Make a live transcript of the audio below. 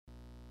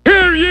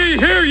ye,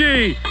 hear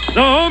ye!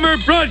 The Homer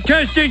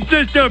Broadcasting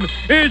System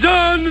is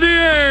on the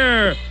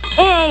air!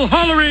 All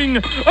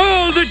hollering,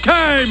 all the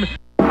time!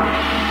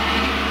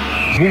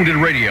 Wounded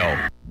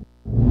Radio.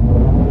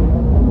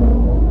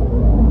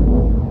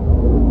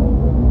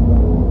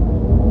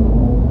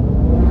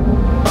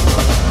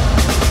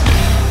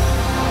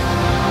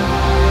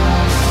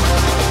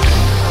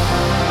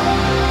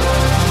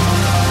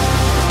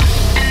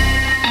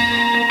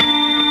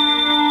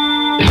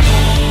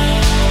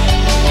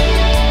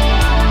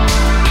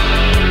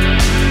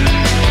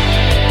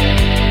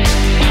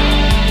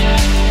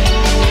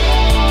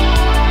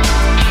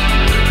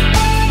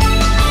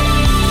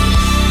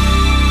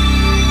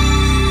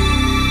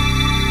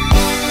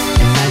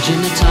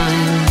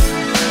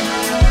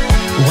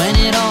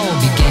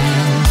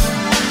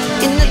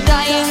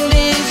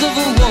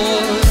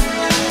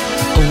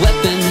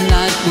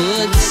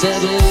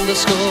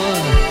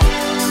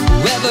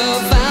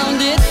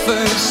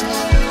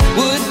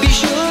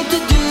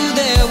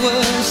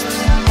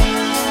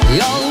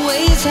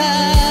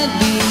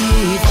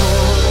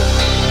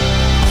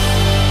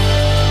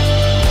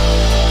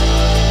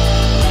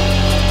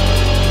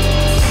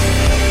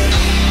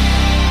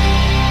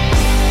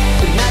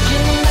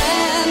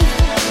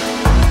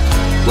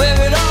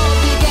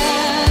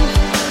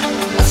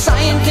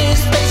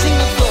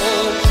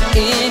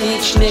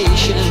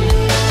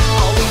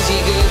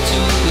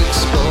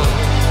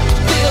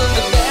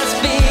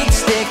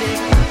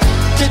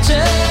 Turn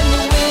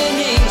the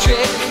winning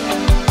trick,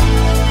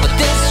 but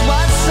this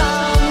was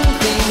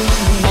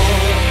something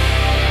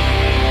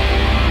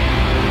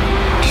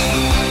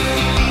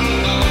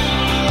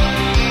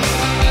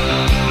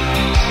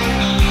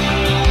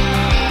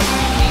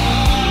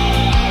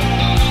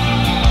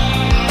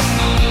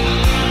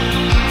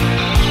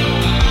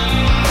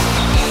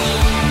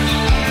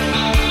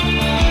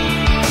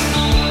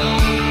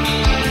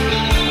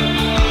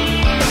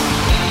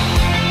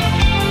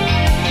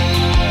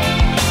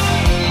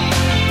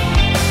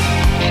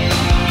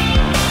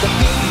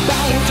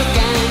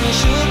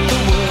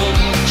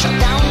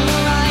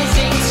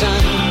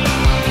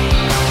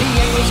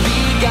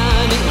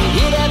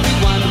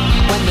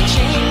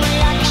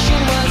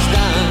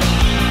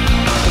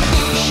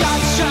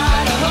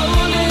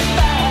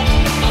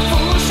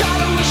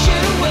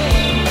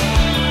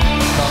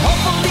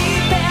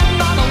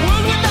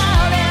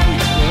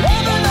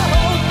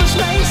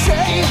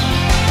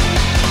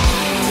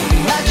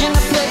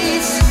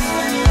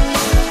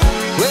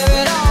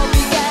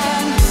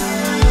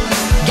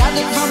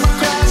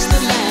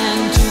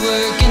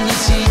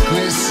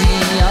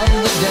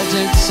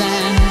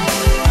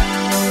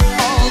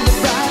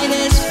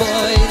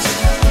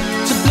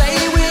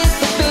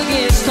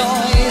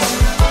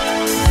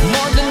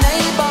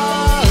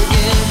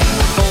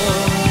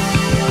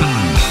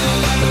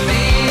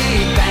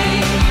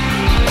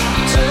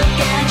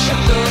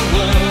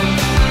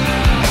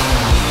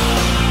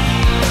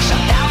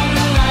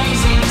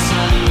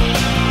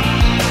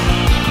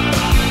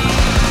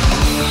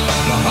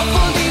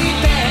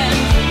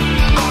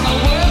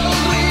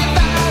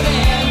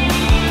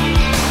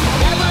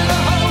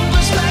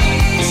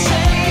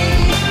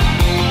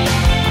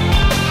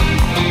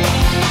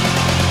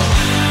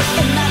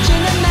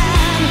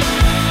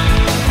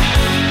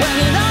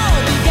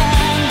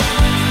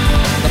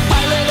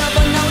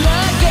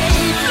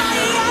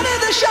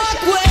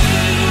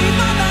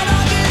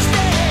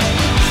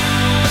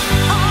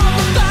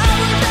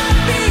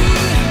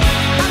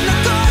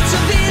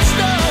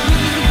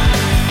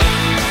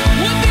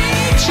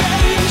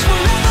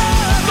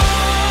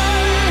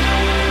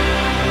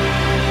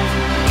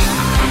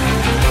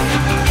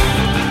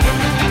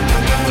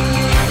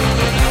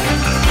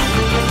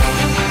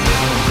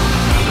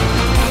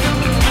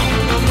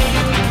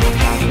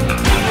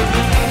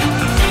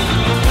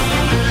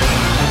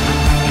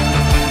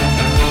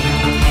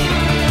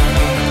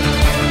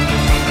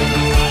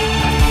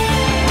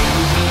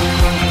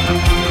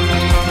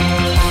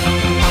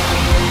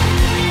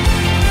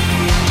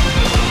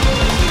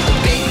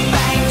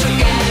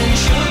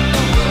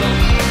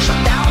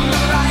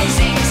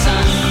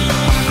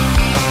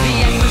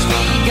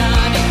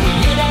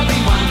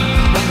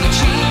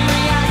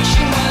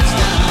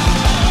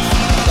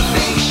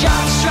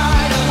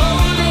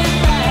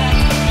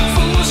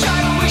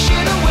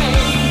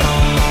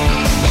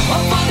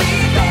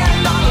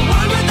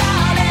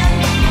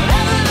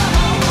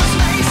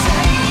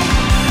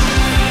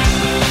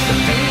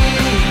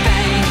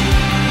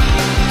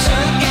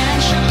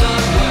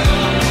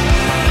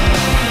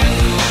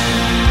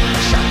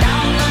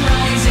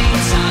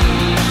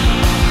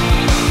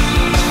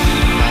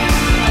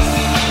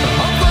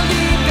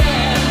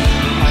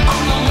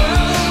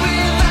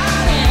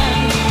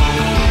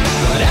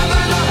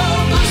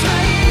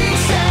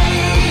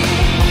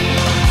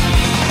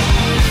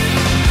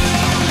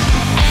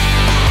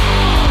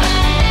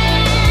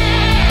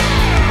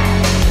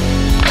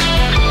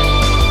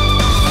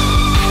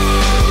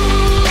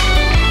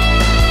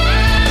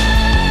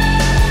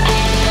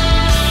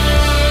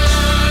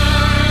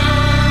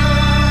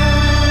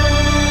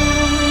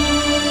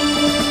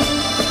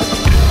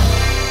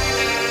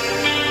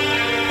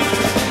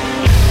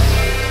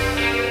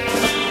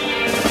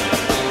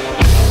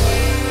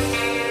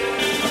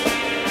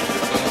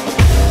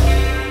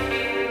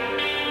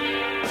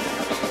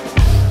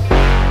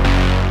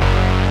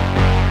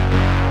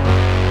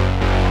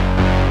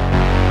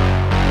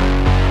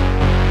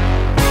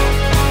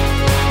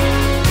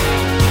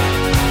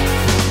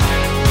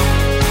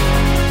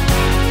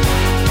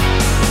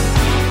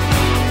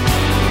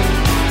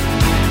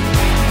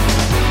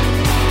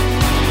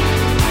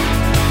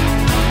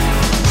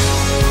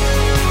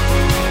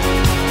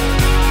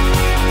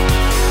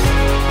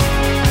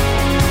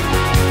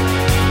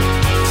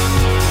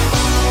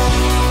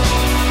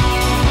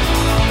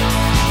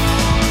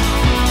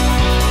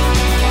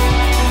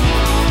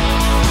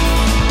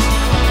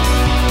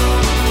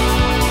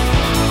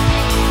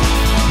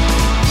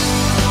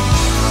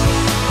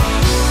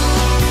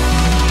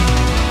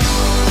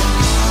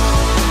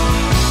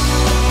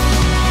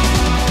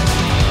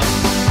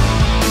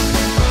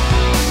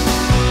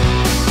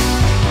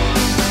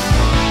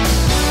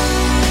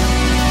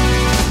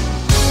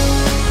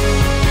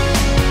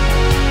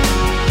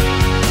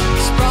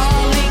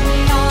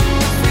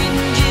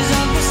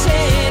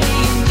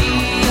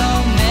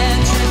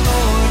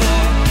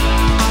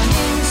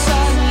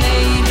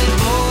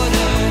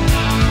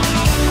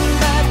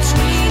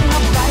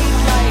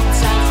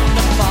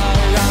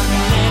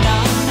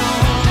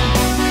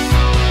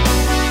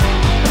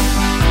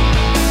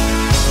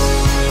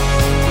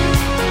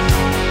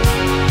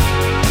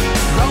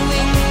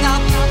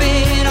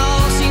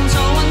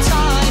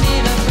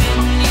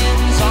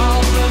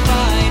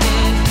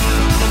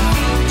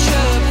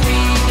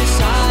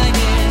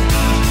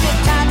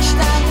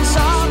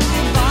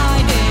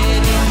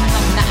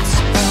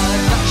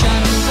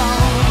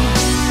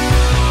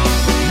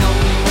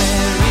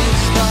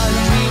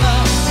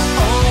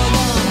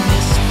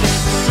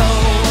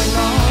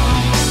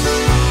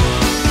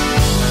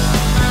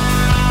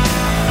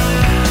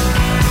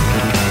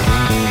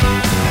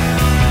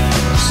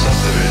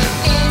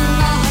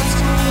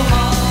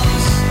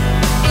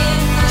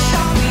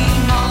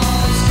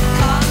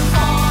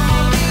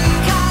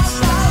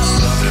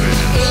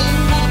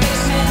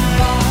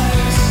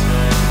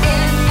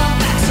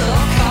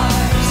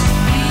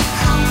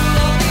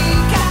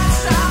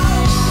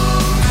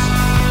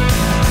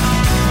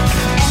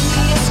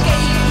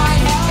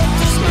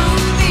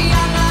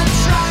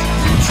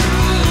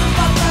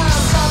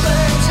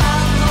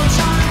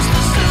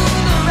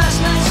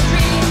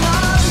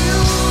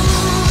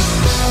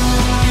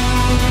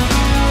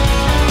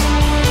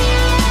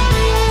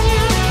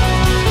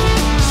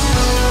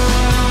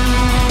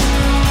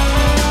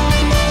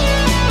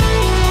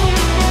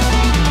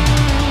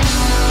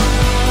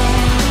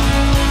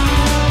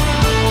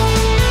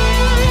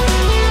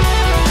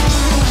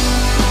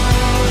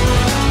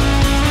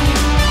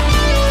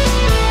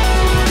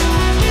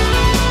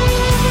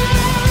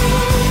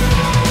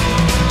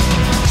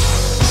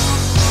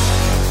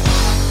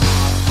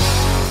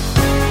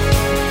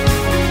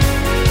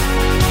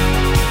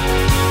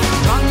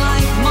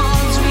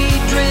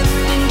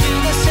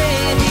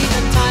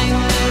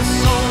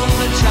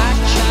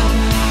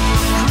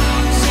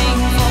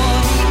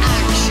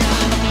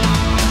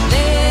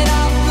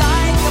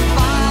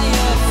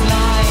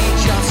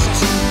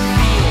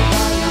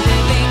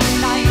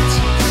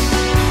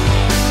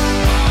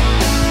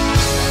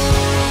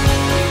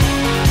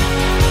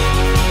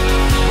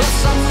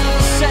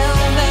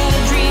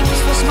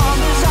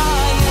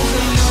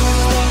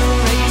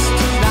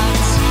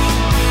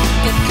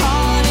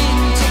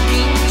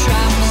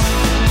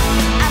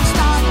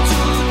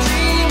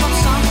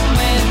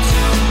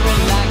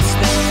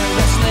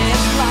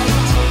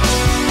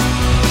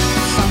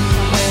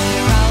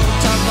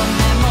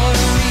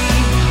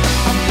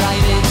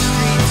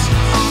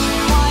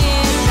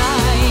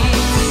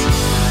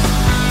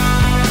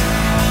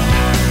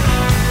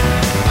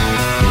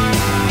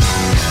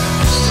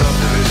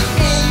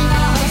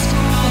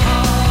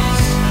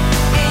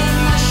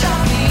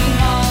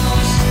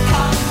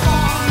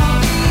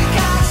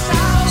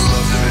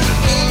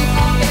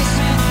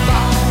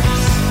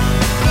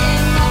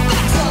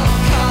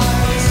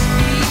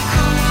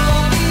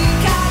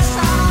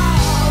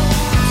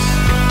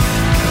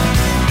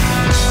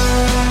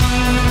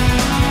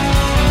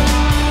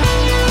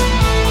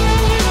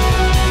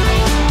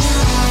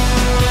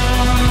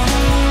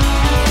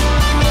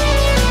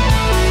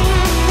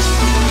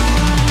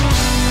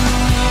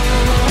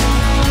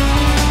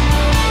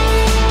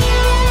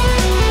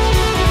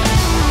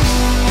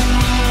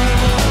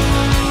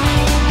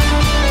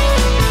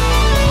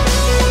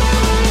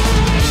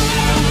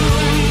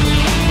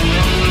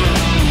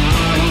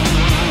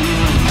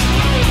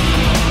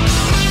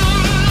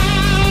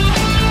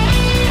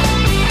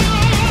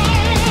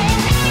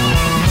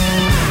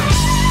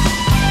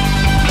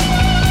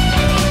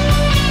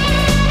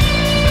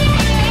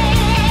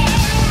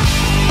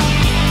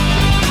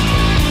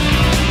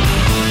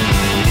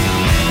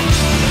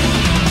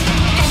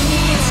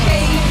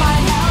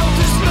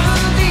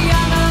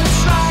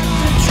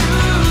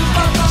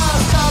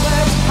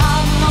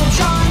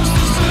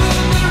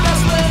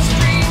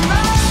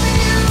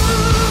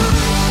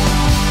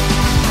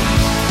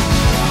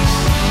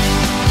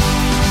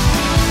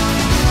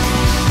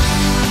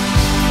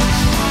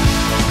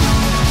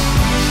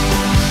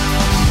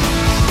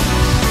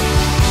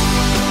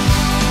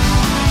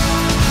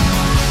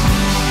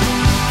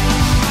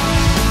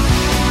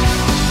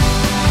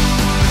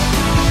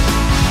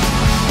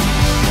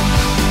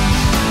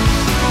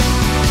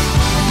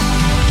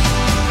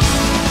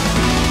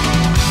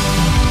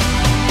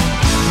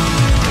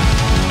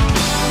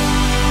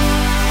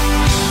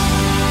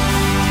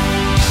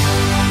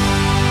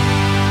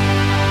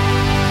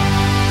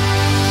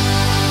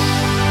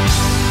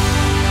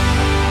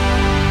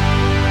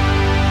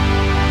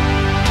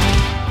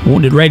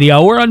Wounded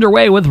Radio. We're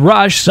underway with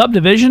Rush,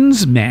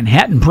 Subdivisions,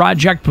 Manhattan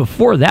Project.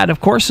 Before that, of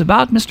course,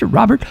 about Mr.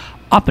 Robert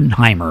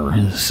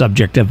Oppenheimer,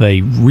 subject of a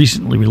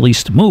recently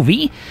released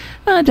movie.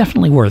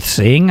 Definitely worth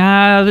seeing.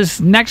 This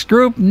next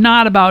group,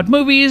 not about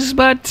movies,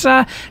 but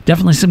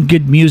definitely some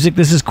good music.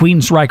 This is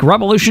Queensryche,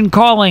 Revolution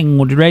Calling,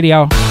 Wounded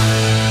Radio.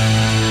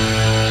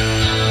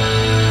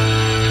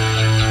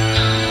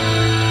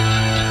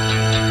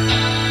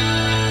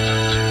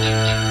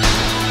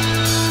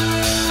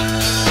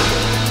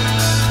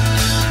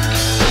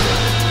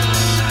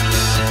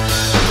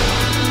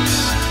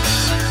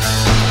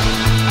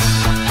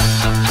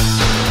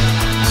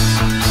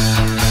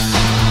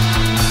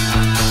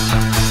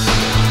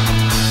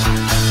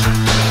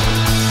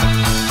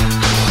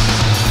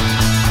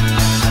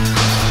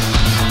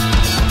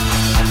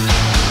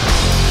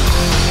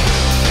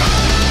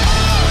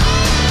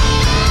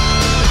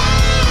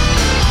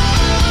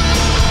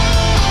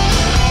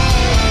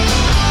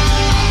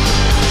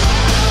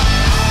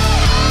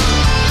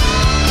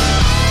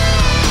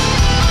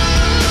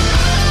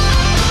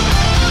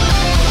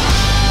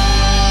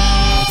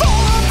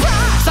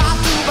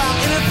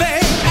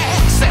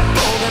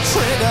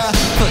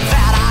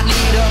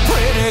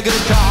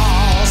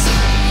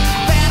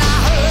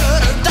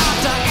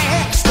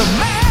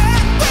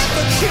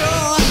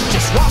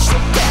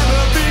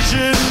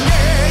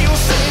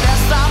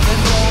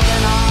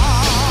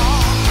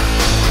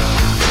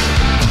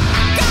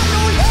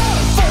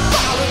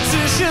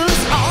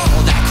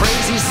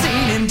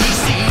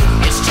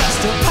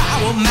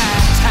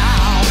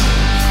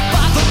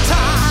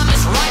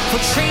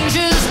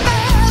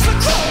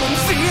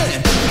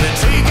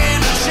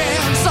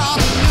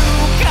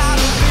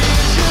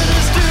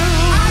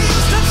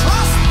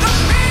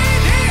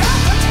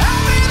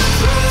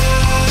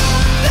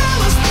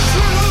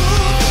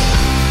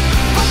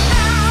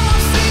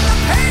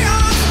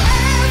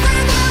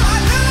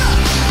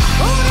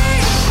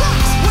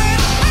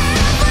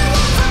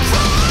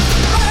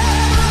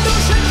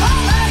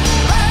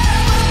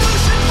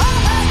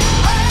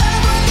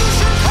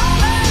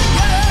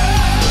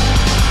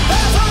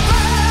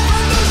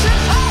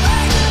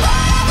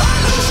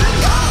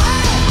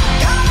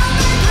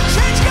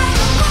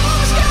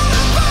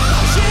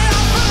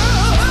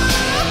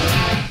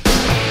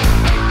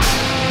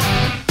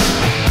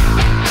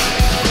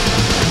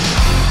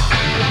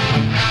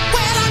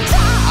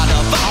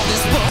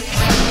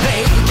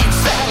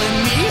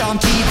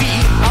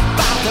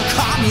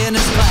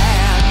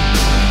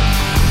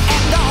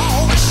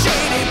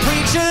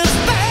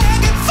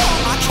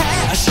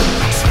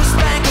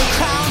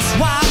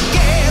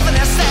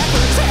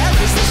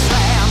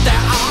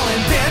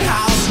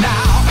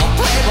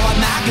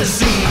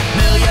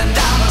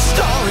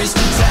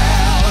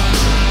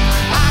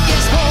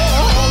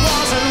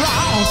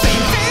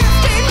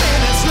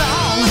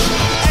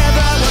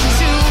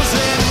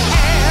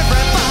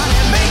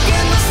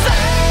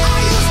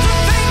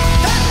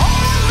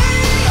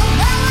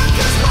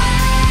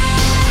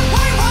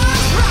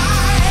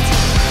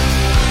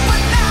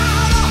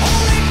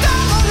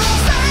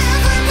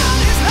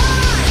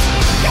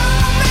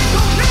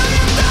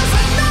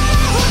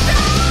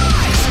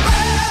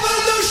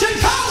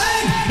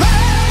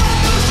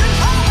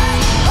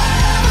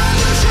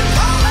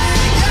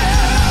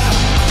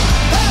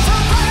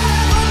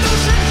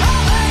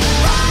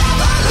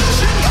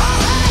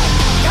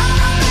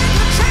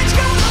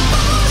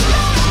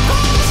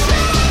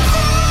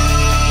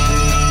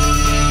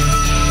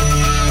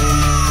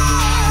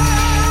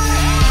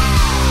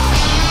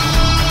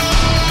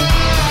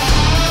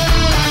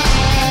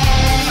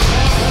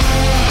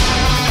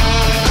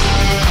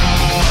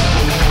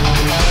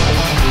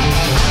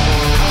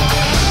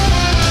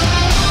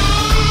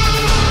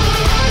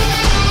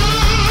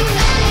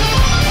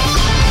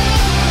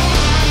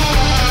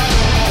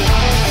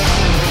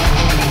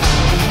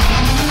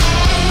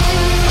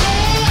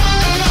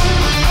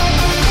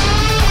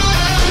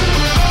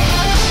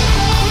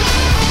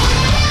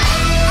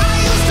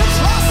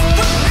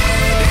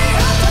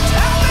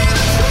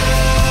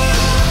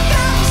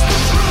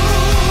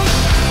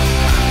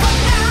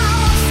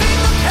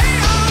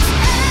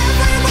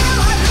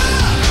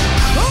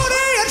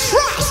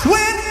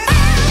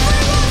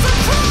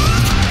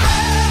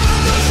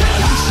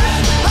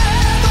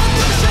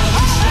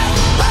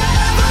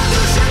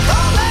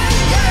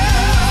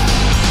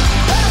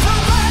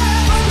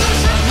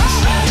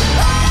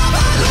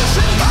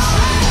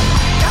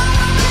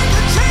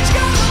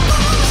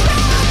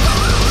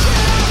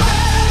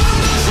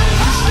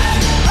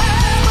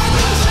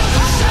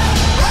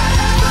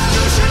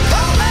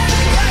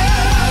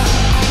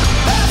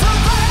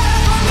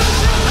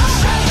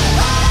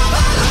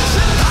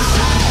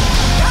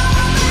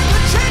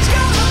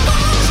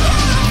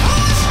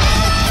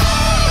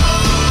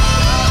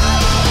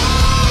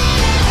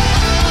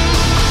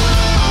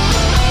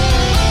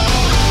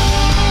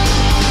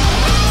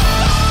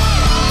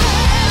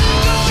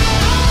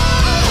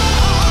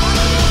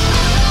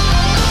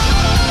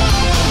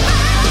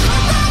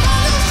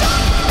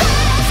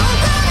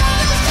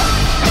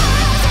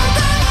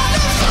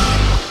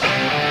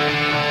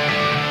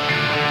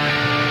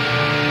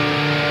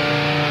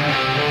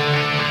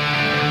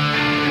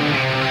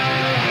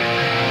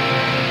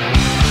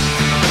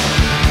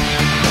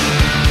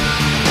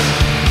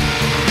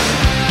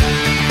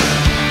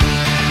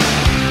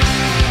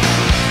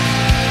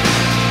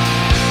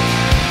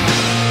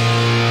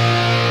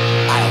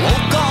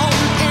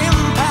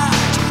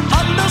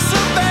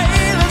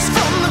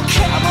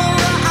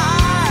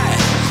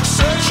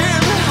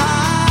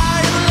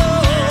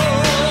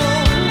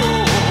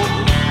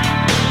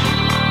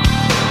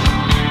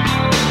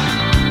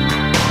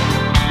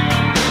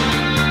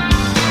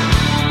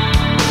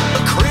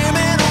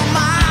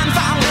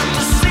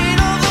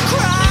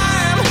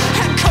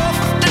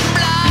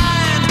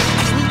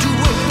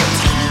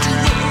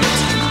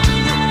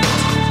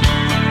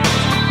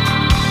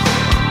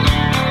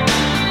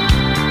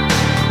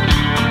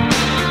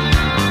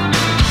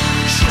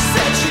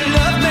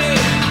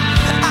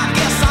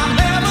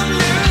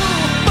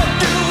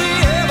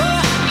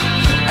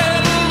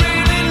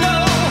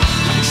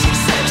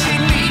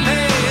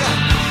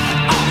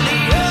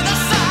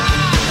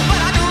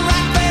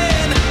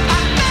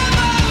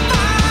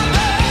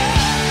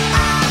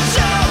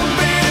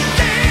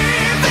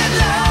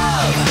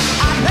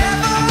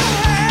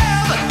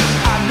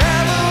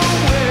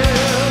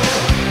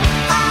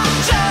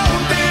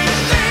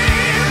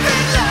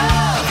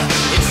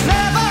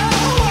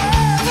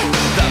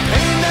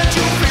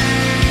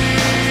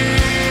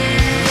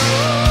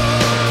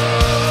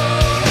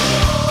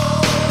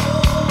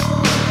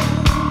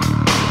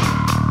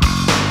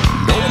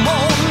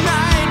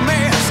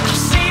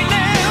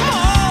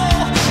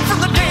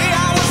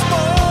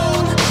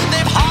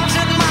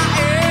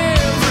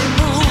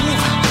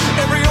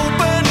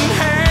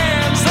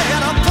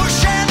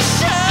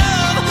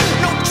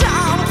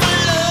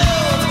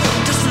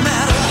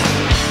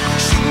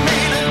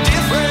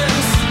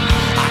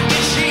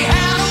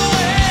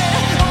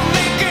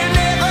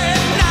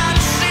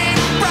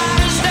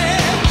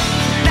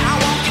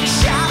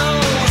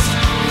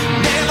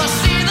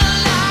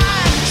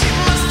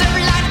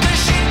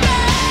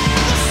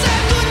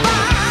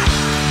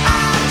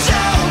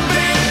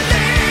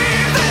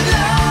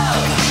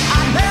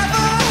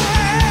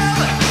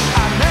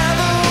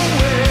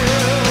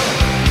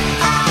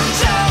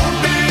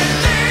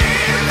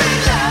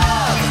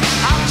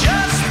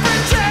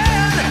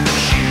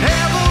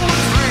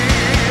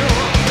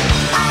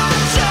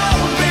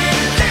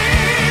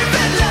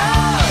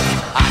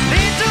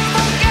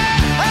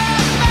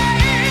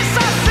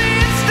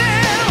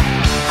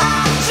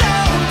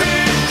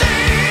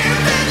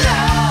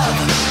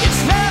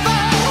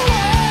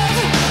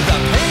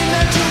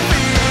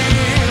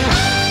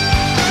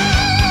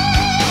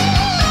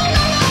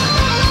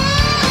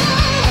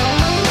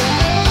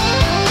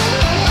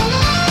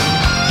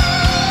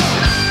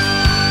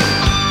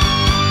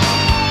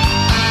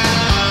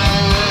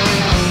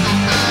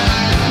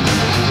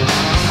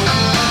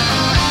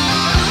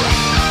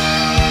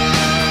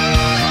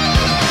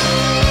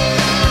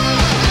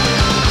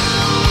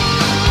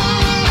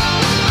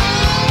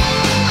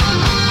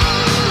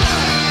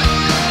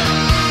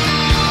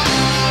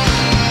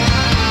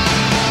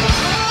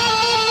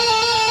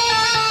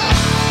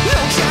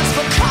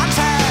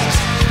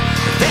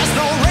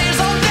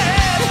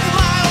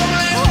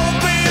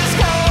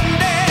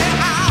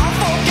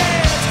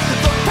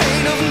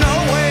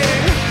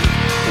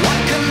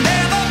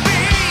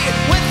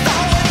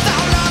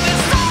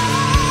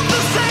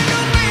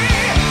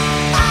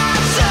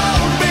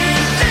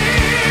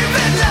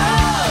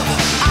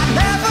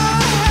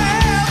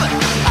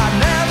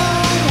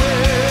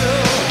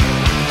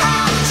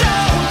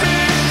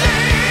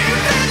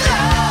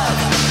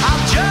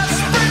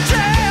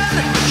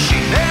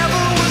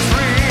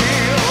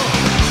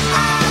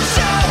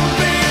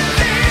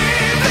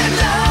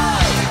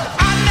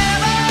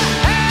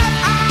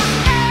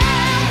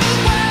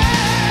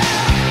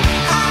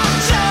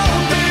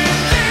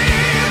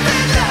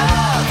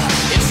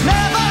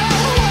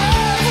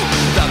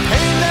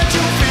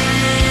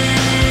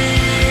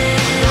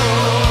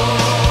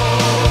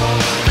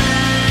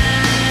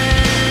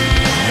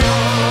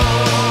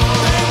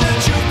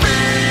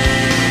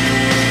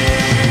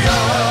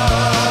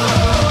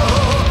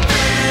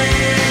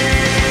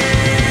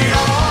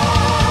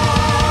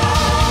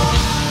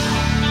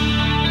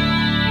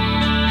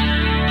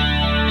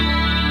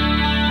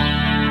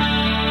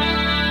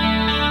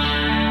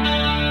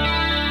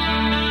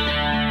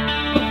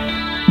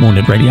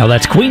 Wounded Radio.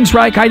 That's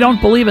Queensryche, I Don't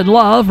Believe in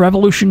Love,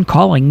 Revolution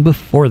Calling.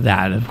 Before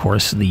that, of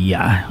course, the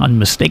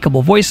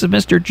unmistakable voice of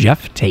Mr.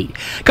 Jeff Tate.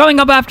 Coming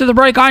up after the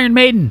break, Iron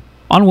Maiden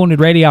on Wounded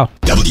Radio.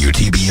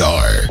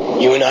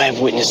 WTBR. You and I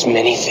have witnessed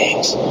many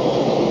things,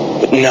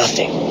 but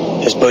nothing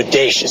as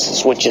bodacious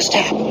as what just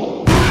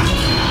happened.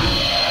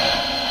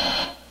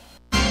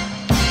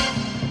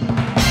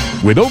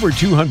 With over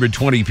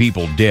 220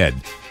 people dead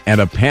and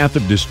a path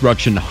of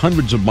destruction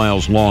hundreds of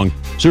miles long,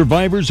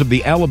 survivors of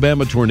the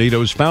Alabama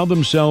tornadoes found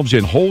themselves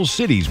in whole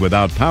cities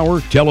without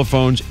power,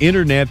 telephones,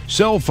 internet,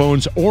 cell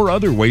phones, or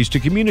other ways to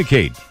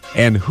communicate.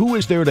 And who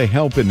is there to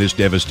help in this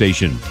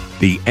devastation?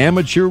 The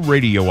amateur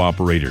radio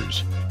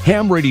operators.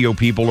 Ham radio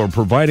people are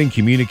providing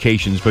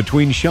communications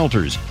between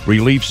shelters,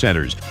 relief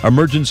centers,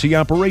 emergency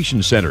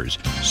operations centers,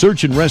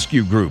 search and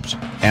rescue groups,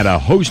 and a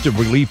host of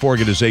relief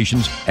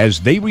organizations as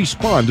they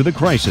respond to the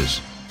crisis.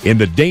 In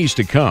the days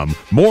to come,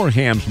 more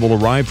hams will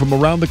arrive from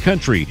around the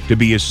country to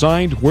be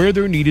assigned where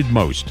they're needed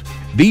most.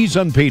 These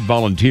unpaid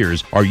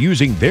volunteers are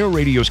using their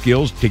radio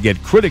skills to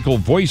get critical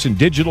voice and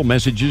digital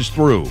messages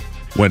through.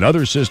 When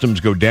other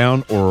systems go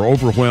down or are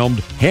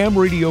overwhelmed, ham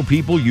radio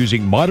people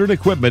using modern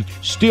equipment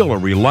still are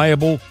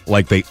reliable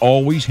like they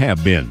always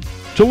have been.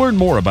 To learn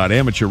more about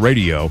amateur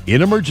radio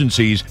in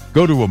emergencies,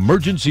 go to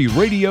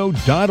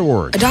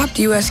emergencyradio.org. Adopt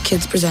US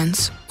Kids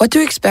presents What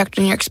to Expect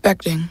When You're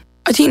Expecting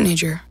a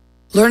Teenager.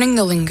 Learning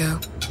the lingo.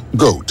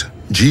 GOAT,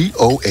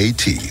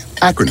 G-O-A-T,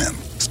 acronym,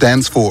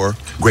 stands for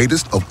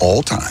Greatest of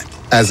All Time.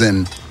 As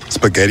in,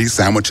 spaghetti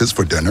sandwiches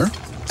for dinner?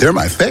 They're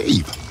my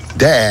fave.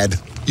 Dad,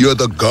 you're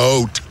the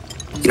GOAT.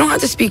 You don't have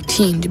to speak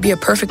teen to be a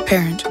perfect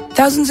parent.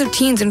 Thousands of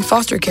teens in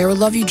foster care will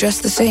love you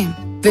just the same.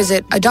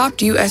 Visit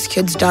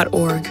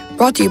adoptuskids.org.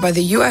 Brought to you by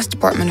the U.S.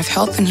 Department of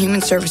Health and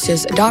Human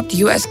Services, Adopt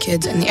U.S.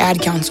 Kids, and the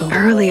Ad Council.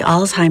 Early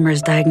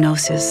Alzheimer's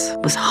diagnosis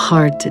was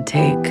hard to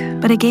take.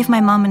 But it gave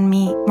my mom and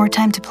me more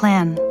time to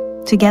plan,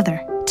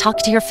 together. Talk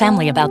to your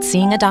family about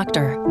seeing a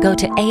doctor. Go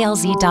to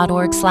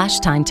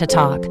alz.org/time to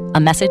talk. A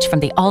message from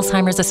the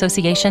Alzheimer's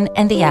Association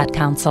and the Ad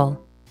Council.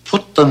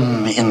 Put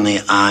them in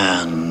the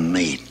Iron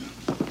Maiden.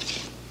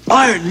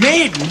 Iron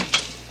Maiden?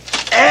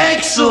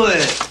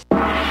 Excellent!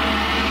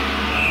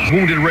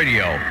 Wounded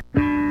Radio.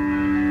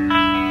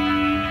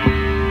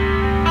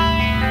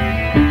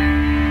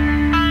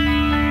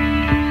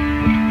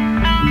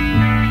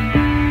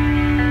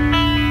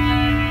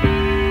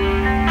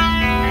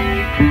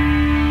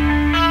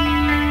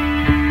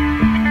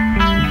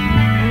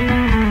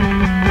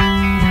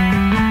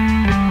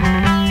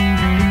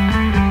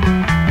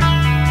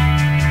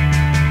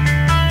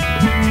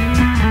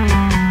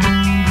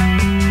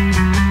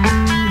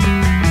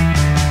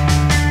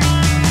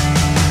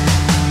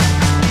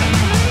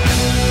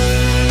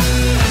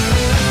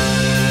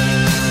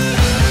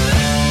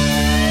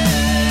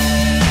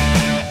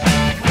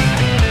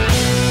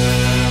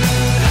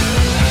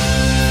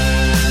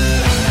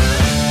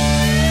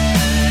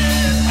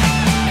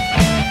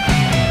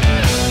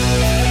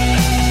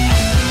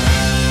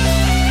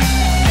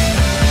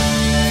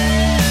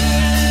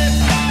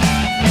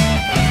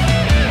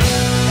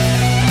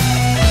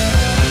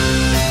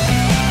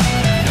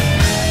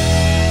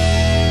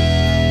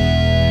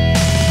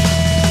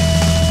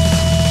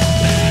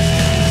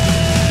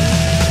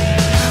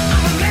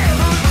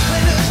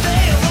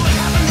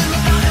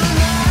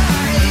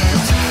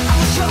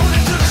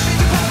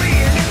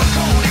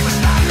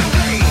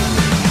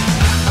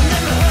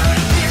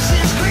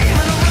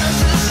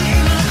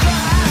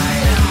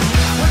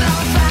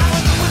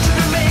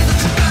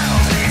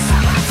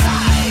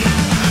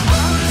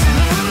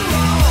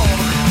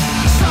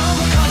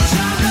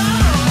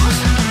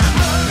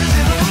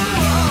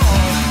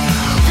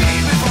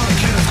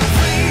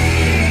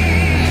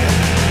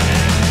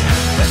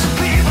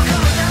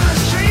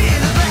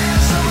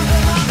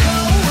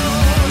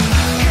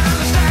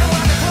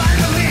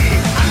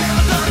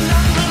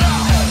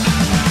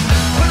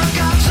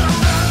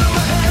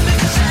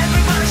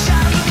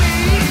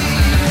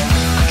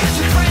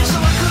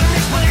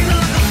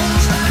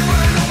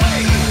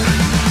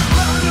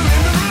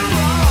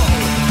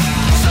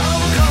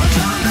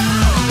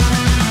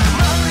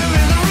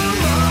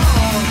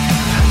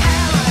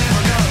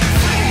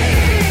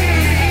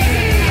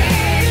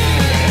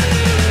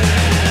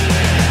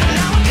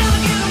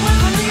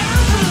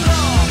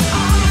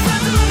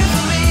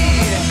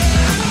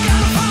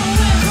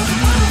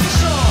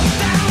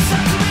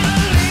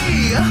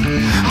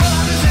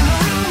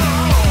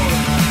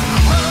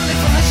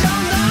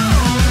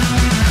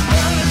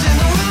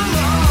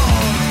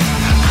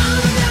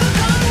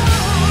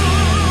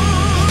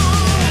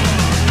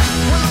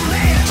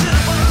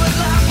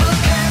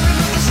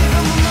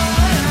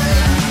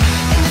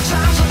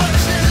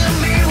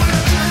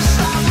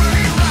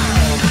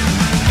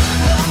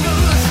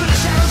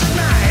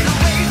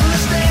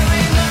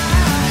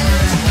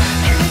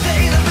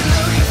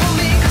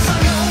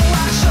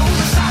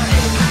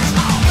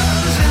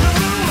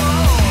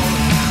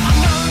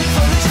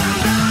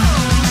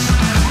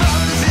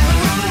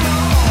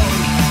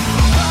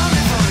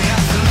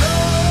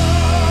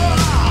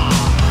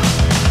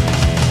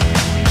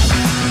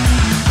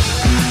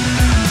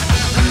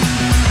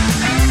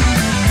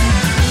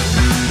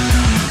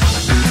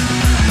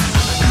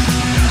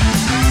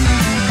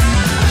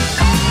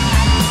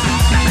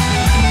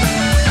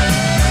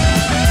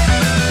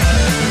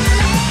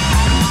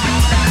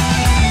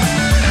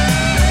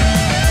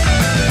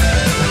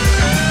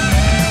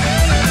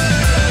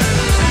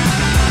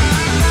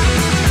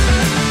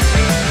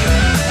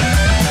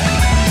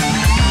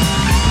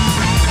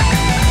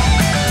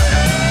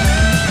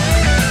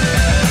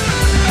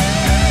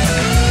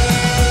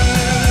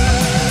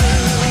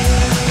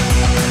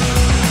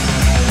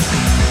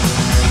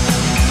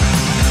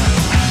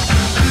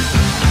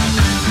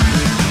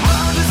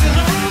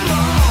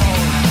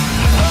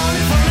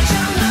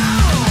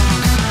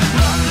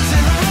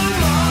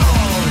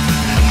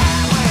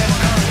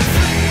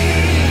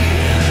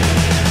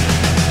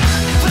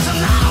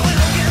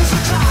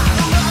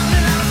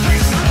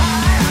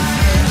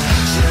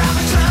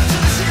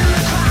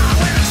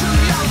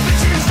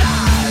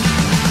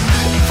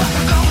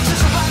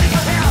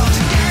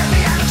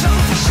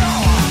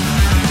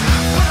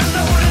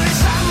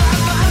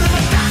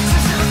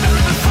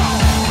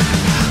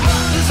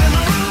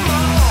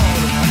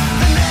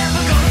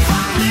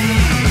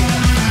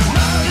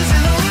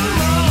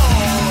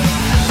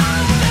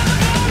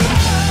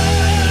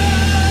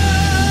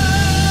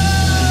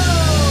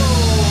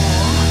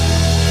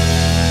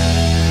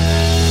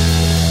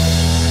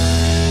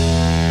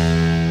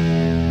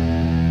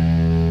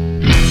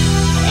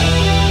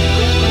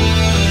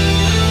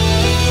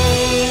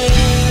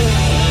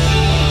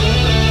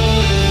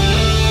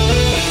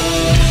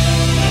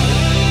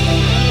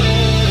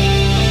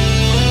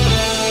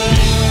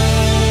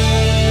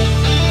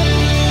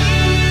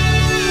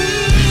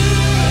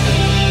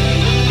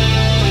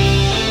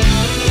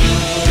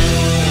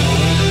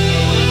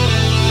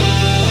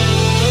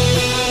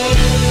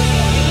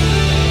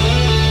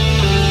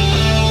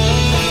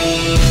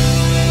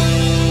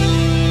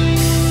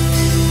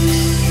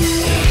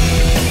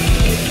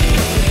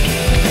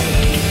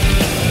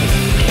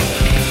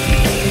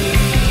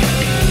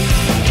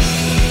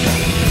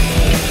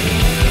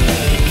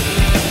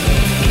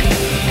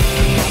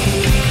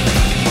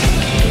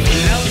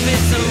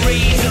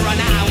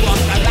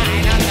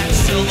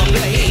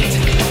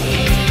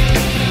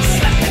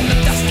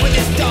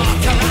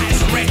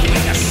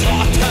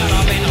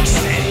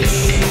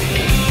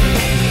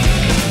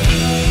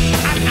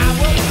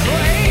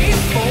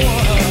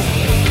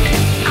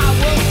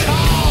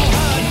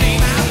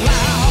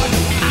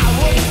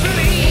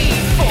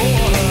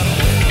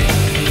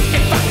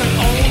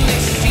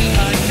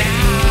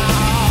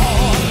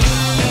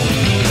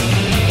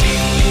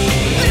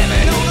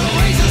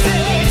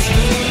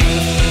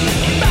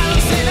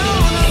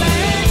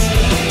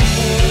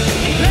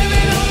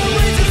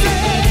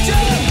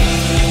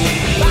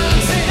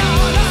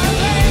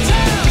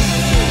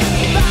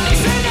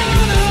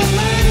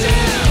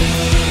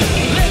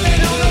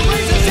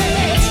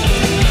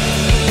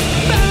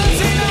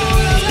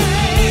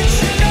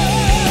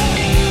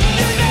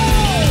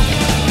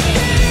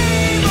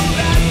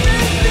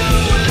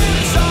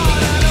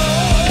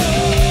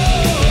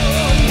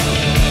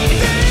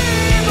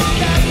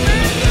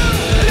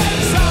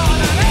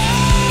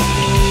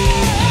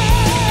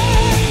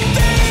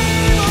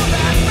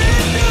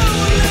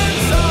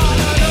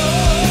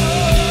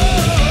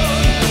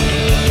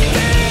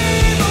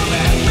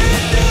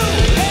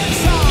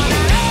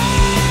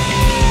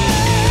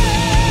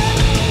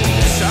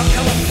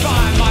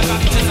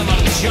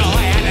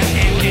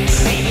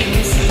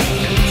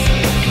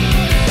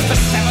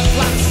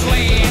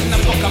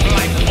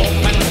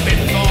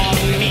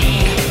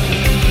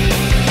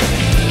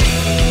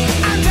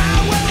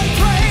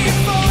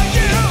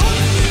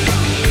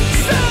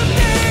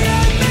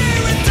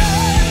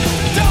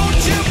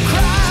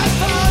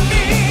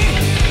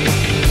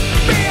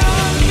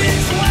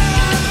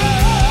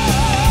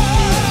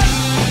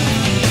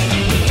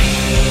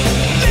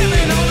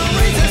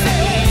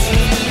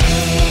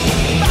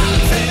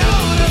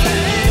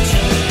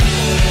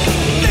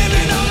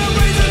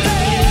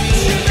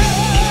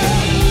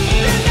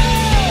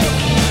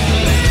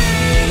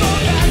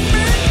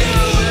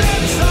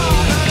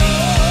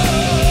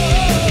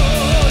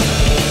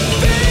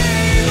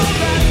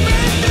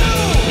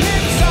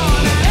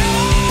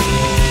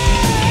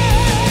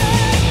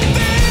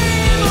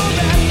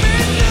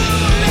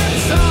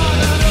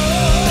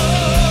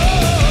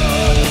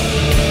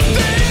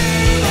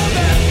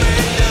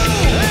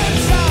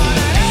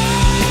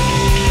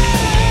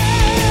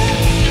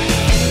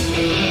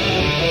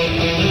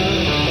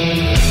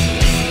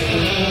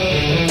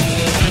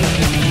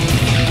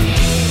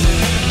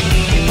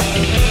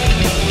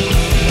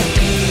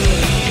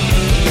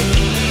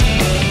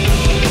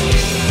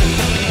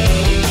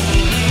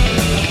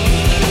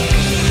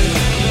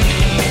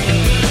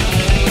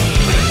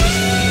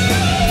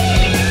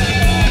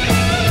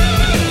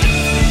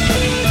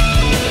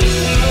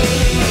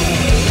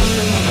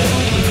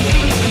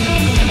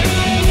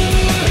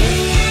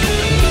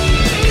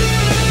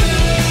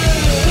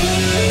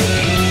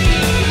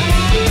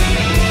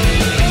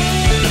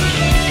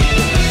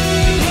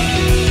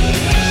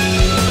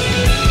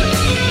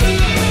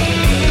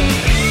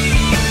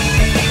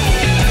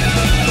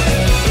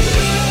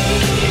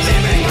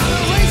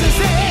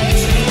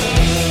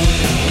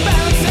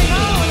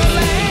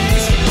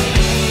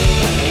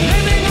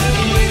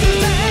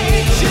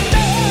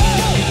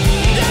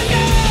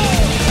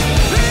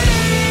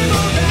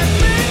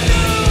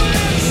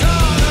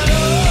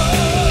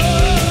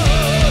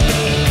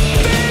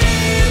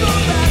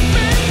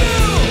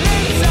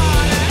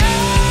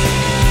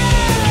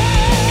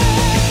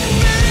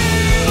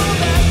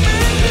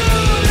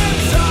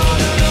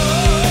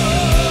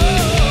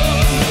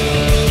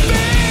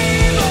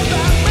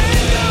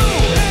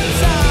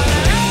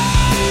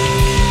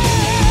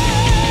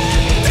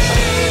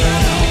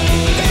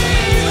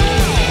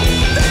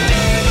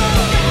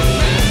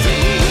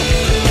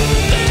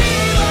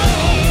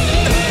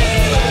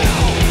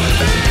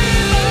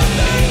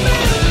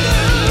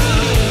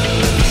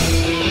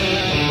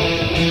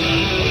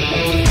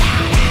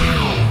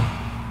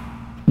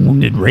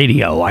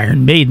 Radio.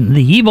 Iron Maiden,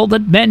 The Evil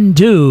That Men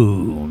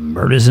Do.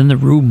 Murders in the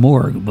Rue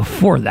Morgue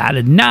before that.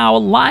 And now a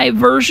live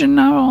version.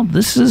 Oh,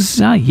 this is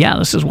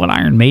what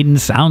Iron Maiden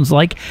sounds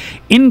like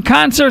in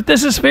concert.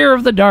 This is Fear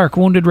of the Dark,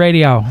 Wounded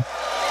Radio.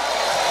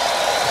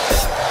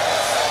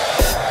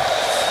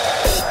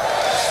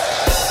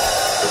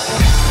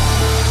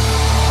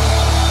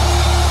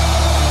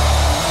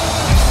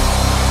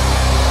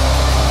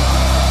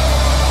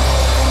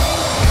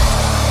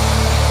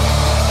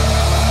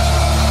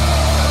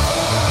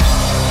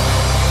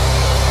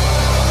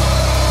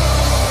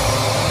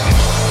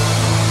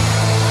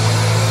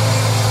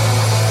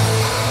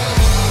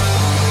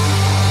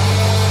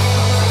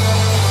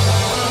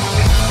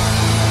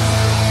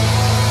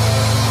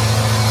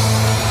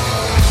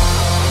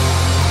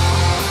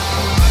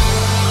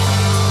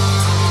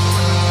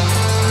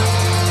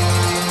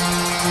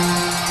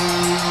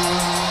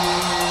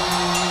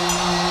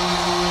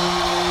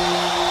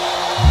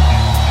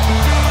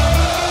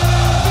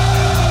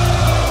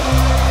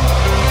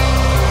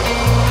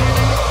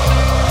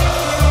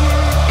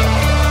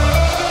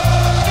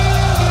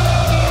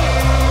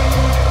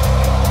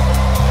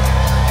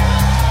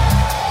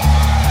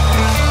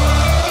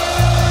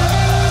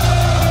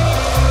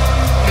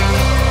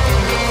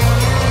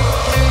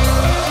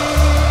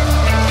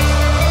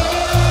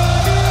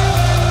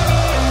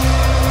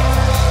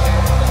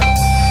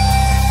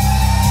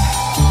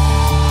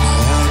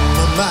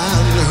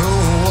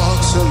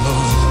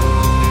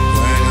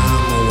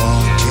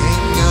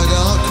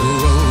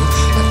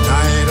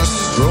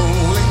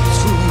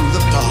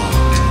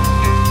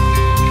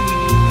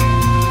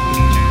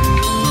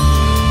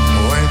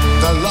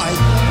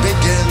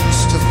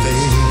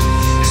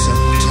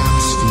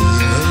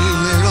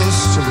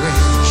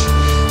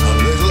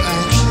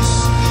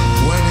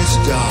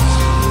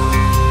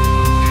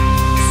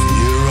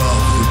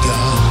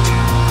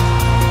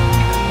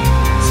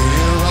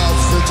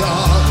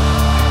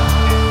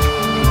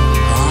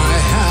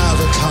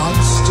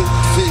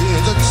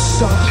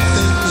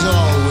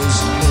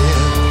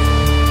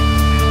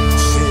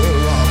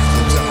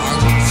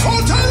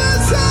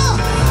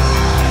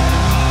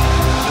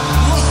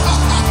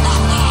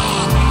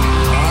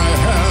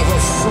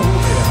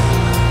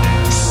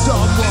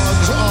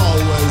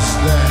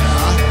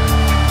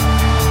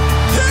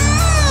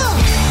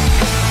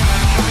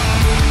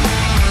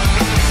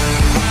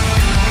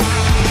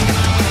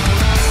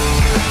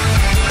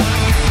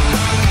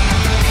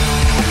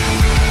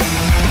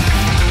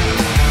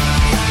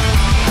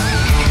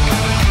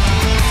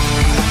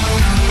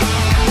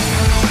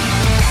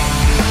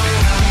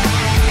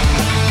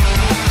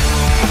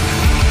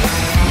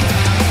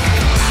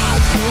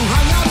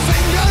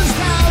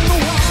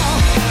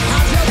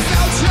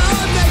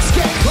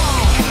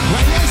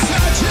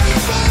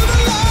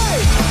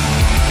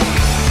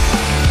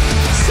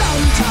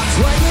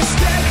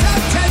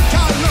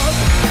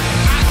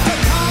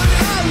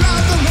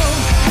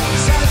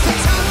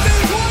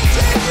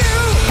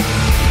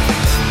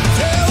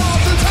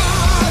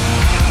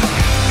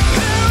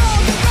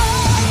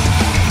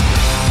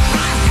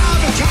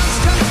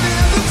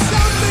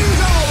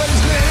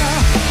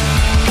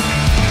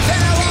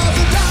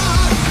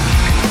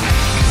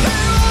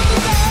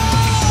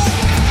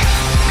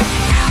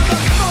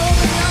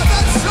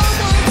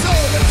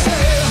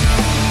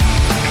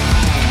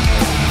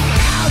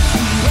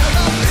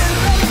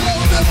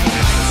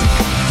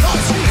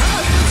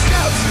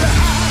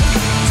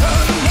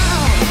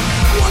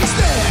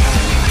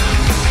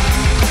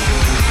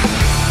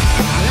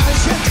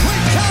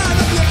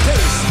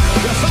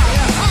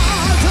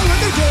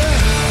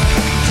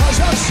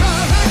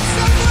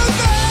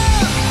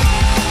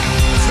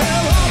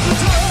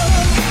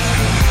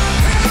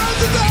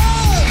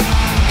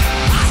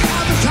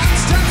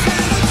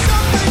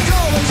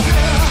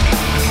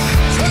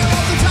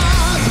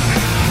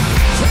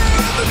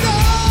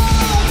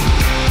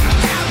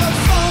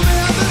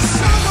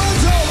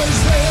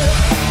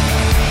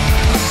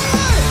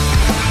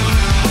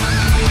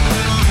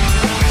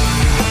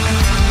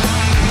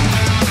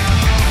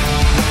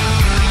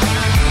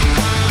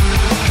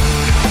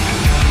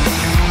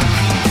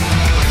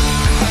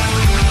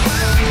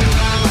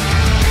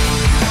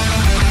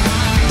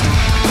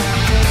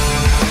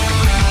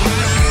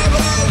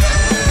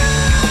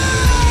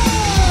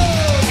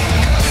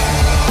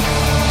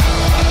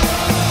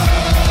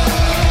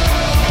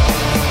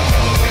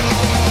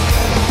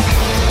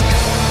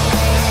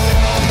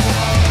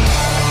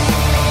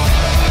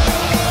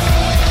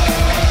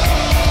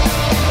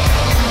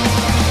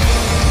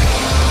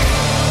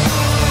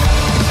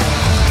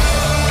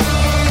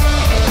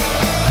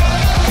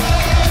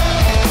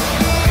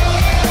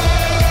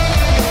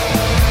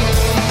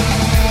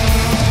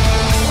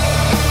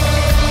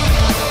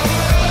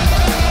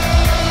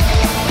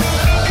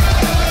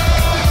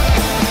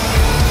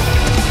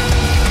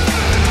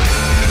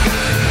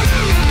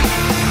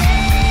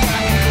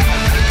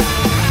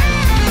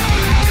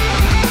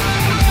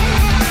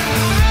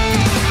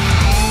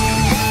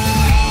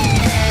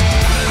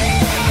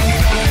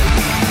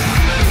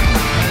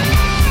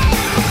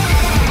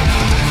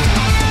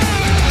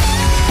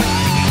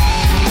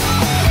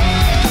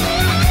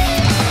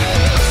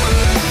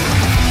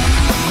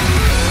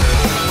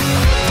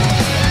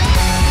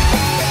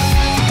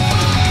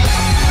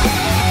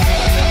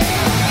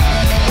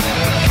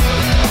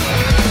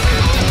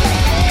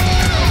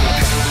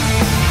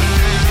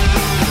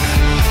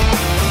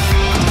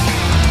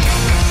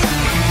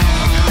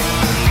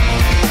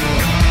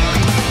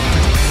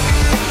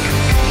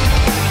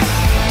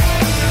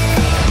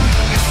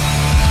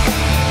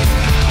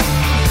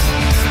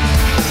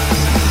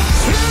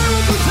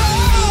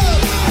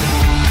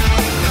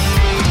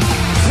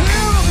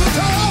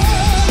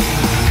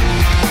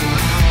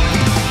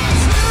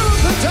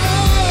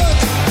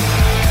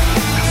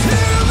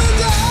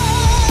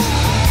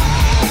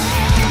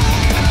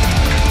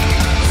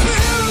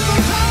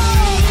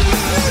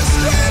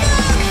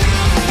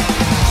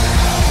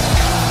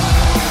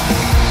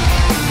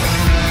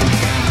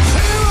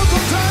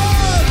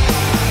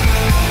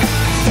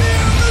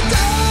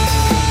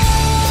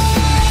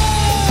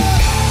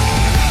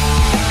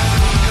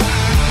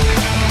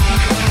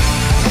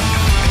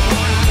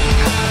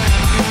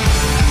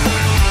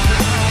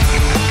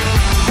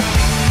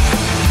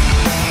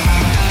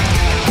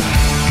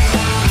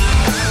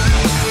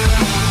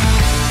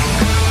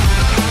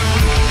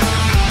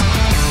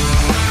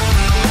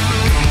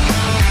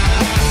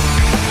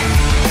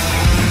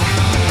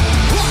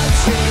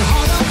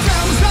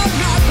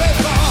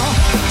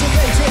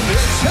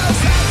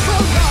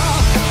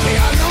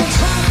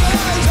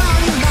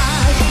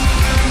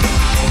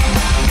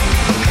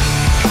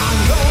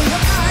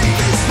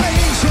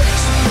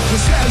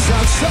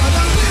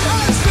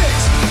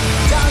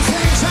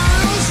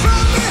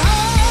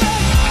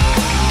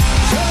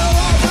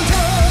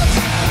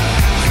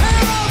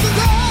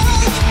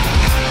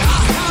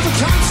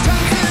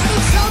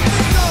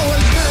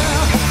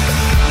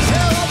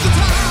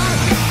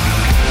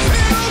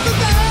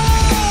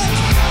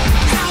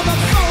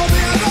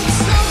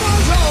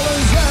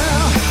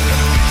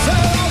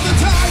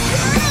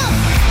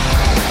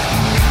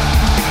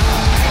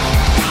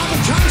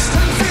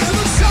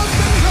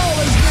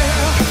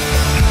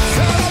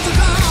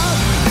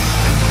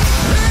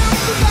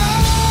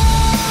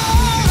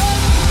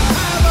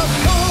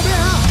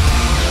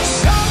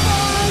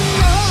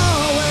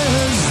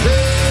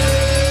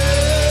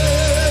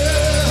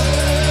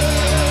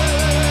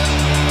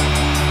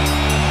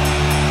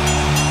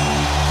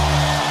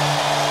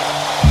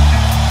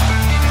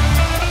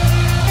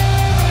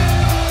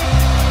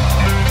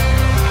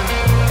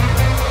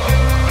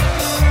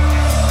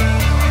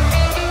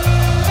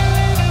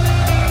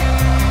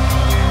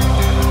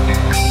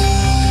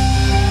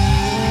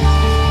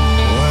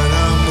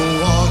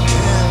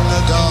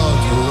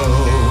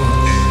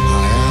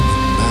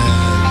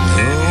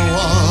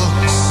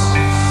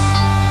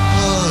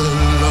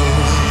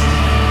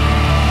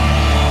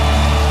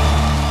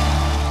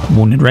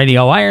 Wounded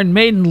Radio, Iron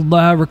Maiden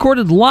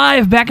recorded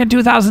live back in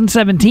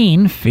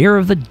 2017, Fear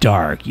of the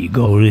Dark. You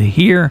go to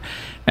hear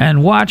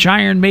and watch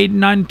Iron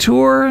Maiden on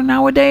tour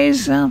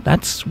nowadays,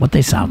 that's what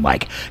they sound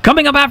like.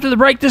 Coming up after the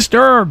break,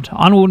 Disturbed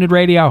on Wounded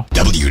Radio.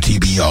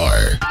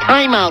 WTBR.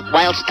 Time out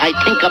whilst I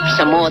think up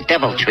some more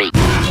deviltry.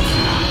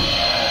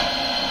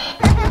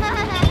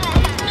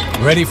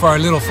 Ready for our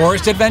little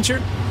forest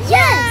adventure?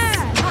 Yes!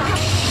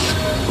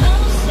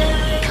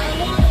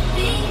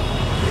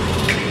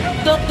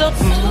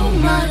 Too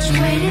much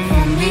waiting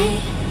for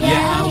me.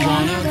 Yeah, I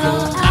wanna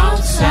go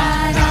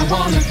outside. I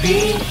wanna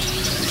be.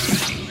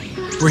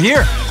 We're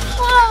here.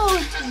 Whoa,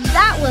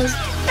 that was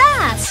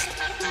fast.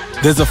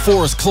 There's a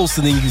forest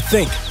closer than you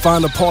think.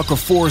 Find a park or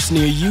forest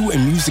near you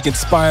and music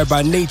inspired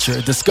by nature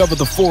at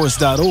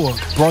discovertheforest.org.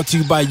 Brought to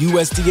you by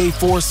USDA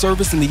Forest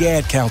Service and the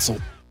Ad Council.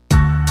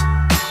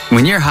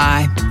 When you're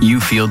high, you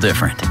feel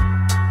different.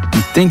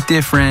 You think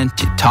different,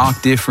 you talk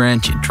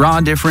different, you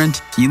draw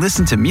different, you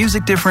listen to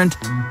music different,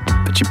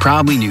 but you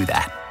probably knew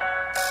that.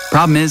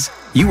 Problem is,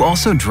 you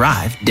also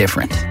drive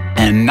different,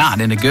 and not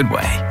in a good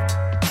way.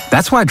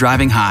 That's why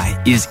driving high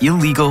is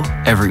illegal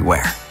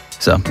everywhere.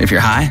 So if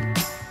you're high,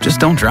 just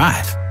don't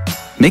drive.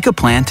 Make a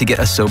plan to get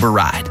a sober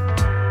ride.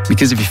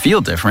 Because if you feel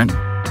different,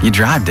 you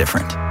drive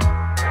different.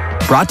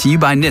 Brought to you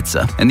by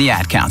NHTSA and the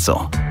Ad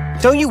Council.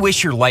 Don't you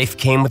wish your life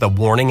came with a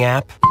warning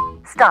app?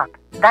 Stop.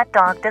 That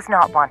dog does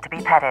not want to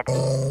be petted.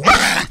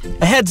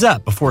 A heads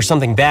up before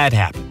something bad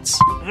happens.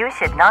 You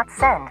should not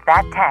send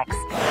that text.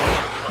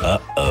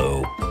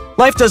 Uh-oh.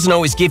 Life doesn't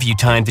always give you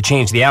time to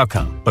change the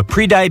outcome, but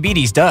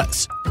prediabetes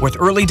does. With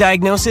early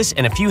diagnosis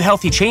and a few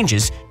healthy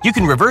changes, you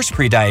can reverse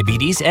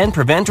prediabetes and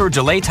prevent or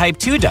delay type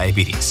 2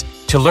 diabetes.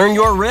 To learn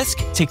your risk,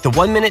 take the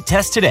 1-minute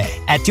test today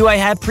at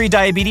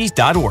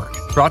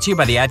doihaveprediabetes.org. Brought to you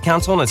by the Ad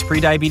Council and its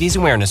prediabetes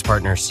awareness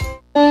partners.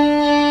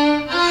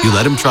 You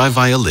let him try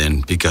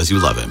violin because you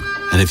love him.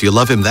 And if you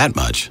love him that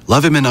much,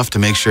 love him enough to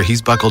make sure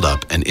he's buckled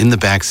up and in the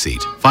back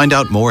seat. Find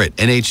out more at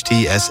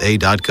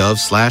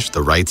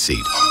nhtsa.gov/the right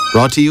seat.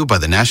 Brought to you by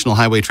the National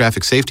Highway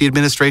Traffic Safety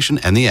Administration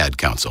and the Ad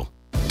Council.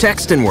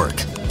 Text and work.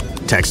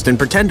 Text and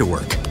pretend to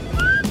work.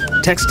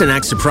 Text and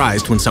act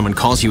surprised when someone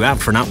calls you out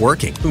for not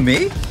working. Who,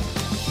 me?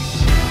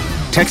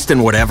 Text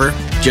and whatever,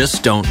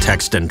 just don't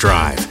text and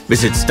drive.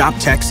 Visit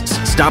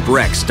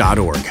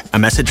StopTextsStopWrecks.org. A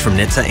message from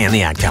NHTSA and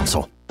the Ad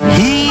Council.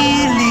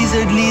 Hey,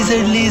 lizard,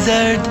 lizard,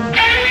 lizard.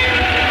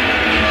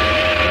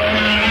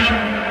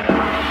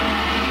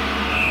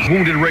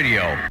 Wounded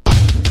Radio.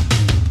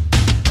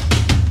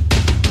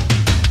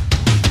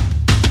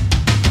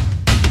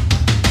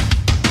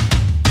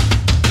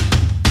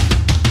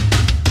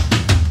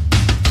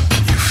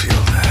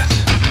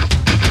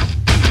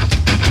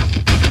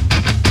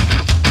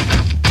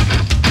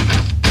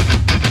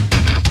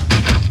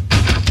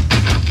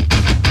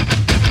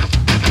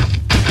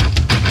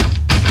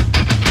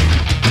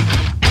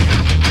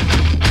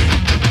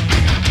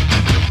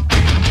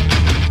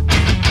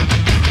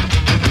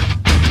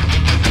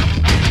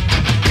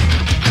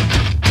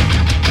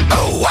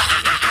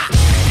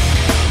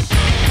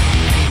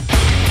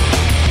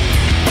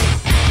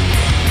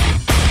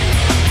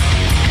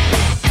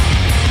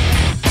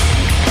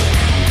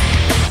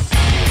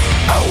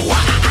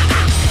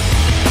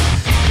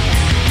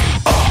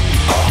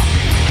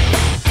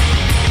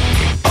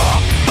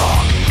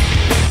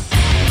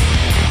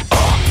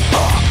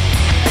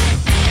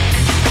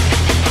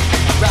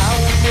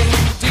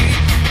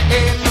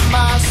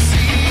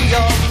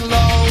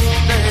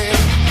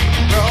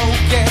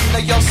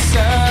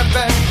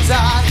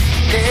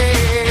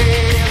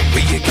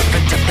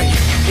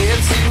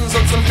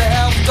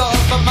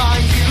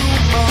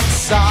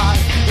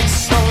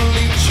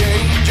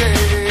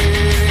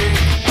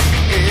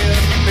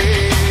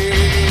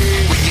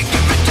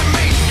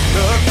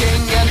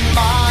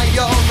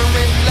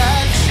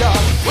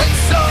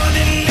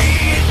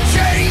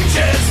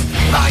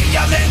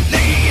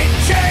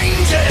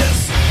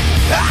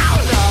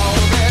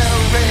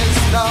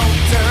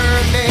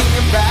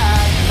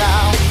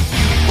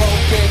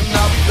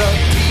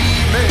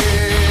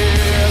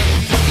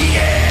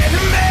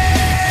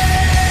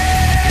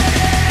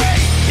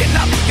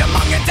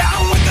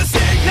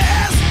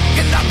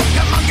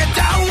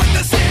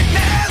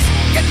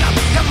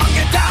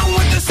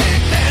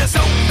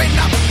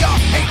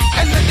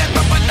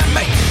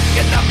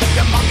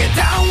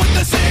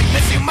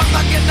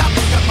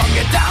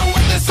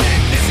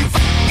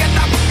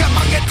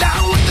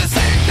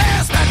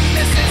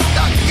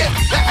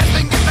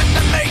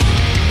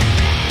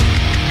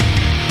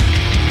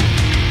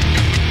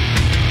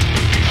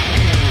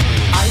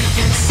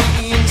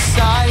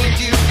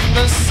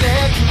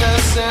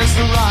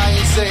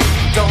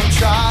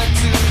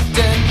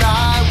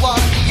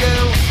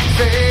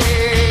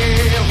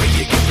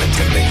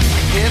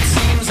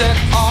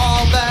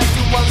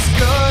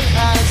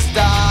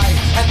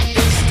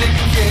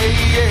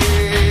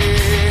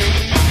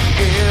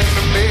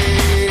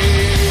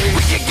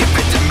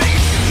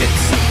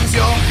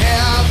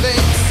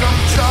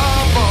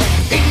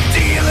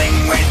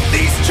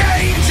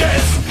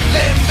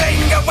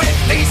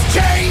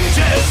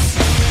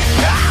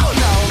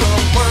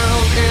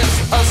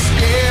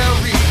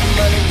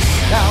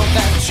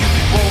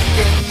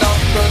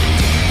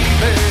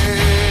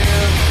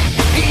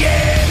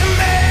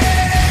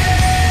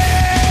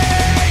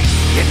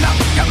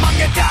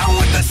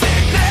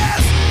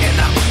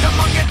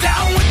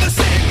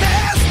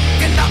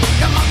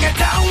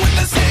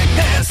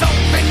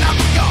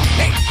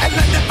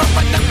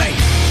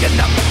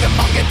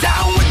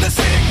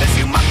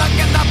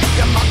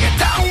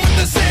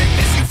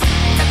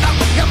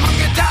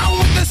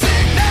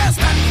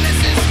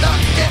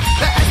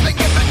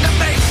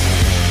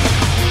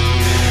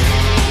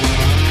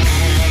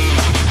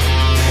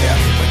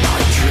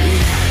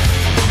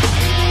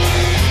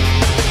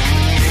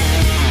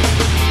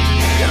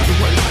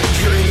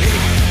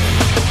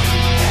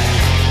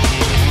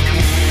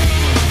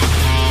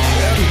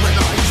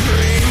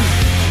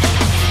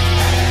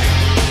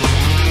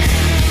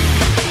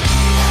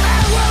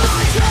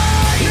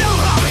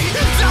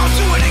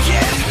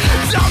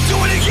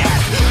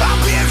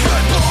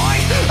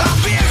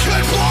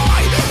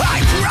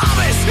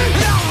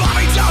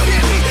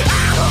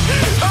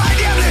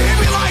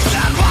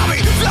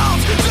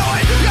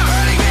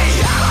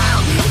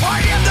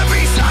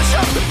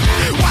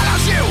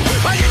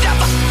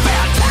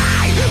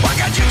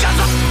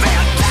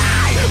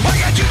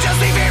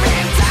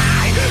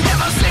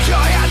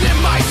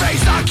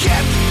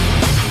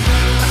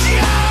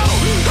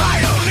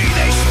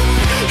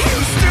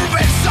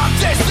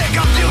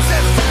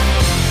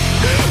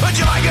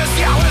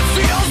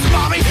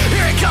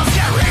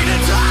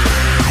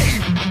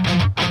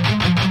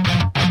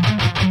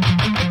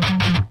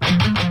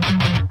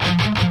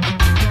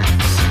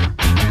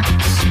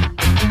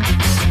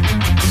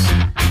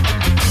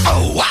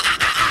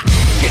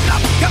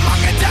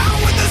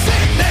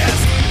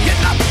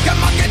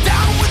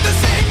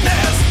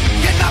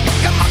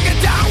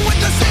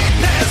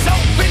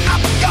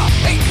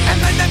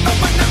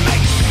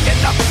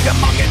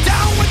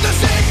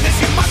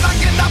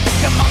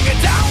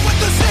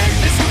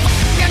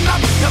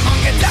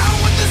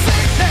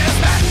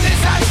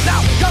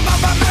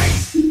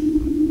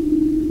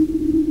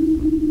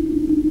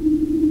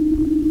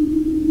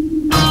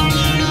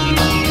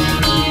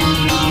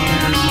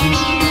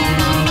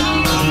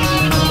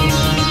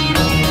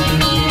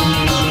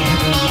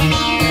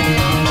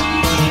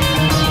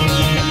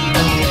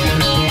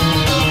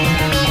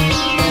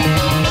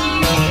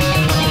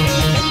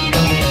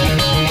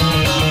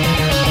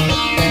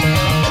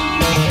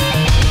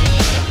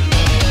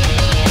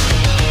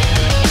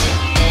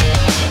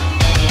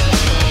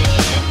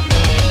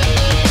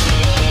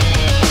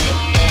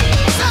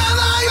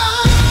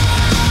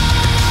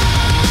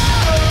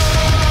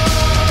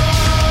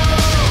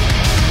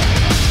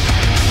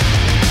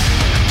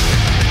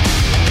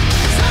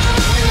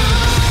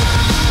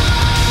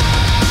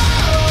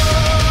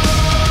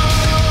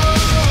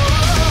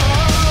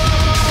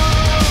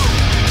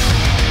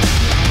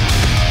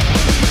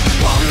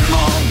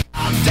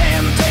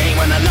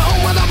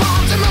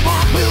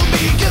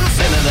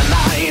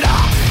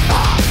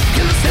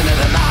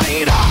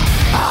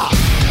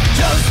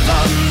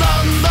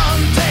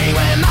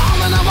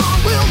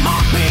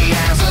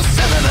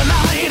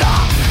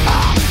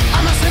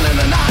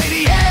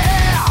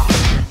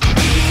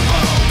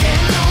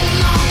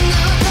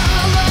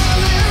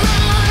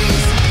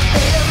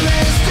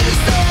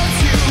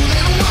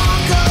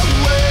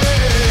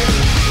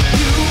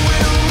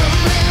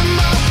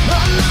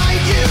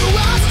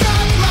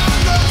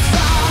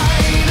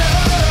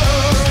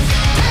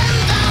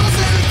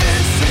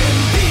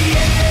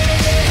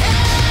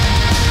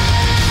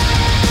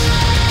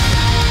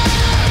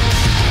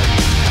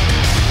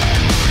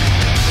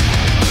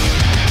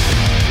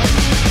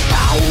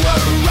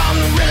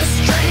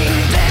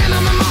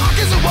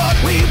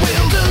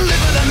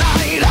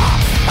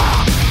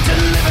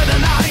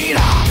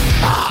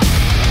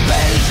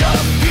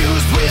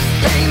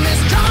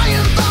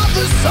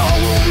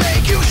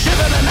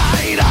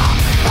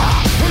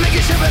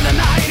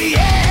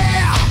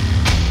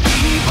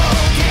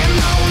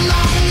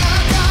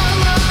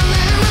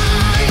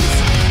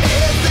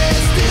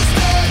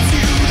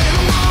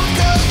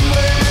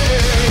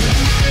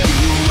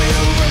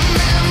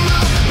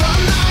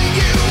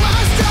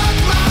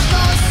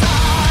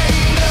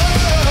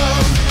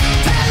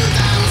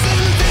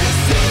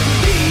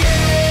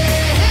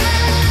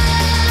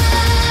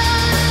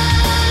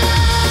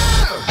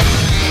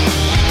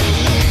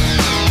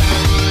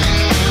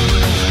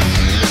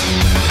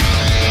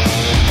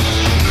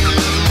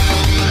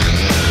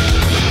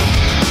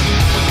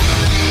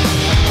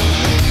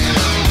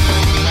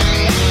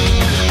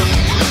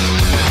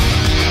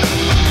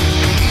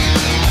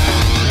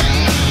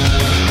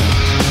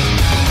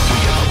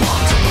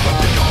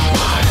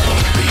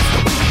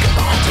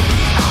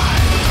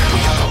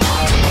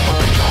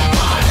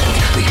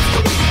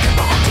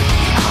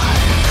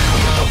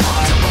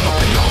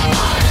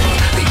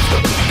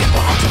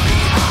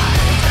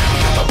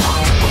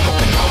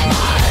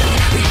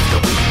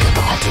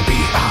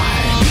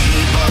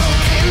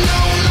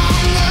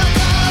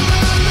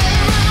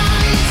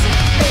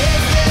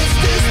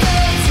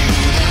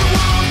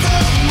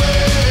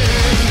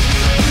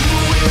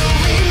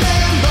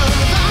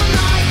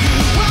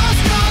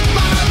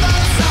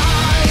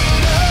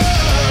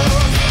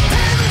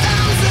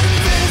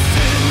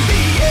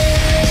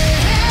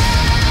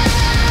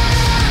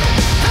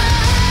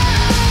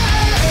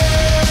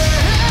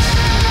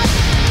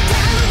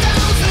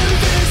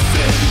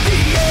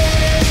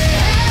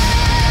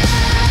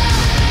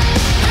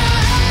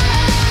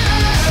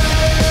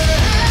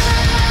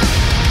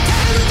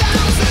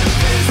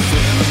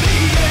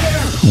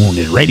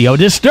 Wounded Radio.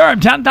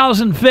 Disturbed,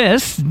 10,000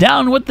 Fists.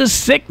 Down with the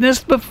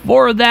Sickness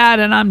before that,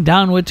 and I'm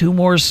down with two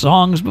more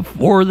songs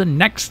before the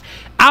next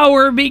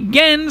hour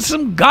begins.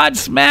 Some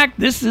Godsmack.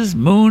 This is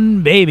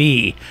Moon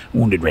Baby.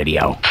 Wounded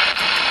Radio.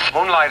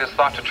 Moonlight is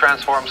thought to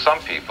transform some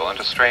people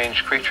into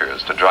strange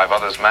creatures to drive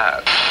others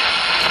mad.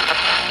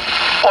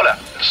 Hola,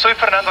 soy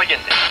Fernando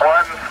Allende.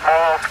 One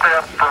small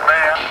step for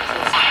man,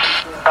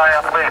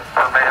 giant leap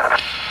for man.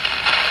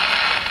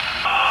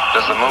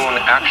 Does the moon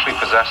actually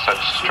possess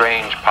such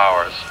strange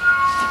powers,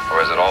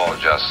 or is it all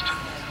just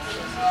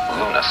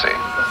lunacy?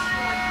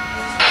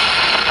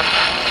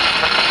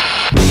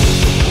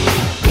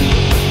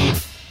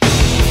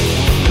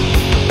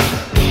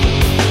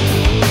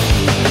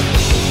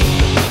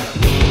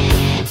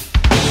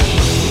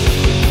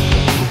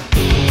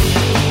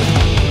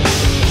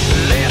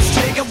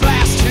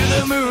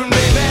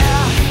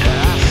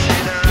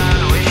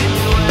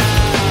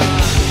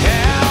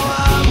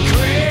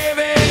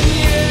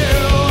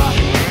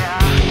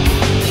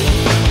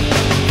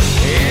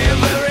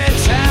 Every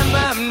time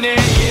I'm near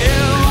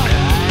you,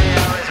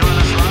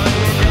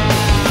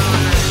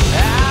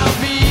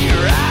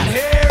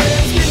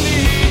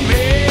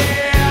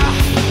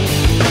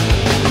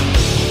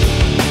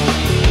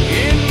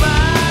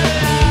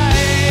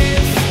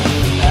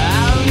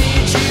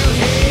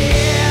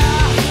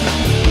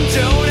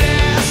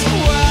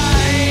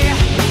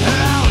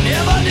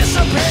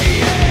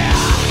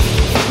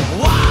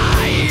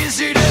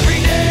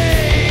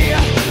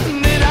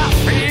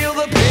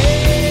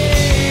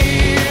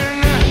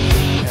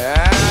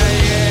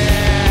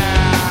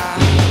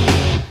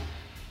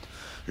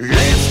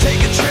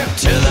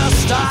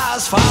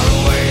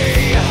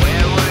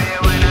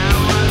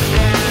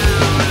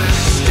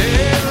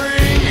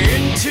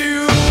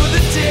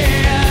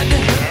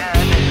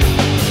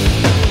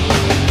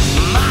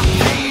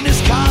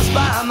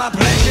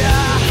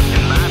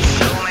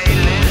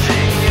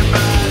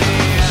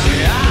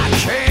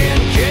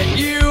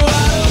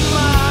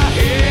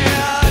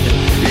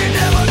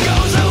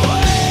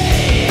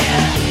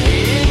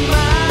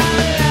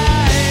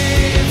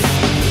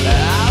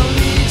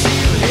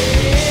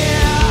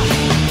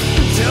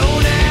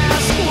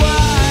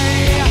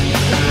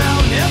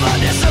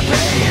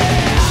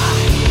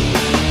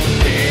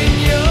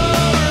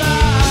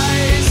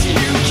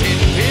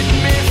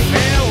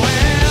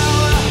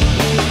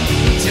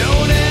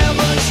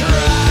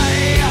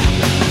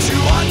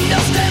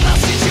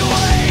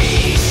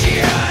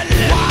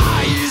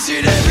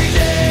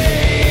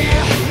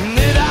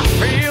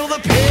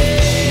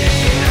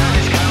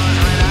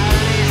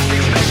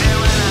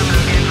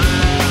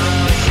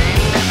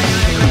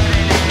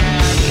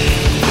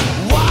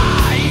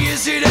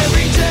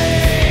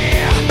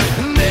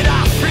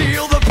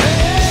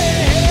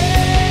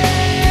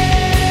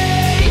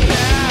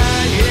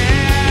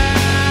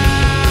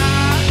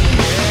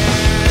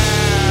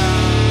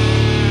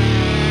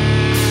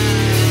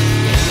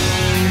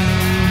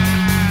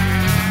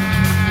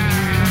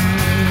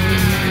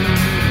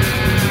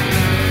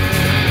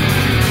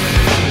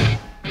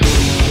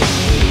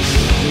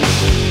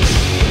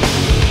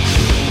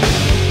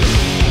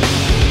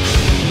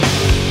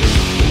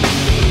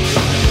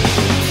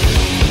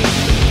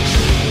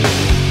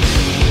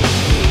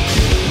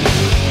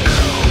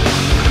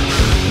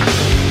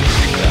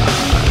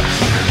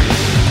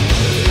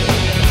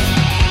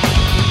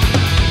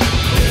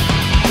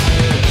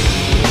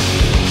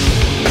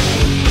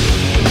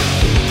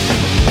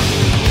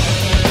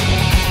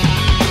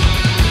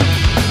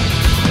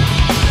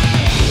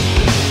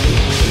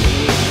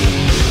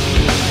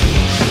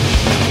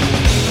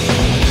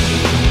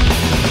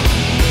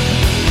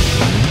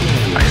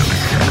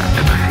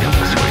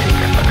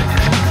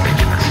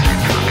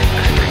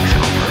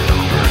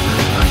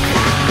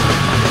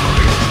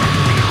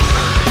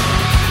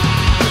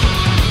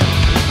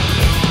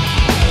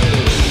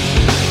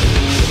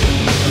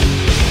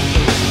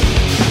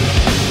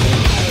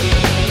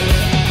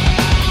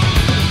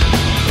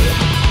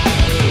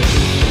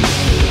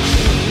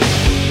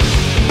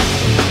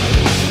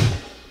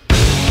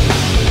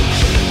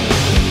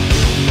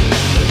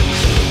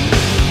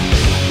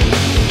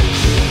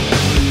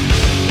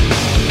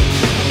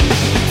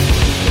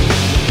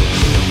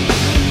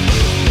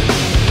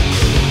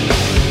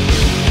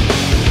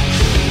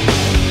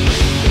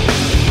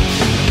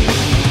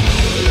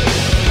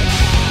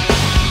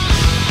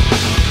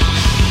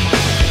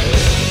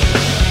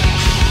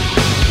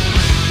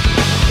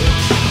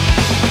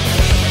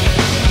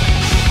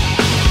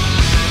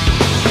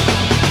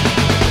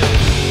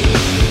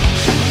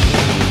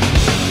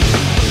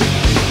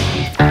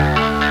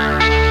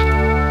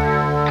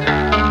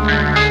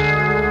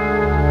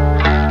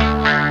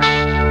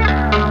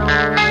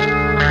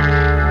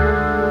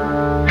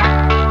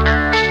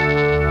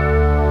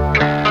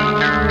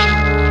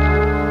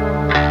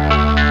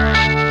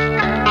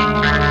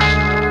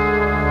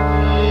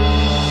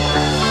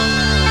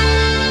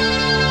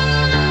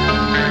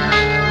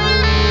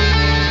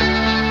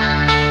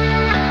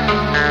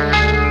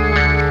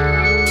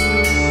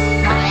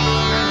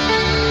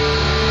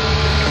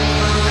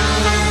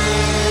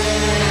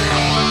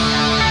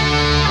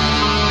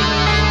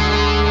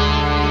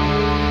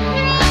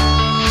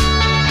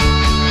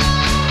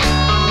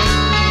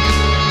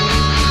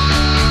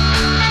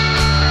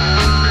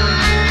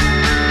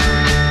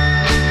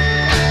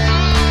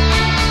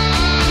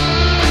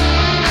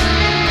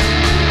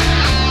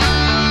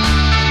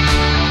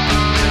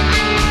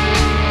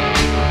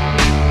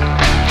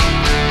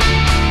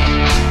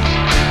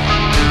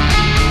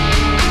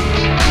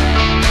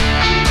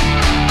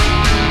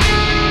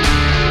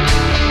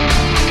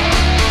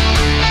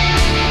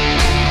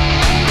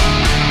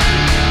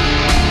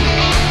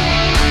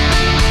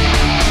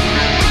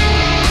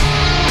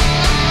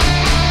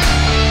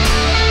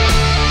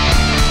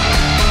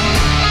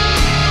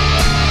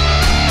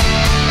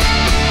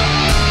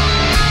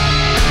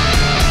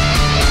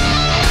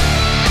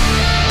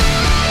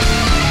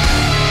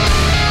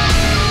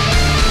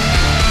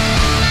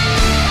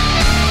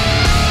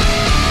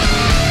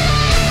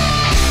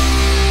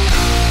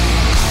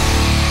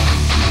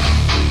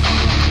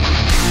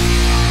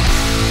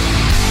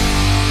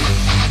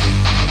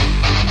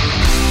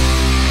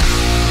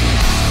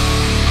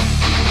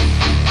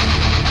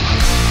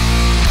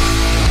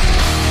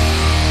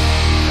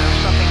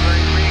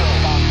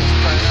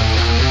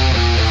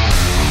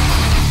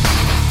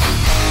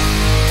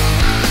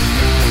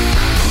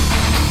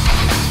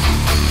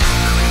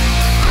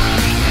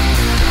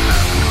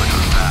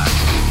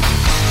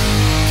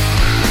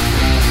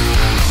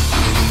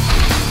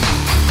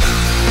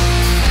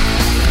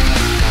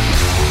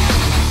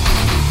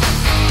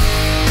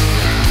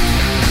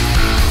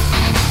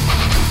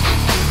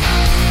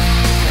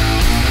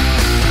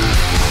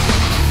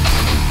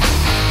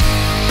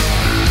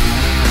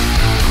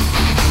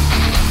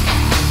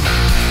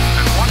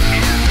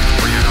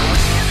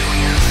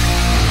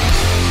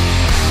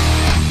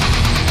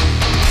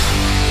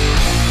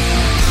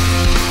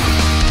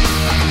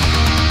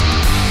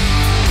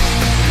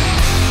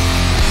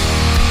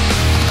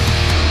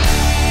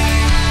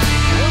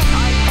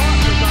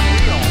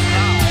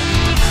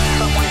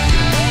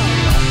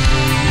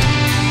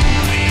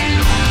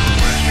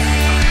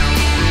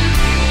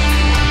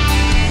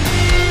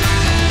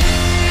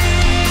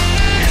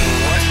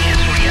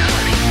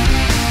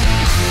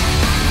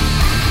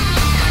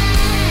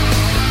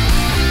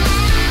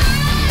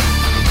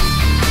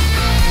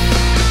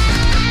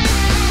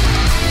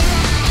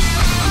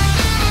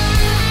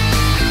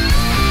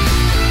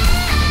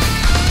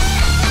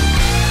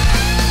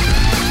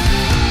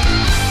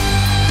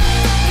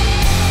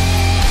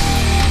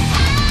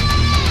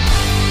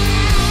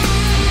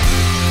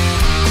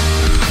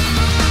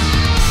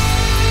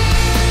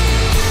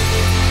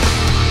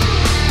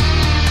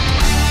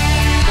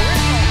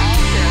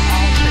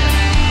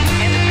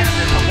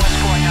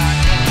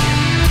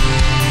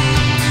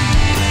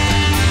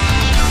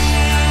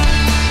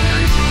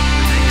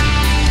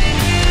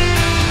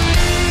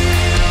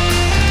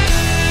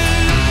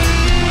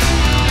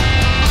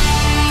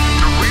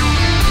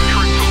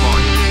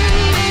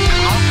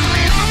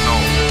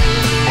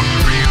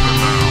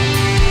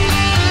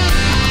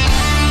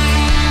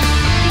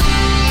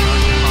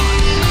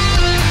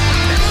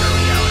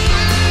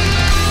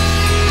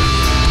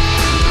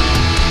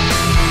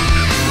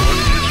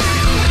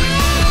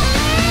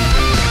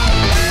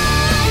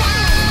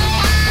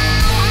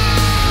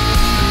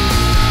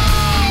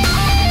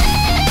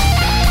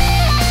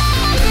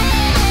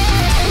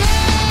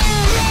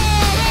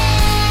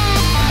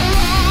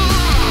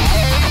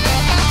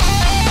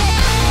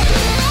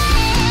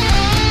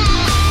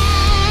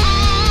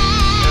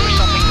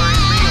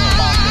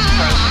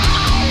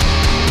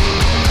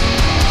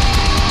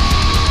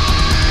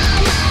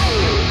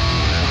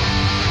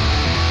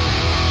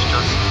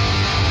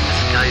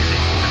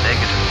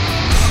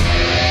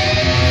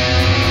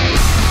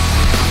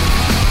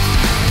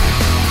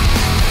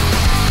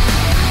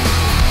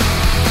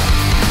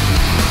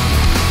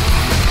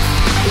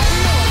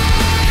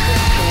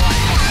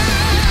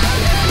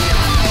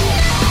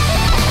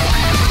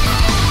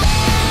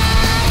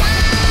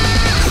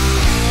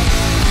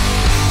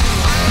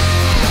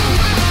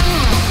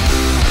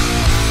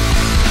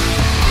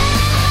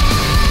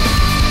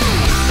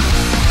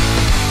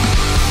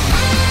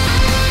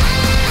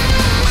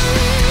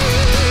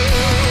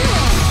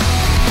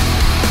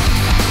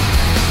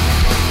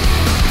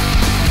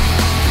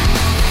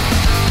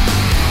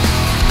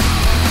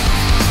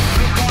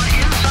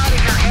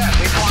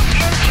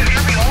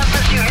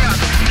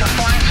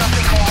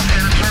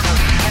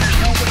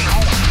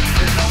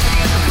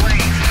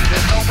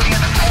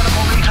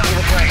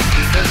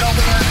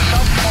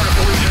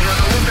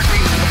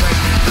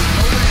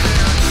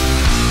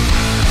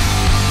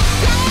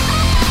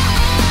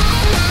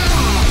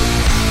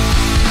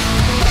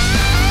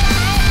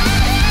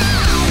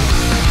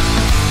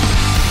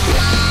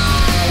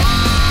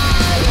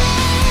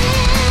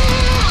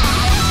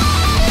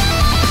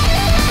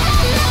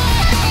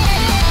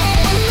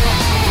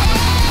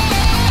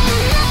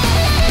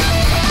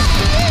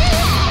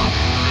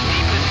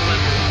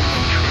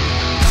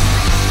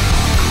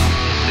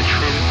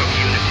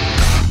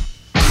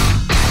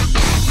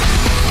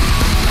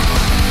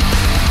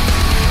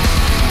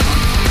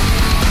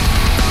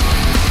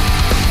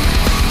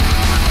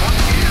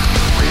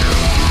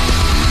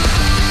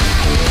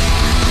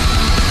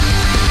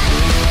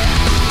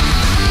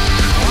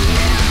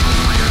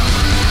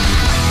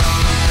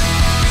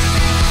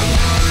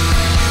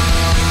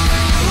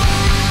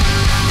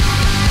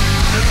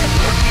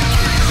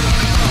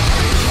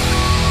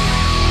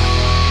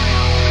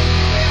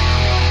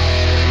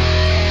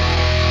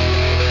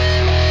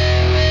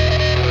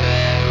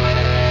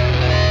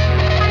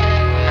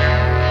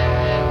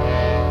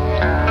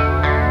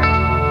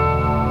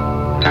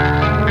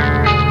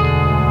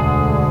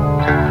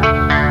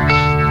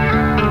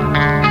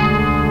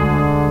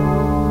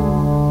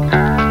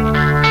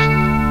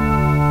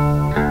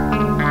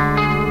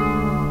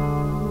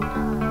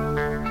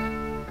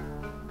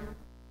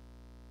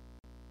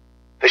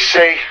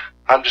 say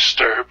I'm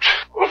disturbed.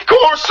 Of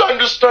course I'm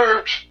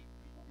disturbed.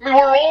 I mean,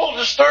 we're all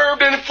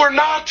disturbed, and if we're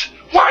not,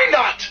 why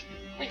not?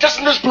 I mean,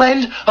 doesn't this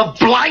blend of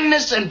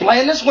blindness and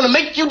blandness want to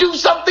make you do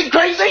something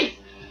crazy?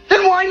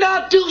 Then why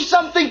not do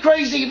something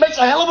crazy? It makes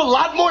a hell of a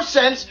lot more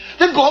sense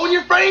than blowing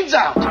your brains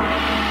out.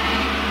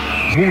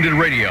 Wounded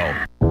Radio.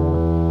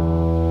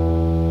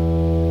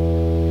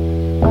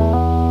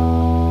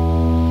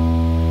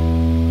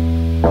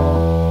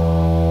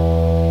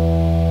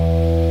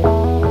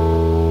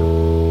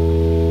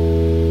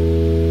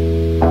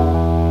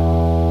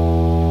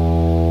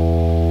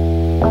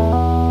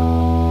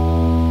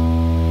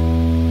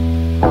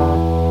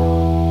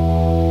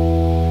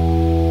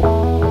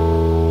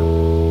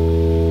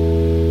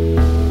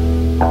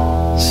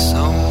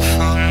 So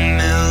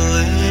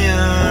familiar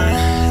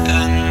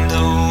and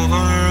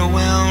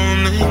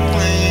overwhelming.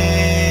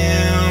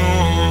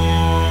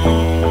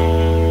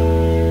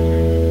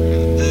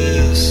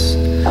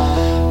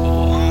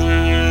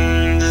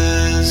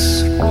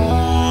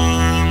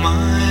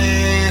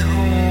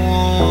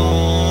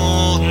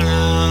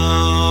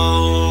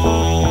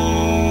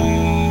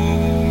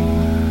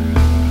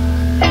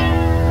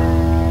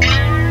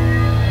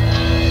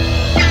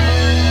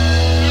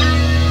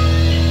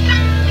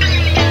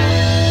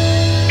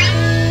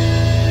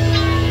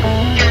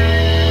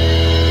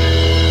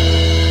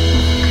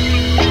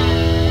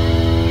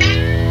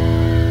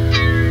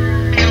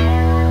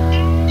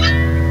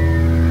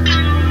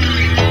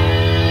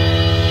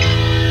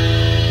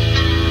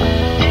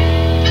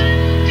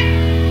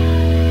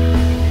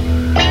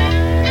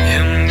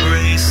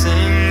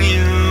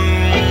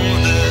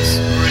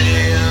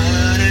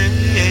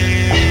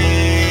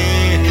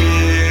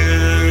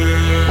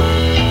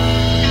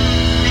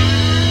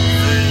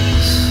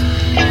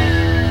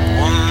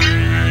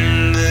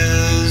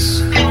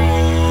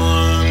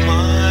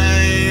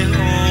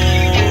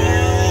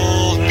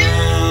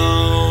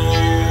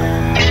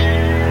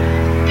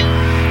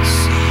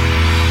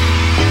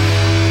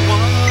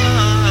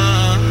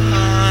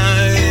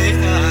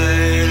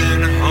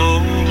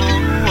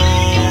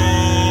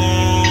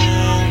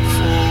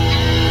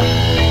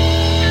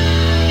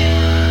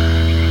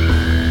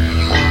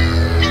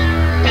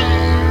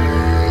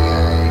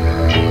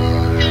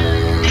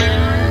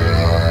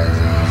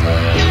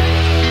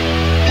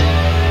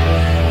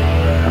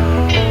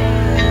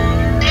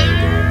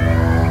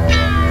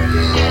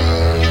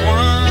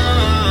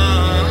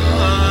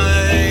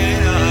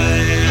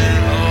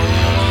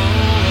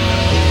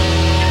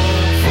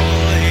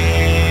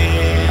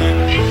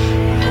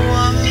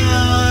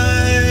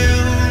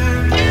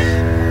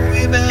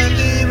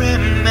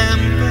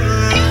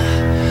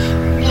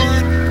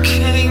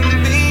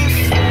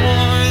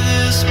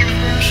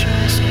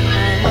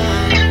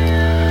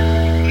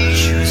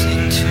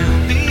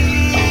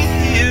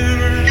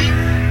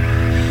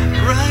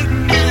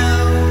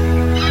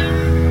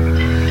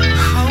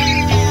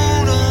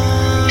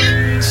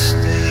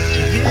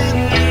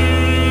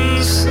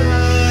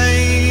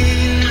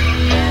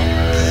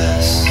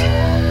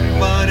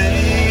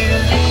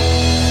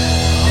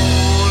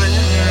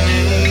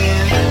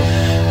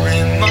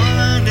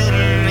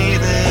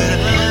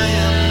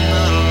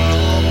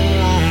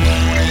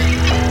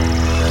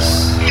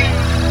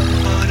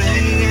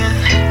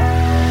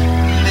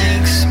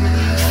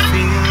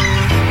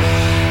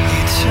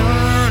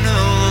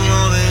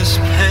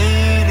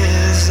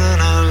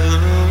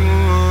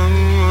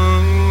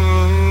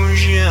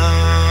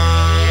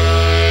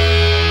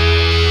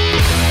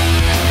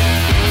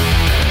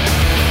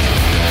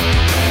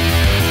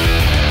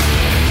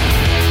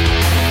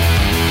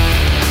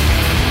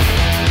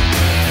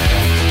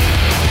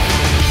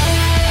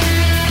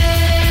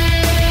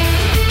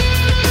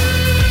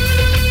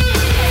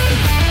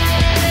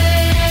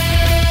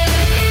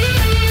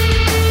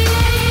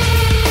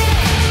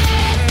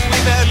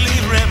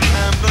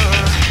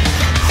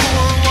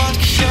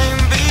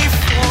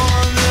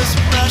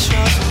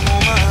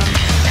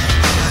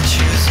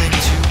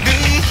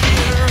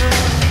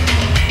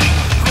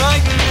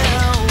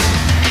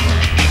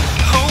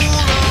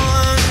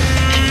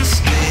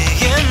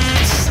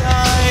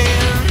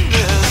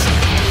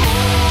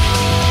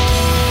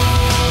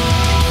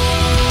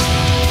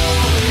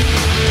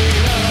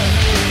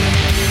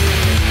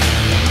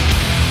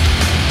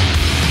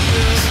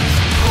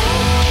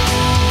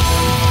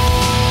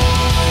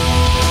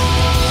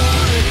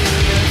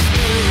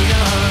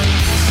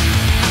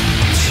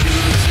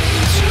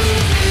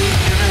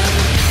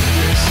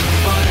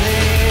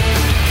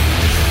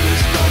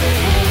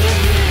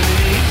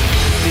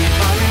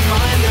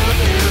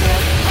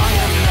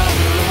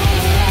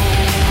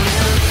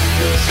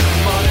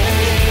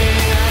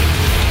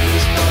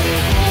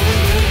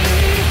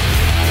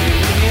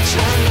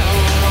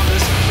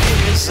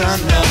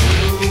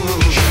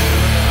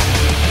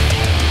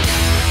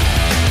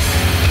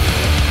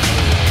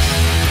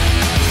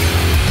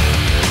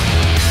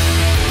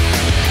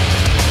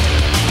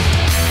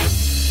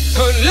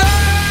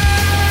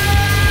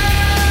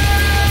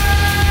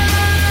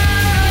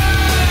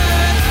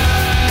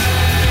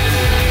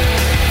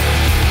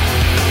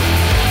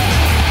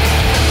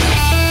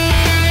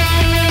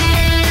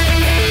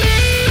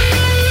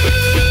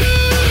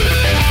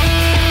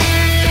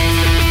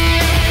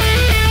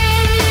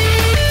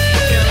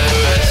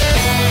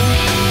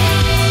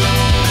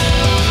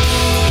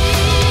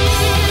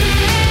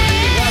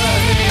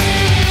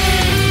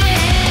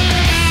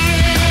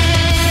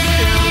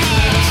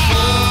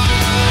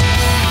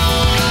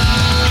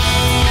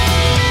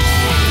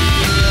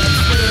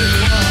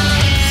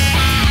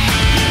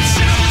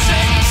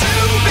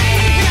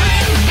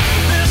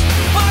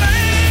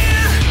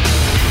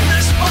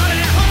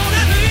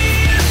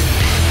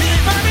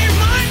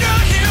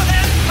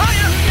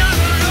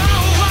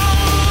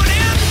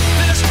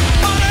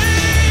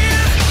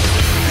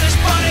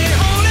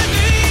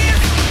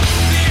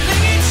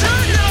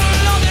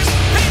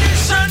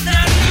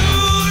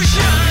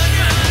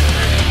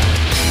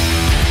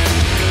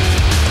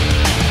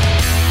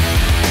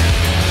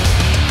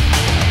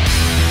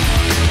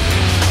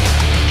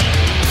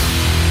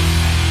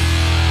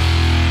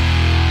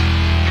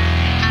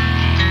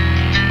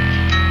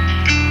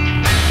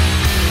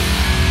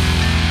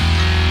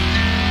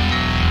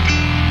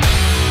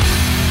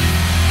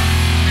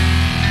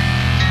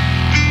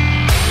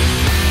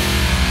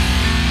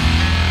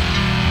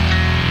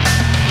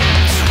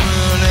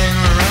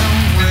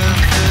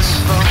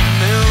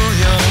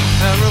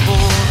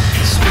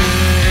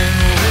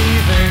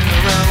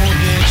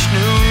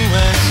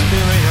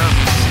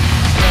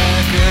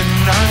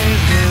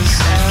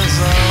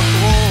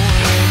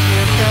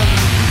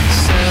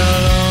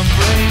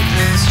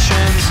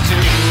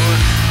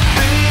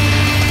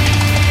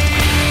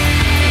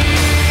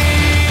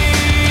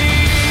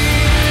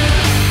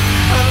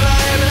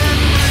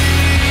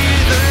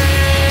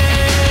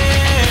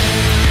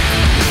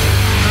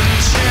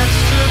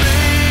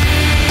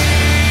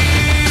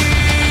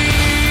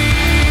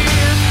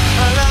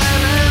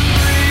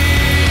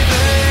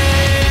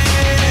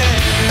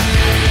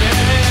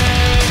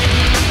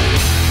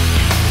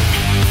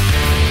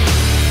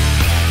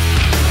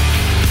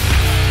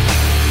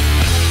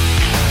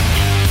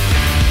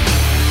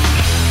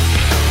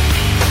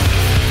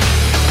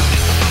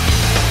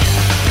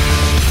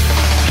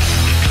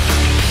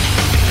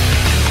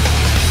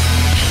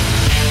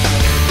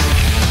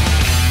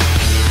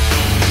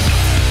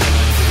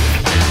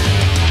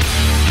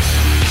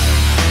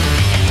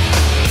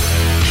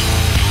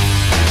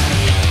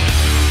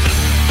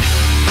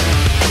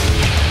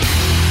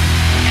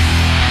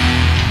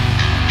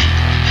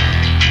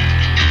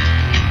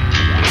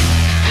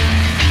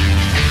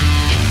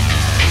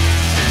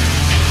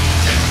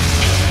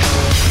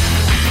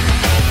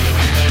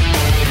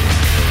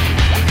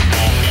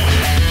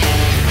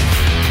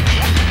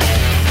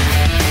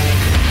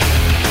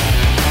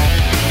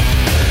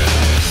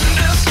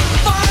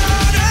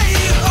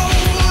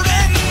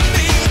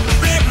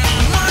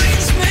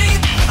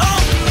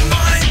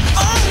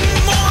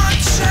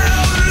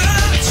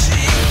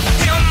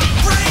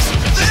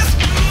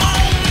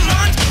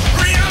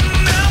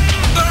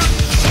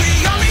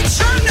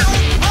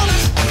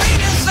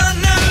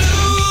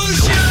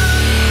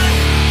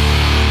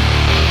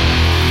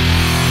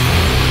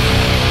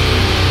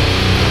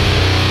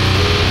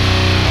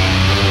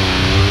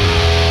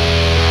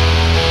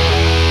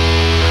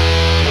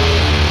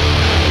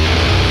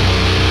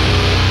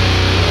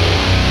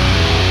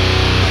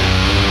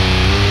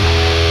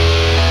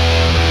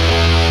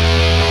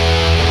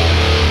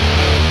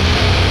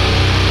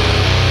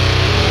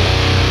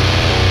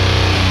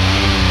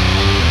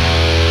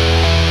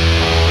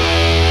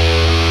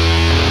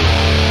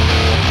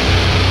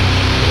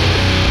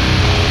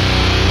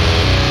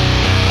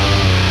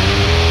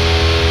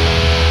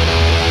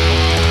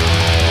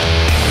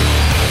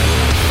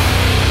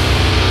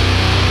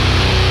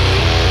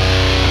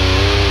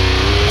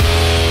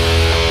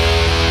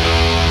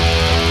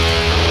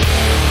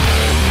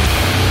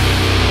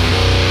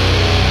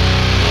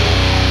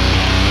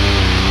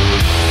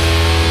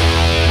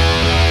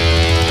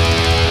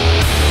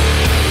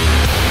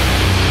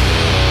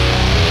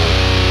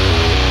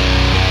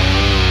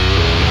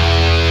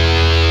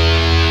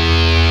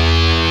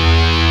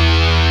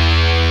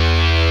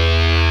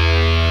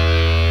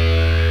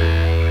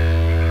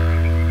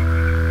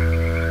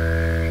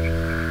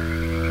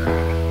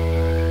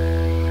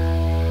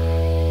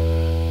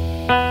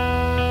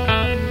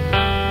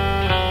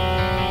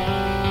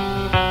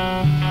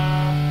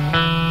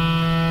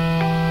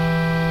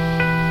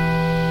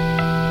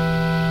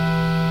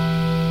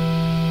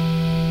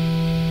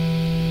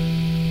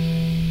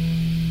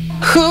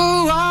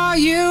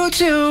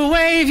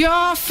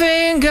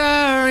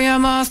 finger, you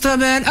must have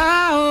been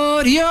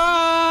out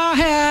your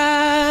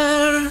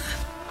head.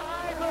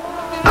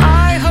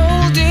 I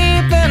hold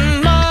deep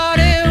in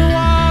muddy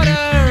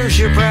waters,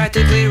 you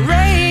practically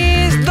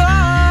raised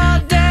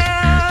the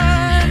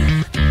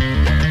dead.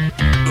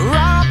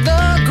 Rob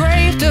the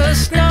grave to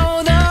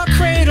snow the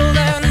cradle,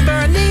 then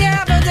burn the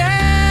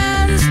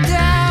evidence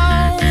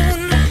down.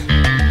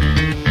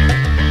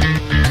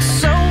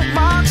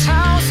 Soapbox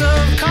house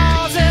of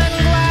cards and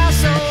glass,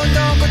 so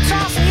don't go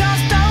tossing your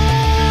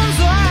stones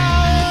around.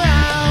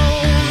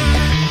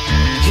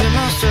 You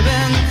must have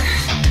been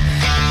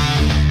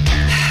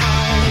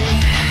high.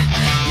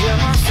 You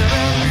must have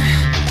been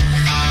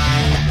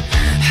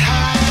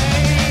high.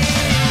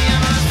 You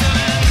must have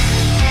been.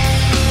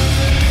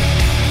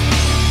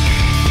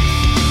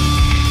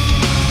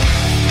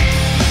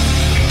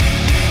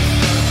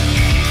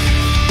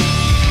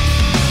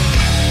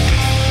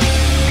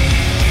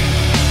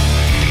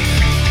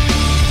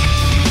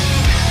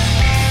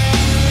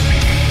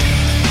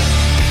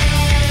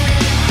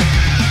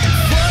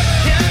 Foot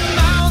in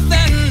mouth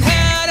and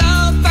head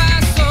up.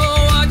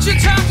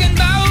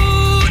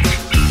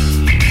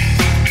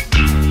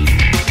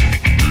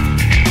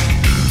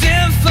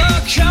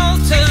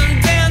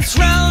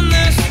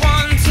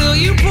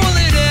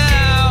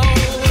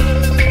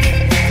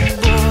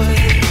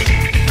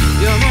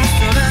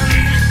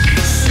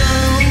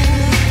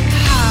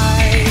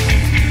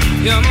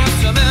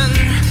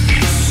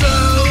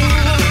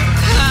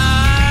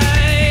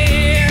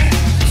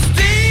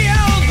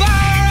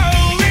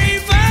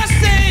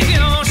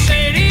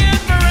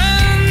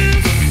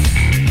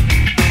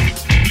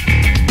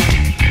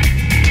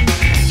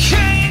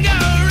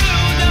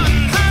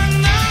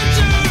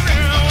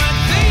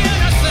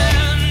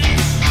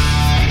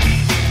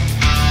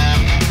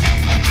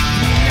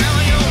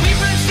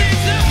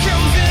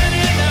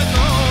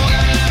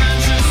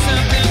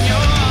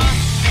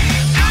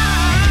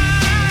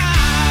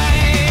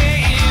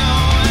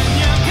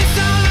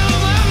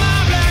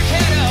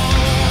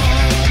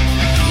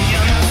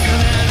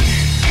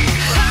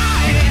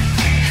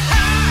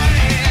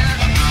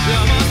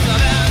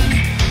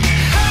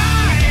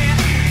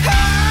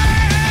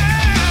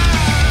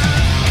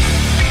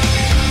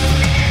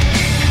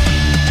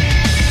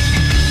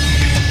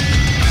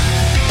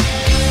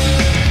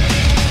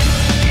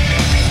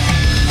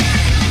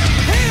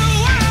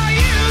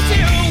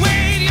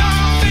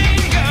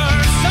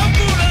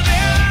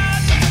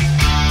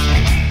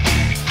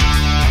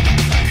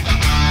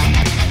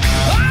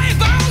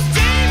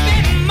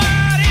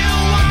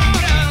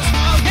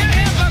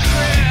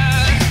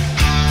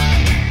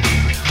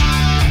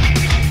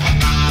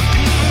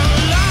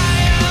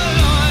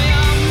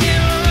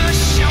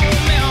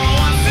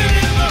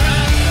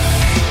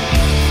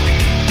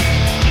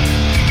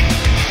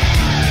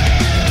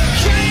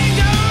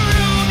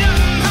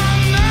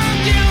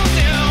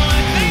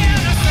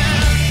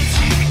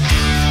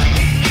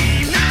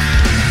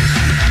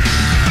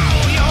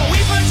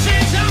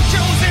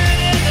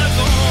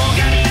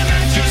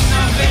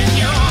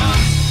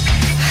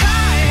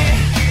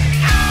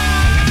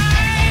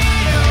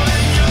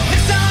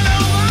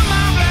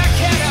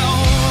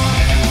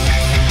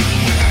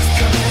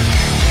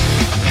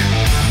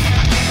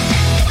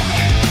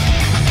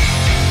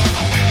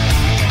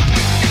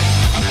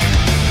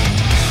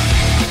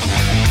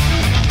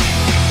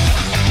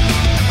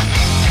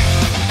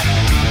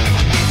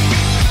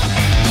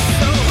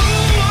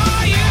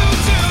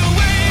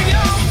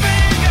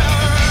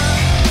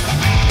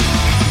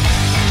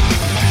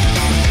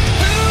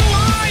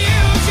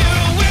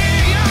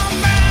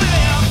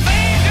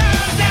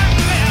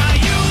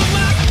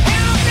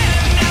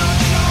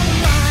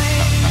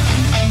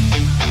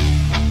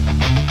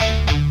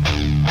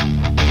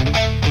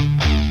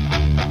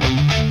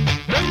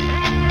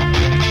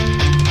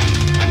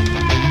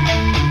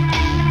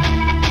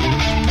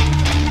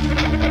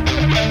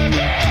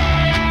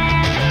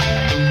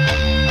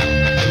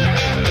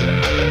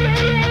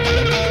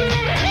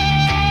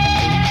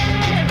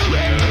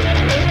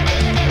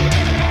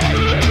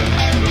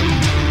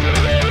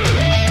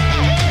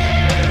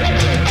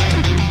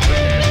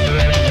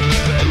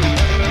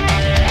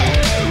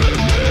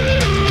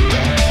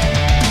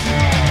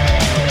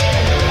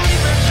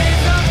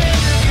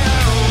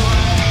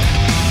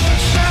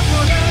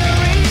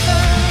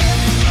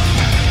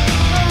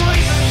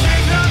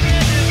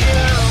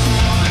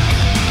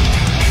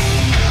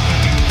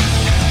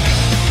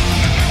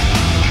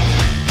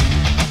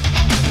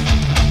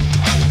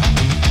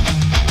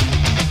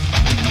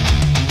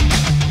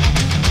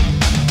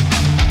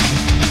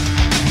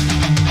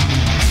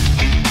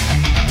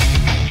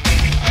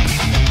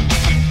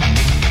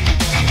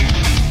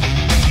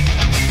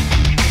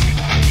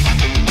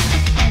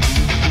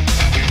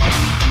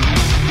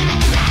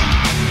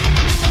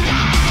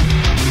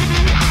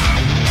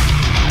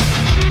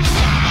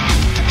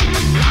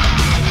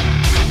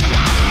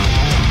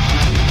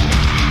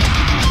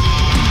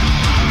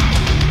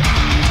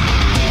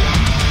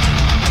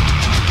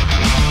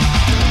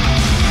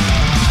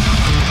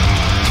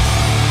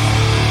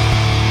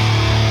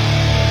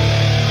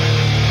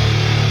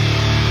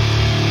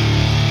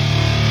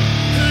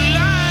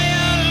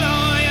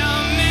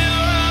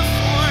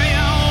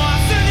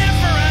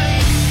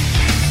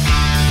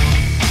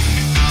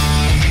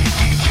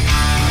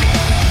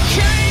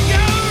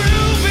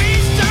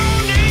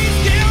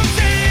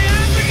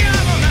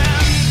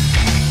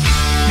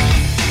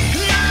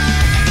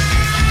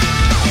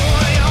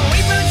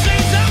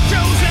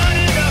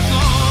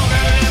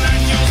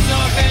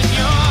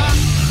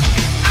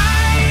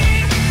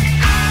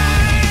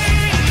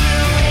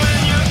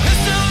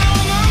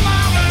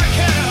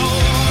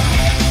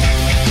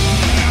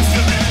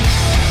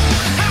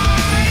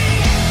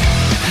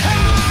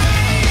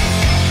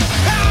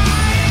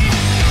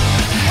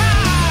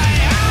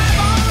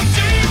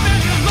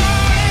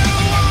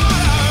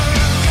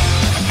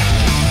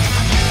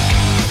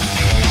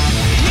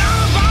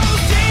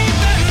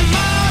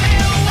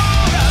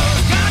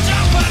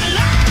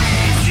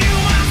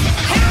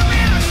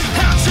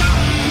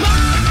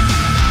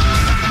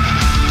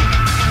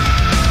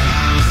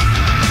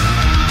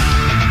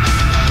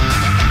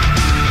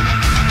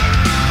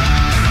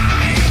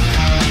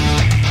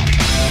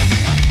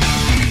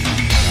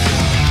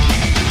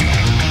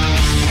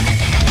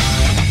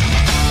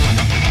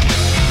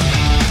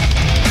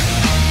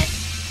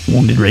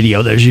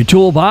 Radio. There's your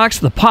toolbox,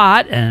 the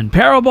pot, and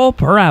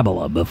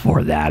Parabola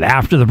before that.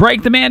 After the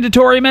break, the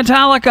mandatory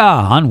Metallica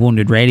on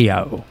Wounded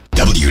Radio.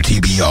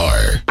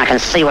 WTBR. I can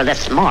see where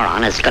this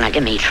moron is going to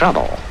give me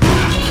trouble.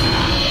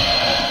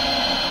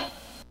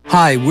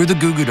 Hi, we're the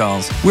Goo Goo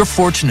Dolls. We're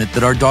fortunate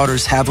that our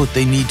daughters have what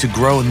they need to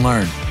grow and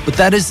learn. But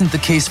that isn't the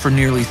case for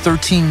nearly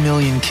 13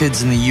 million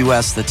kids in the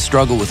U.S. that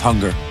struggle with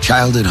hunger.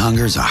 Childhood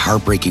hunger is a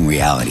heartbreaking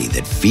reality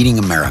that Feeding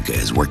America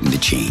is working to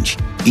change.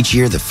 Each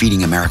year, the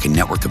Feeding America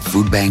network of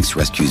food banks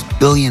rescues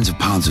billions of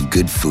pounds of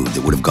good food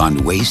that would have gone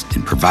to waste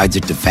and provides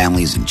it to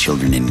families and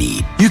children in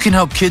need. You can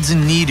help kids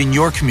in need in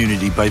your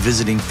community by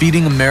visiting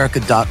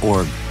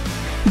feedingamerica.org.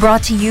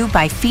 Brought to you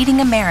by Feeding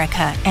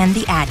America and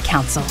the Ad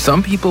Council.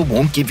 Some people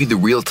won't give you the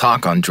real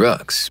talk on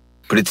drugs,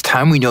 but it's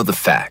time we know the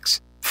facts.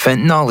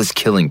 Fentanyl is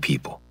killing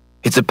people.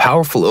 It's a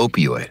powerful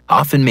opioid,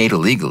 often made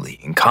illegally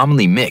and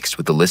commonly mixed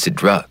with illicit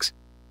drugs.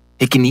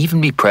 It can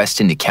even be pressed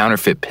into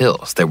counterfeit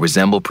pills that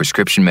resemble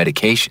prescription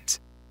medications.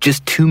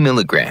 Just 2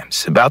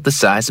 milligrams, about the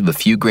size of a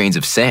few grains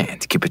of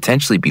sand, can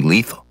potentially be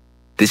lethal.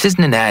 This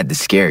isn't an ad to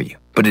scare you,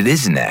 but it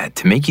is an ad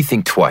to make you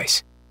think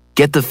twice.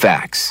 Get the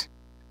facts.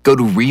 Go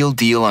to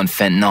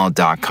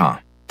realdealonfentanyl.com.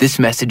 This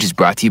message is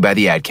brought to you by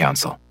the Ad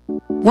Council.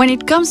 When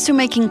it comes to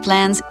making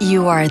plans,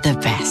 you are the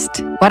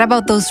best. What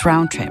about those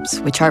round trips,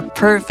 which are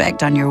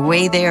perfect on your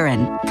way there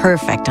and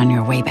perfect on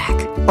your way back?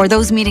 Or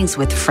those meetings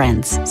with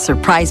friends,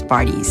 surprise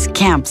parties,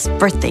 camps,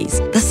 birthdays.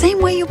 The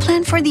same way you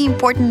plan for the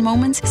important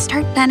moments,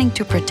 start planning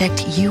to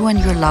protect you and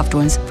your loved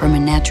ones from a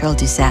natural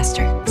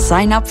disaster.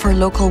 Sign up for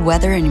local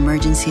weather and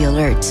emergency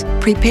alerts.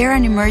 Prepare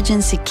an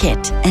emergency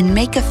kit and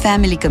make a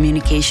family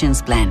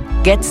communications plan.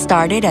 Get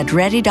started at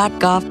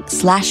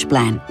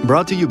ready.gov/plan.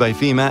 Brought to you by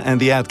FEMA and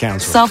the Ad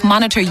Council.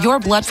 Self-monitor your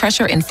blood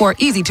pressure in 4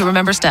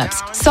 easy-to-remember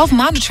steps.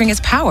 Self-monitoring is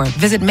power.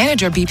 Visit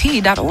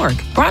managerbp.org.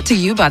 Brought to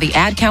you by the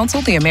Ad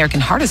Council, the American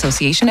Heart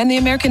Association, and the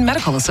American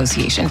Medical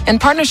Association, in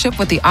partnership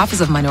with the Office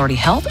of Minority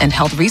Health and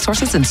Health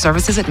Resources and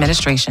Services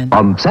Administration.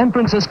 From San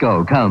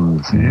Francisco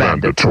comes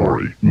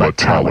Mandatory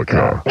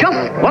Metallica.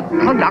 Just what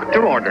the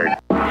doctor ordered.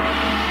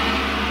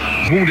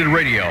 Wounded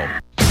Radio.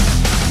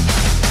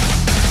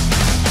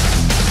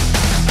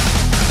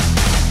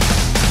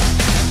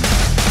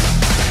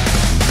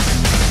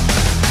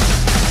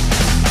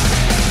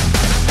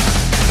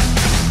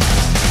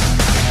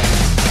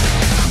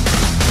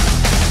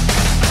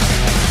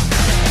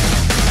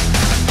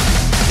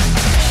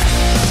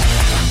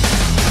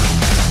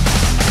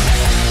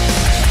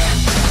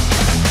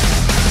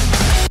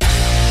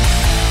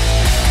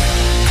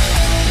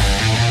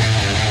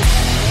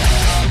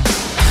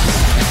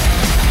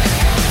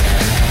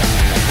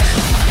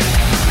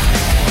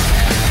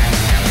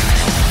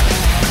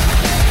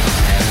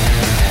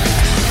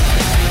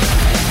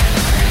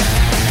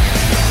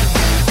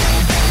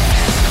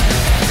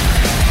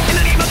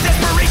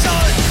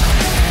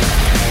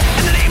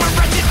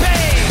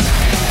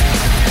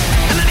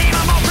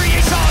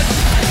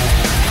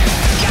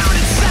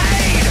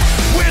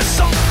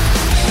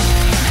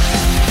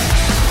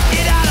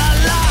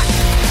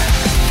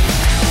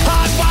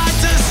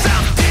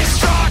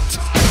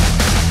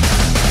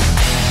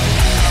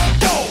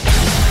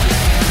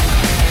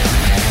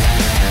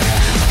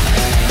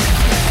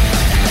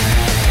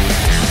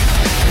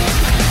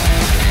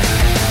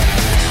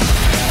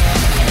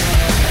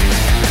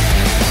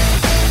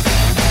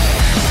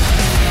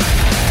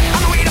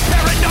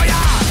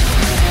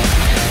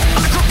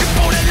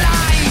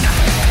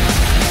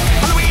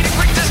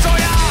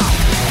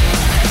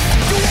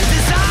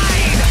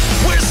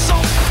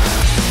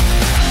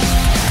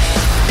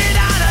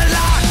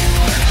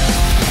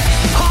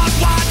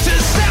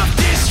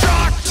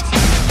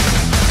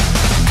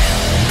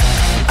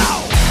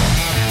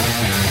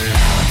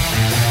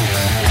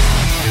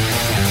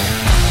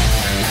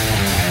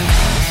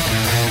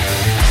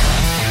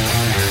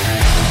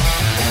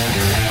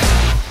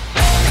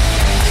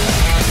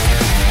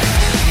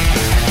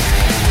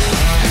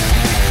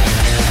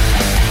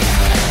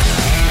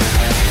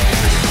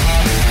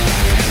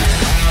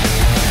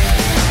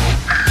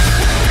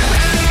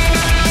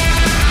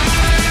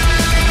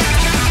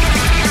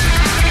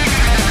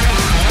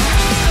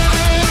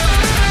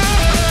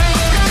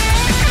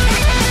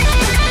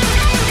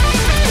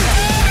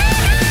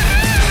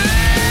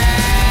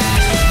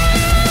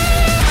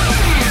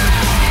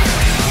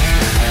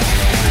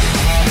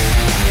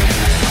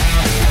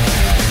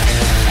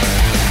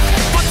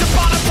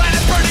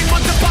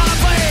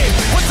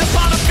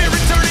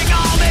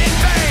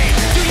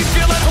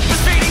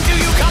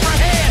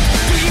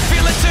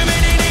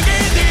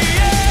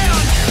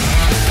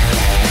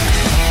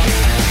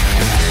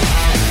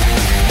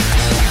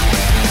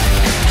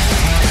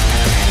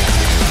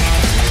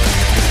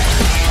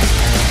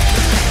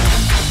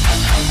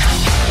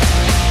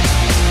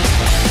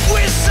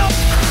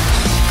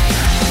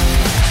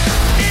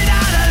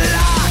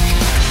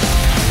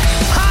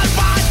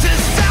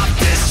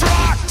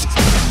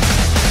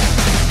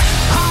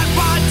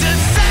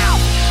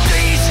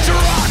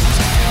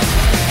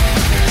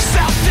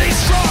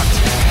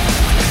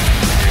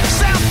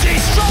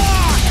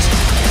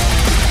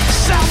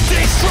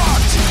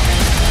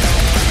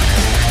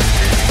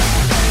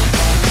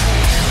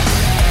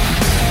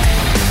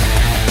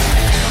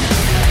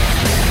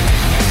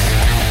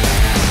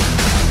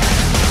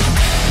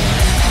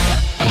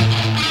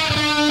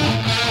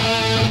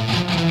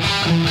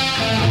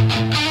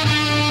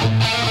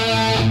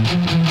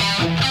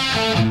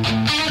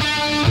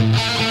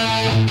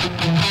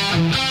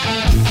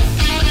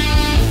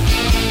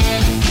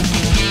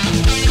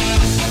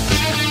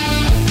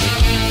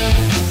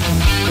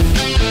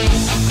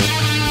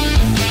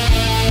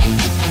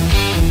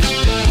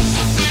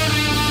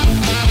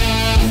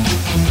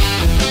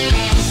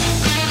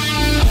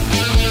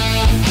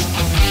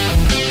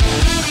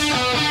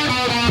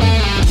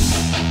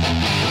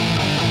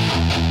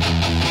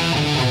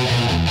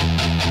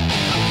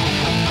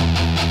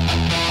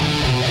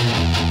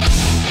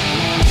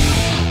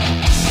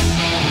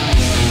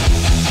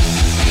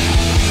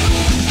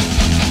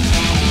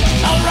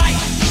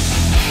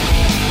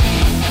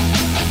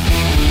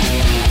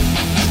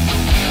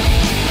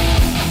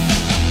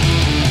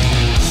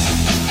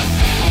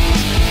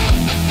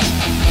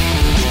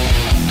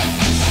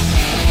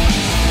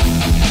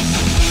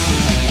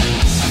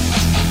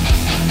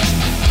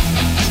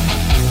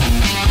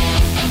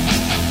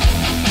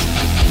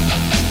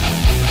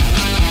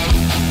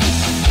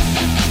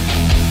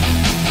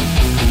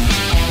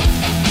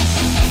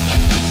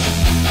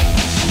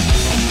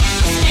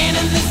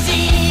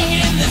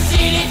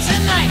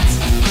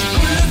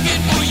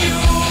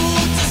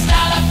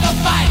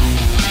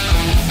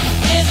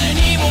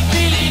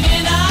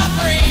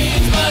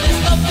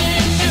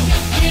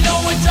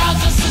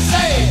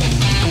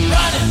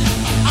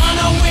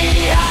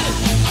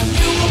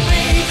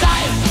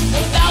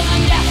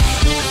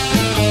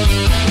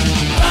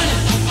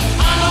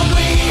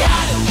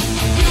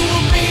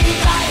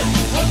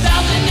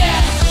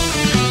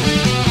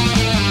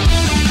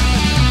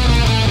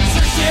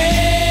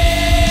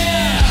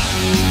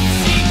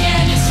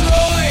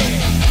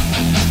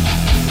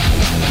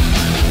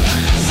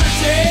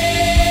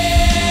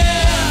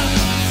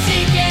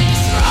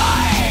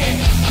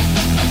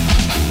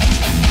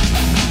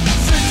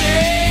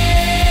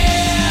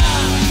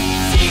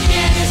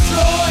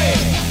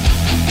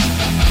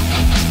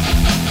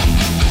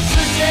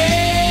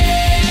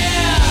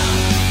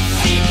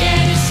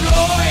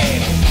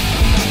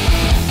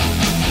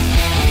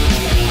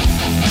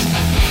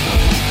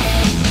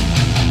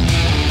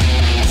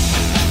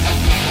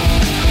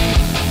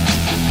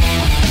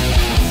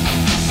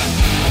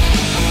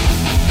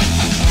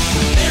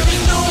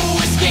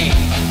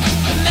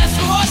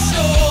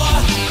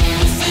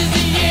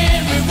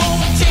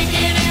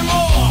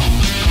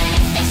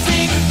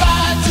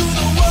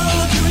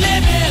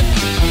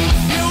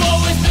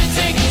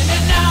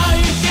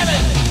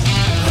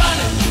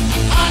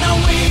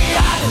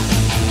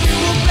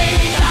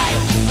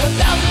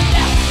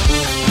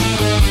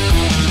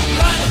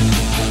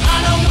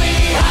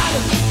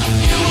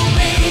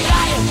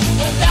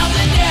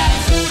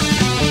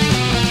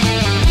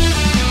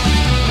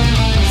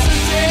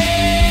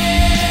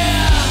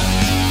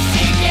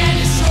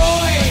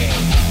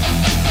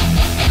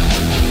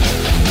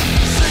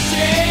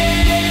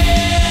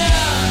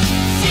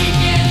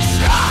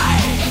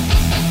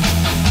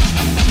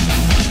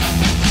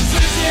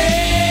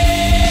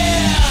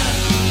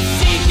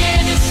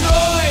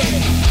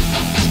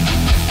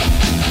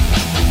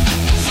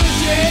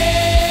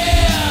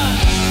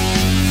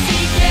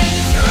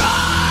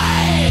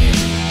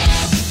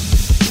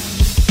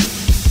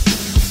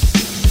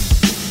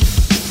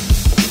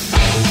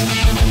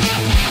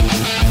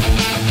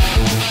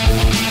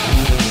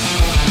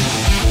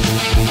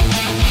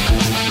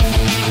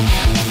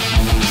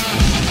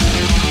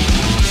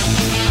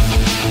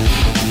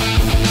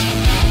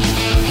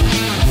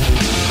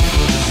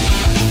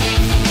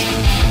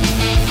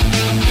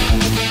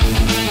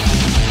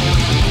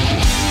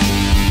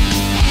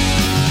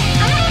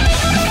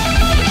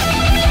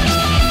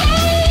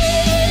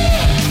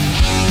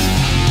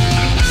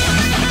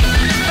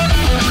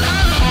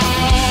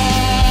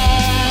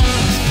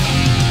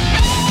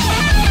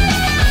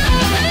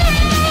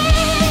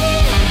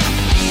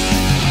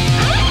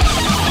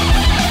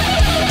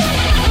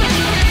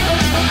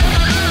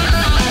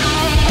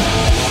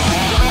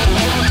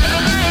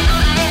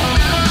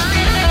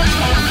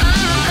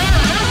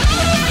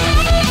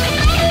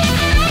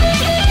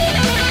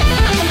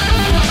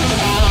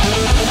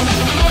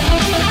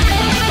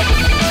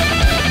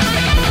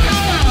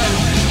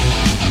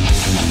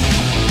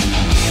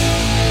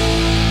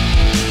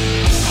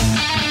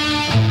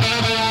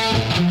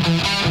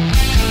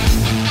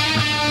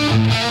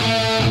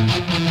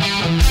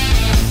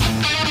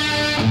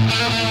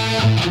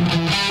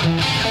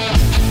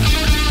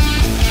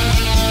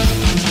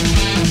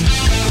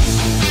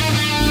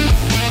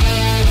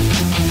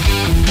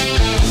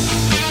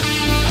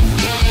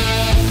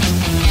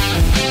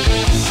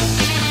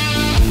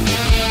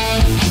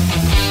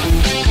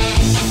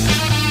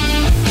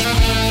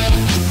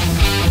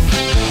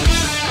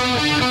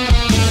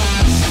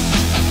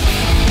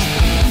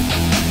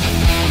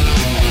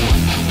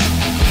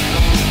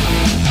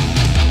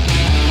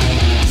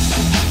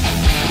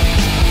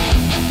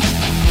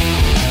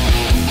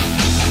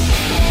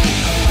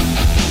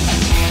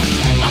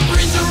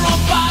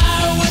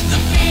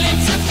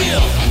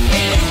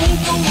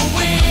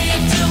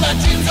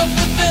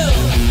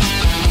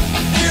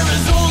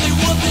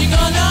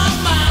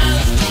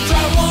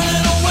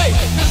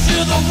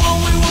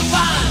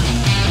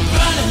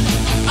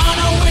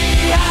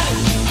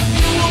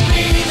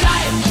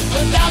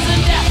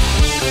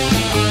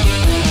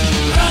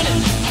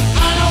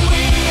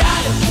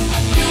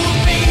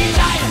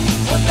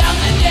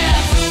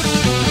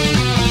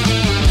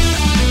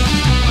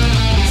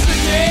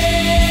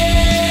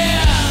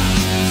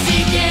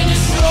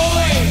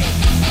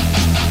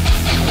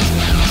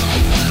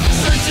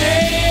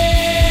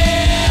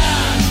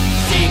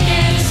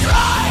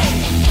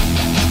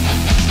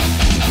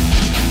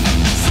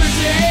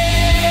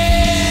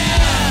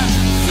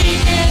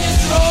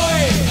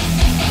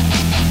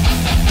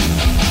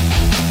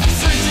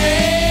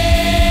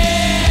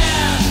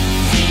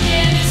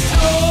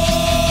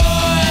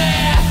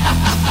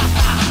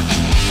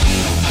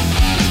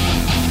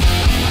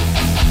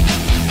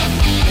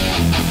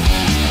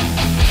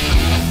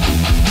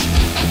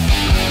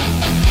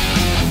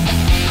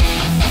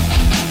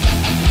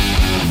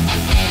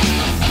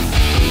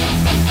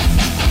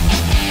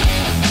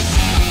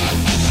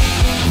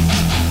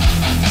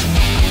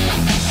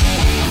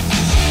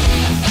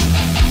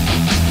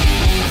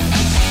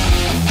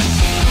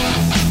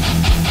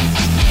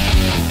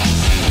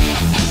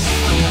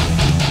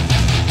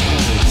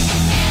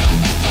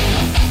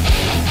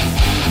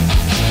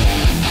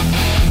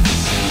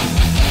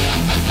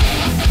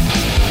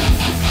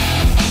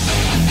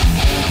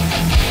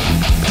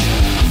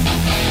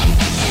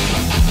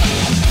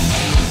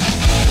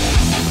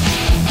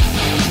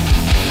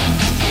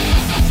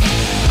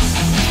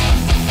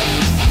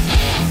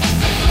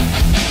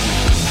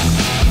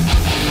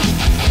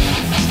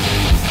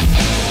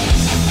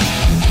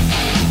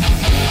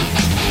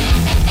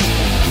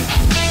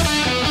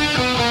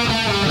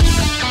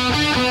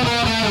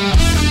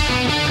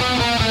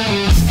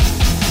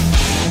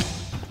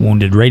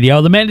 Wounded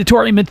Radio, the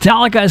mandatory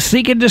Metallica,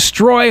 Seek and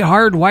Destroy,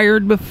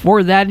 Hardwired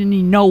before that. And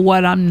you know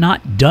what? I'm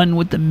not done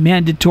with the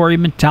mandatory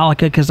Metallica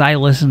because I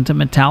listen to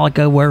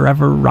Metallica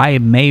wherever I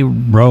may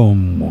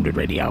roam. Wounded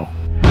Radio.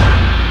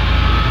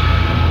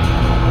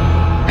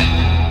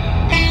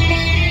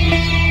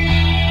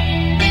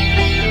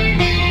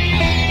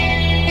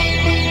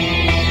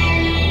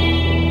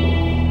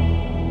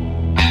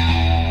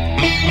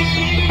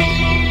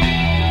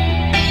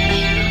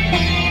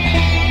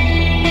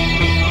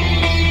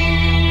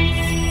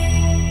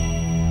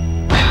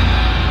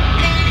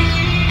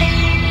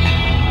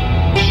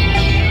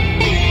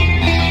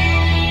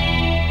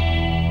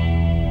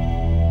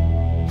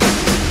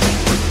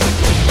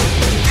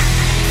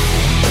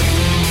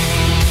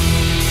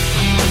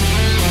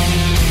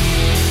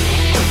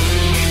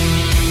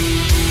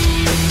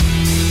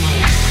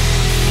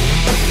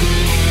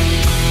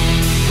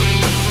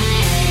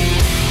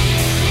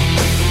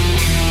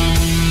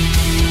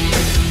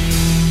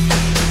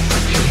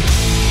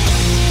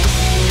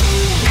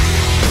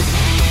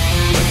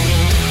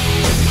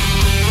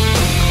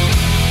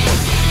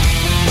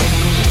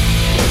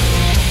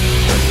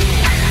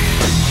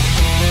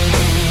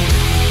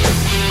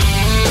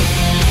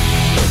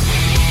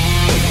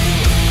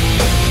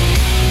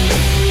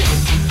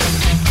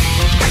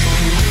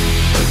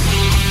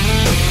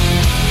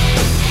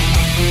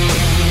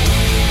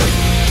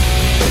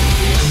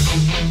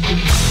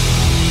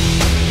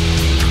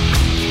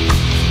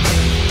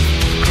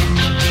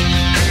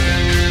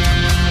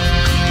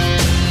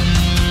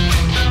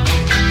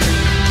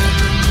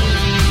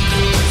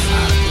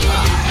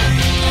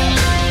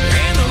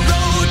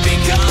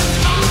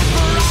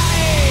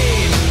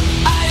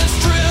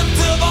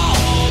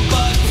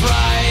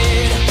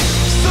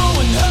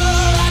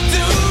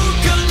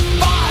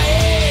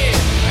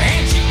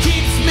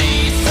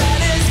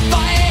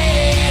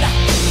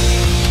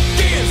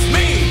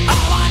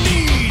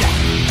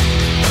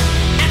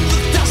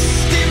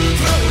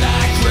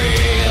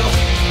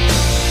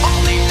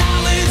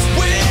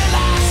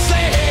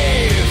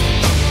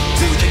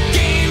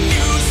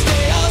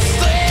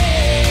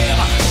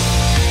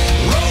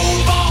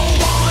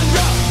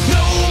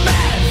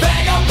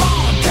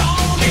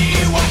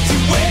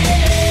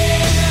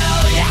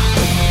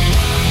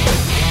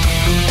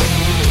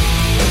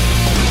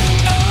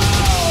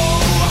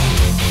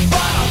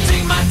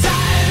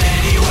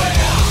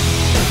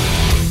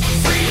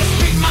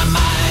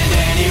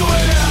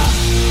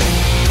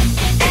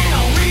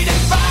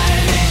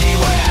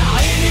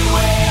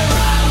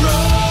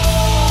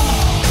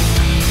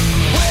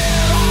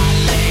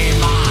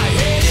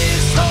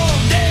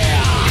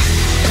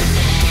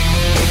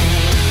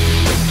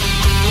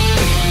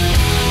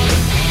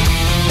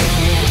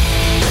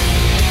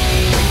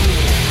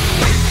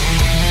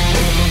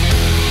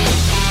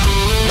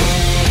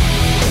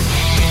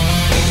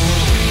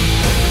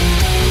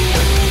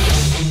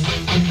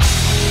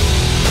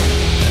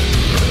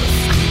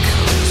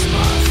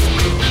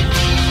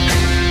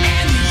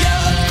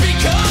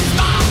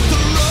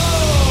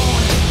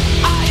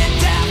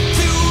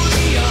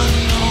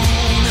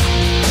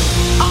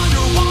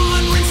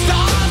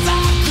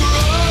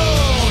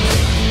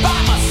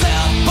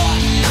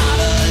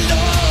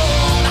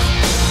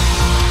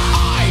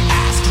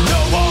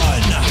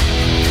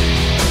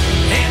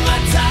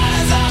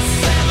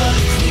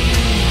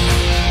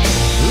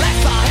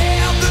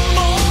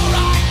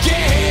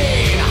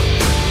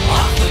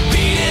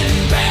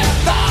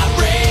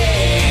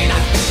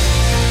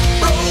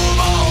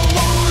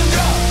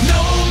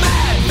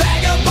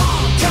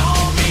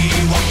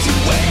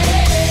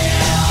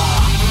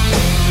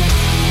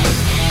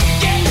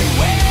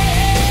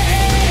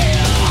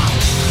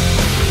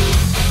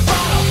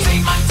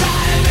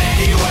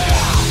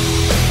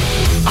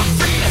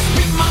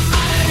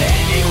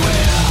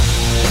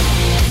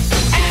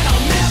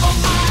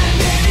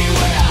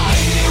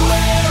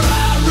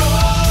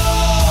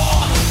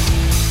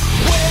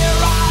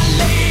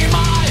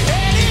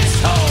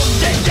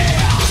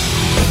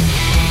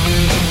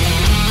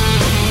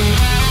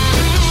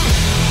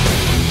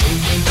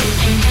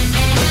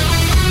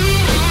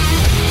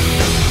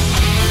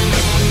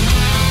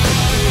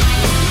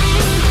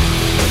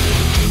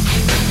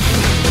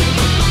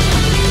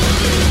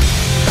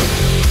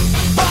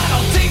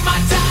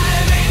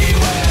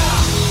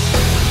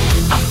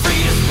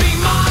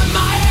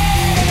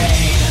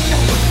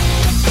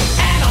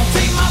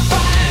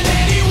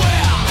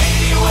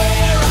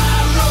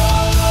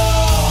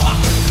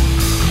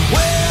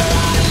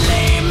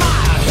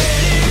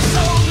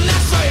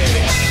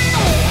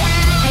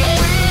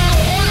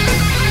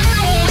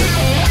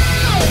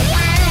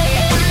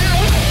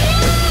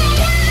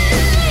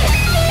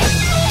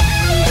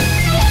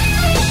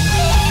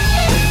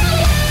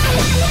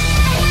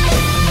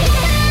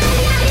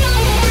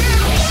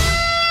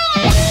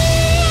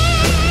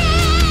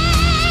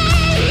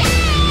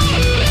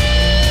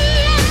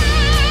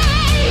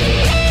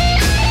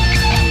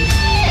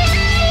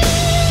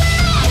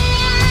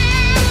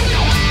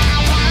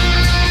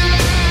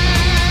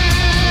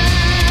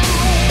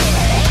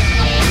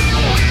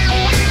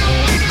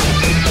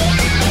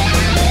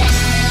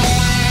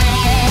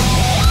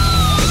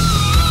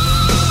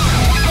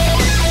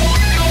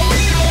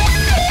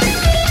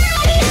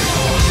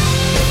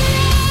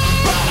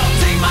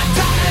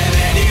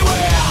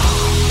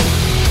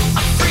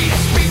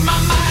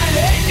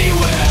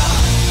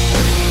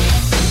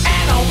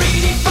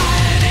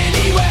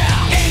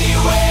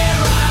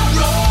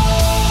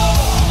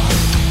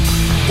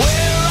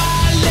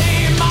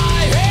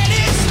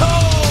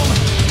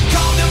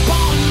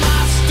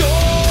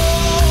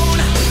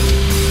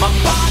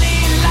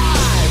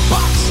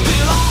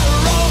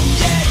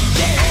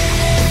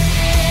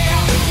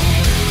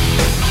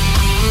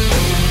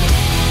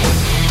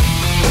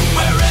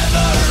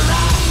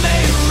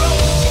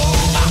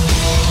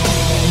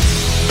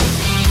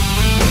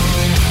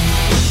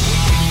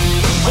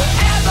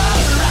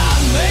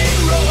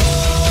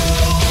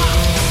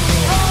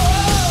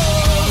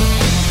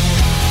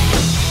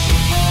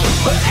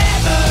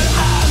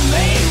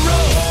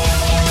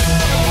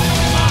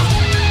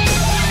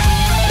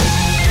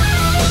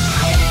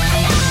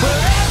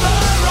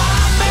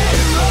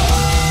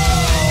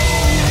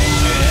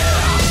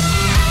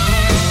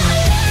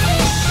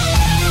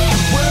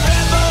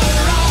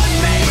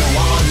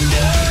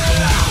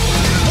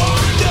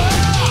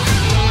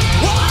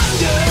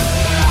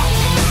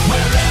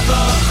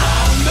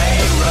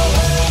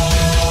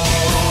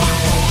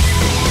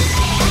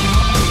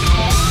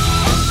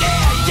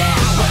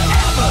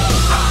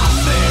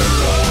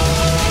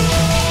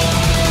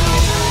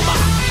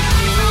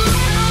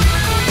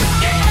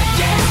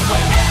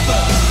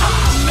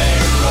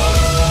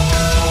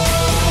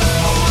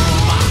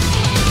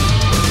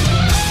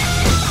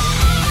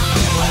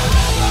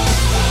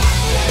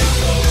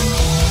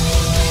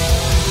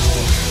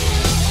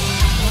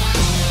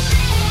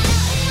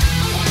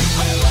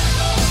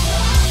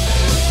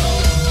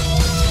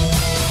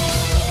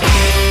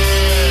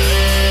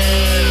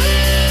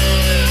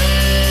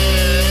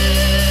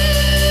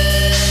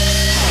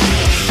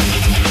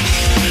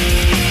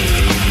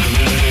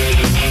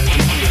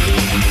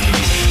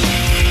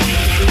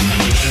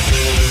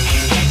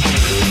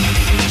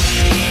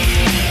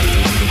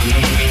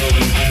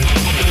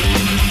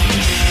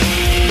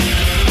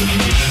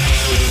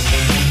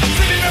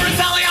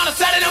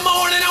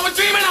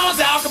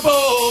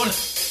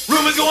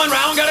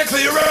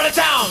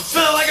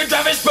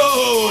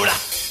 road.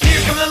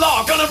 Here comes the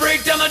law, gonna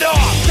break down the door.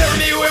 Tear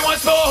me away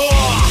once more.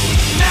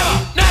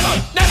 Never,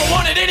 never, never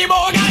want it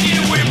anymore. Gotta get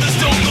away from the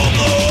stone cold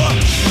floor.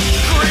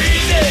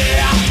 Crazy,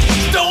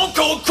 stone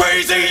cold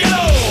crazy, yo.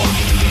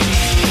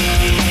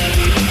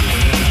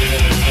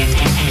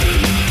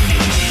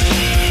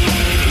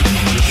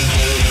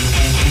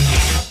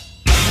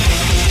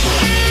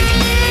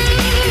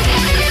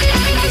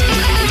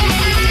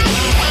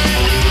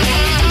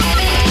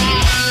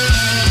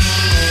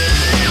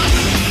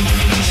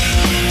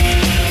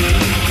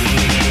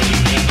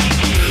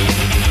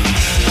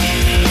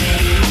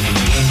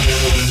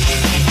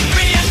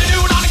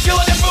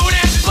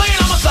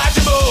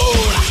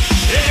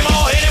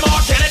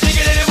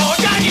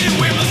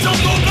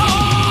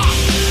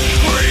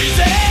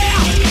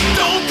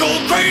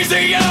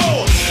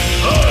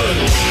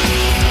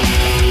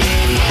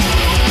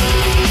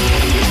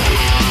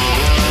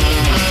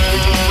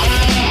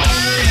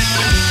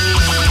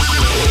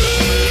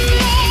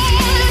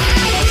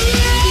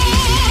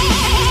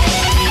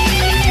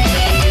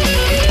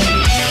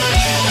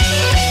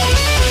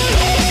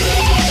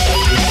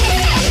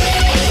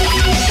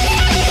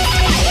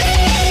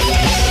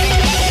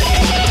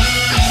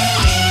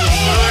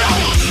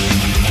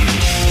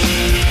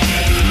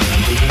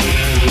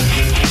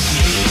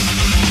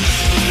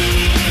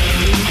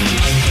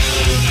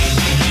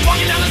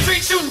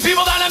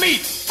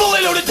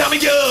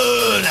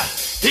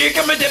 Here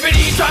come a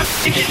deputy trying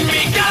to get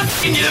me. Gotta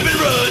f***ing get up and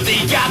run.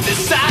 They got the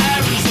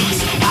sirens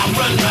loose. I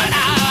run right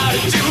out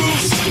of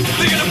juice.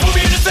 They're gonna put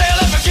me in a cell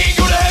if I can't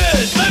go to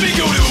heaven. Let me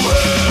go to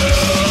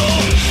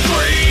hell.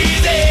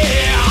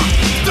 Crazy,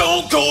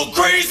 stone cold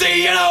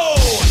crazy, you know.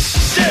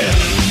 Yeah.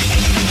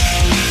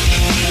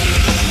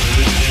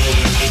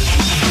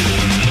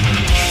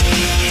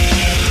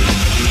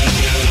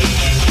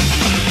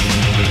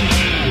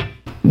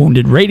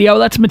 Wounded Radio,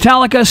 that's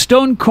Metallica,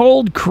 Stone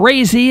Cold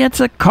Crazy. It's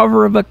a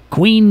cover of a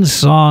Queen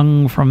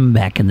song from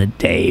back in the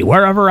day,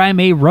 Wherever I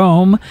May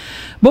Roam.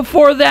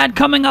 Before that,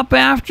 coming up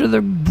after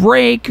the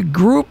break, a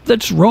group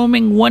that's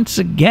roaming once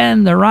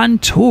again. They're on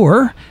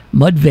tour,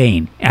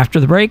 Mudvayne. After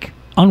the break,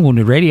 on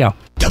Wounded Radio.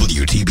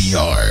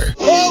 WTBR.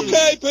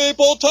 Okay,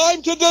 people,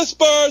 time to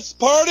disperse.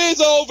 Party's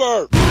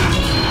over.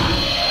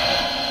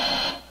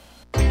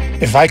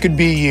 If I could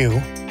be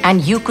you.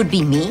 And you could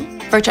be me?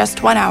 For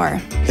just 1 hour.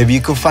 If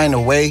you could find a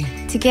way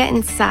to get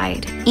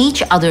inside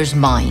each other's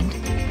mind.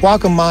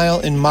 Walk a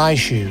mile in my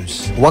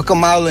shoes. Walk a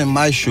mile in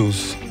my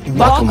shoes.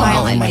 Walk a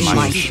mile in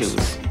my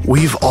shoes.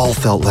 We've all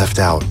felt left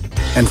out.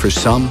 And for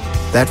some,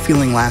 that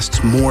feeling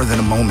lasts more than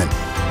a moment.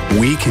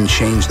 We can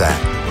change that.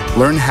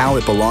 Learn how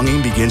at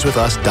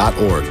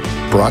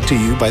belongingbeginswithus.org. Brought to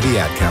you by the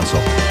Ad Council.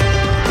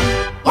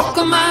 Walk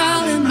a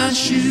mile in my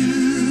shoes.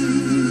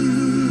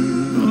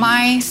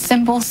 My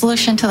simple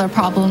solution to the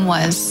problem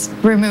was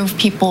remove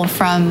people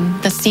from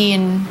the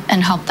scene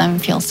and help them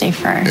feel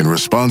safer. In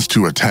response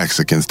to attacks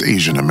against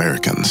Asian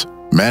Americans,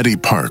 Maddie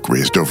Park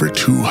raised over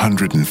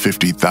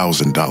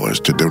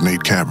 $250,000 to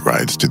donate cab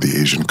rides to the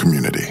Asian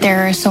community.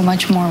 There is so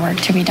much more work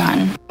to be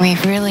done. We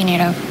really need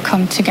to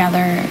come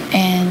together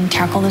and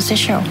tackle this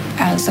issue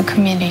as a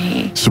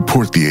community.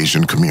 Support the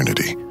Asian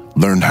community.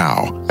 Learn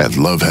how at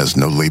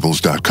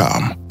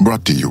lovehasnolabels.com.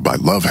 Brought to you by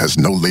Love Has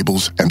No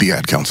Labels and the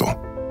Ad Council.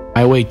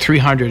 I weighed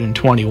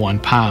 321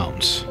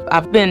 pounds.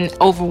 I've been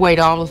overweight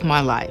all of my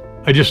life.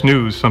 I just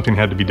knew something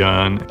had to be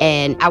done.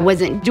 And I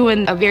wasn't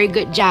doing a very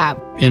good job.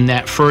 In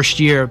that first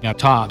year at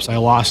Tops, I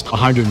lost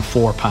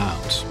 104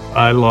 pounds.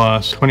 I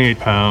lost 28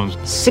 pounds.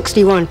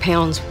 61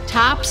 pounds.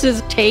 Tops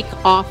is take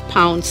off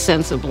pounds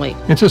sensibly.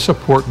 It's a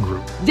support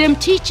group. Them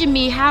teaching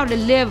me how to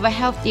live a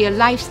healthier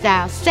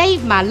lifestyle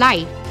saved my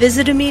life.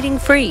 Visit a meeting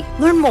free.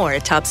 Learn more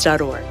at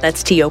tops.org.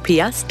 That's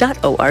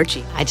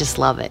TOPS.org. I just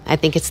love it. I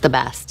think it's the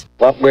best.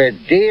 What we're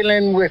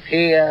dealing with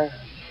here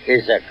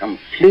is a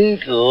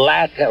complete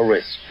lack of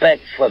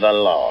respect for the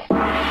law.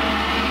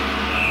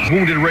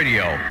 Wounded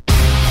Radio. When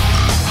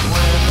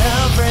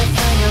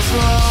everything is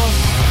wrong,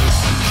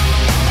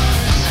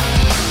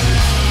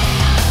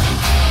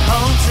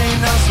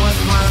 haunting us with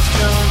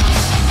questions.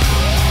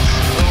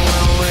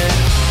 Will we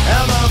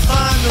ever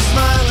find the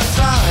smiling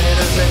side?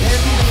 Is it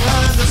hidden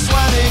behind the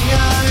sweating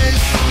eyes?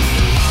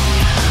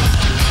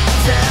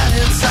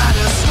 Dead inside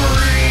a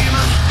scream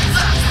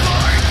that's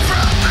pouring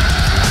from me.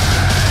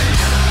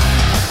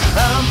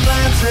 I'm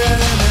planted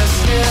in his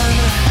skin.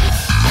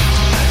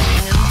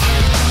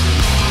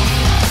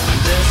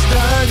 This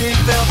dirty,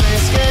 filthy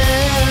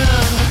skin.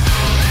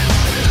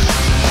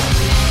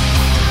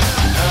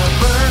 I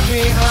burn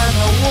behind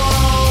the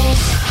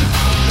walls.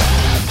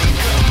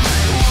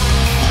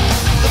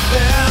 The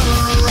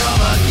barrel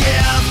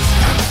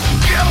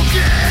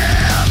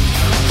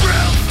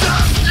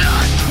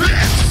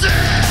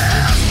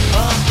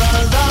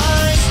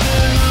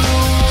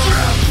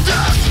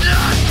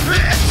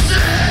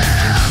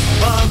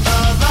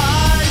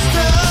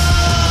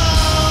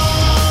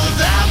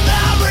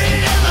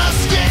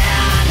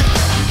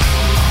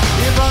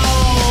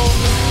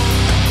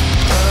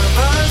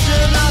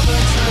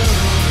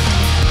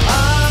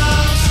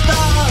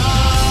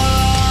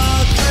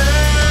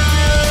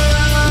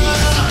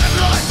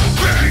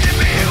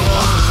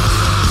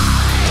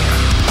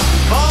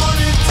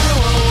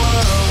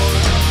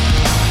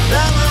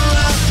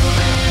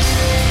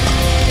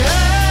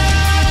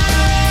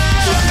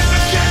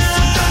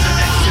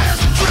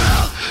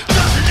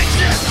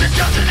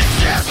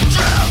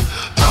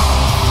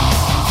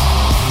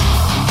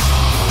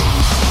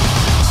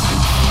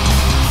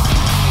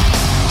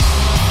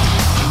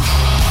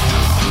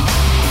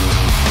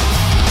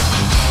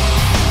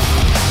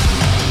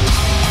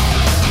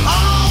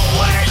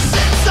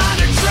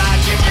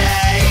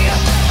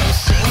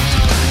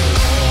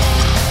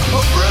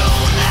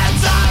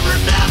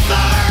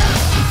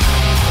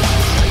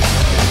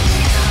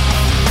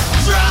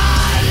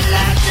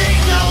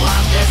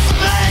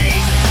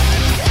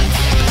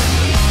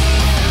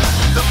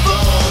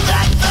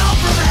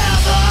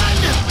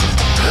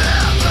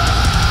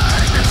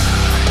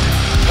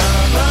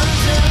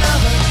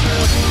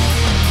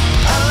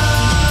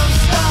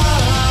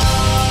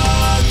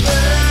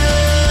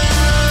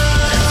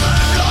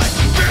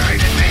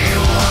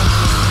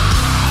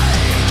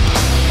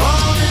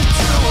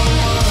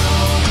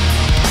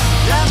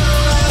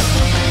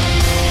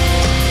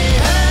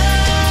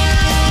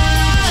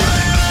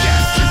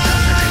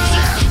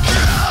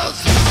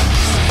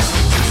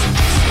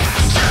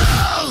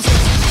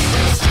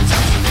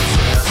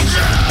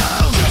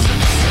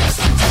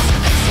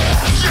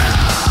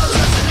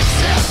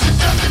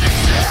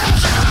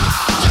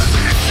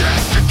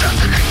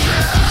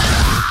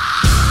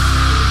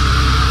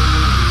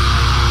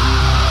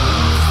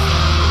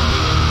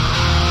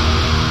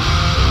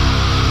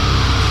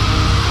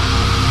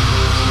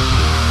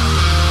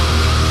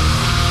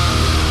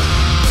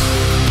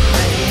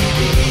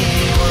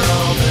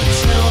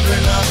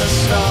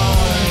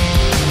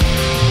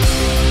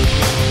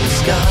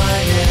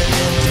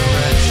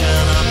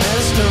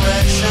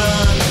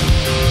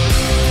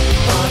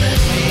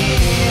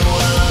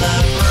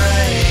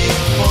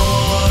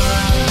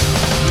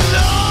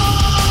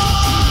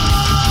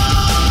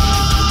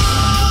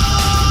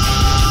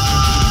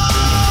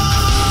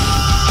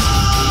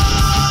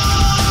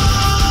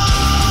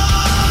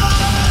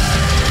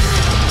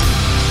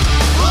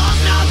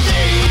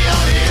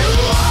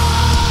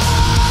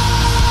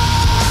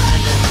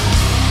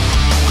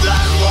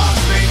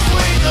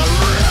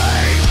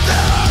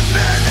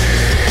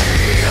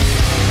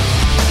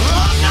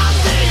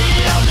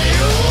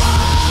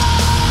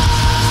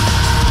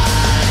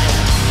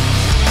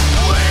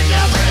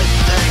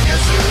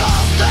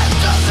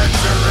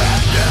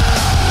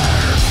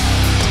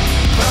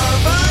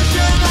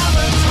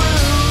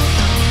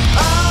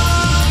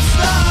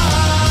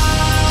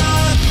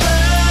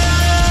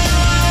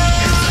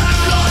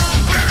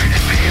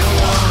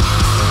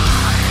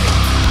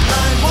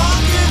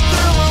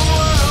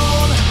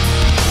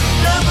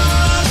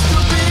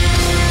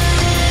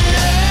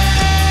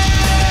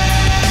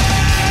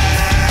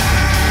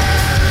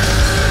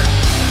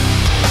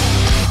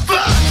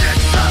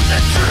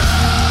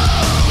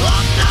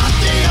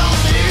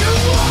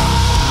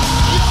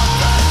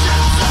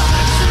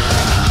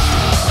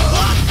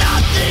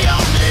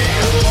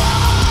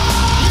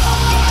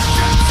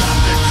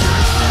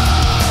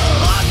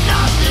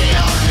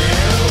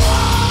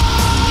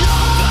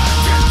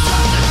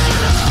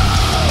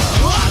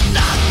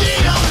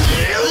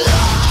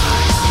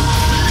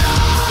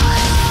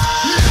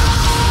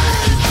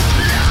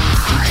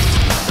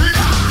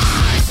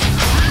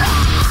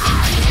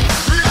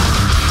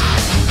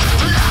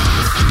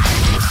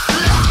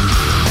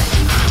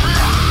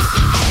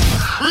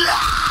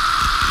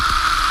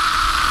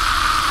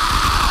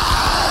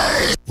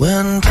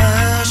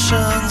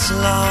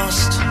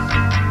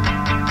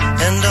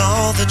and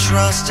all the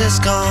trust is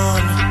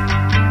gone.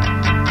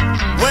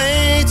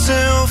 Way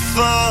too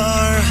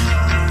far,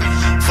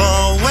 for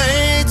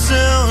way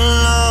too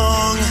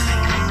long.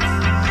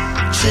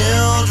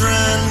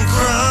 Children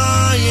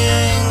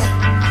crying,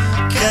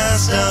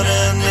 cast out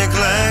and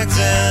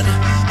neglected.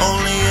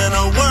 Only in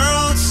a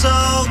world so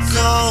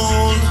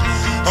cold,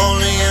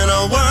 only in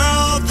a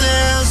world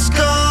this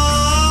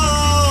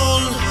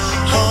cold.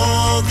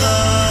 Hold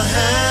the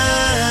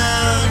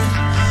hand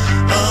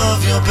of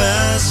your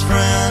best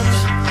friend.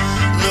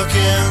 Look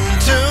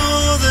into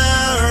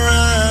their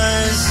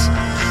eyes,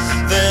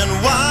 then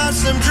watch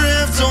them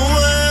drift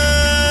away.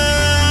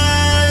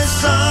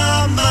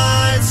 Some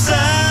might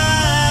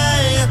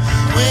say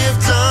we've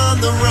done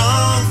the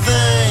wrong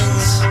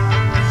things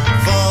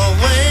for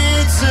way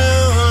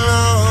too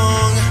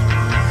long,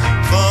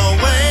 for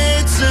way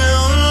too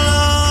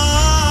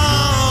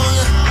long.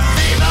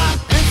 Fever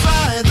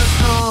inside the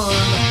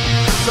storm,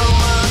 so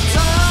I'm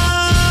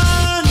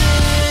turning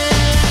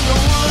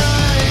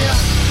away,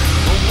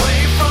 away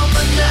from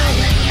the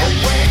night,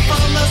 away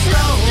from the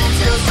stones,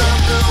 'cause I'm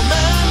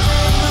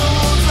commanding the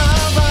rules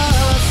of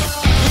us.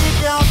 Keep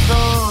your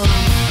thorn,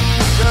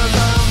 'cause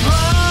I'm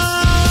running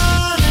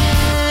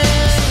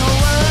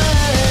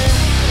away.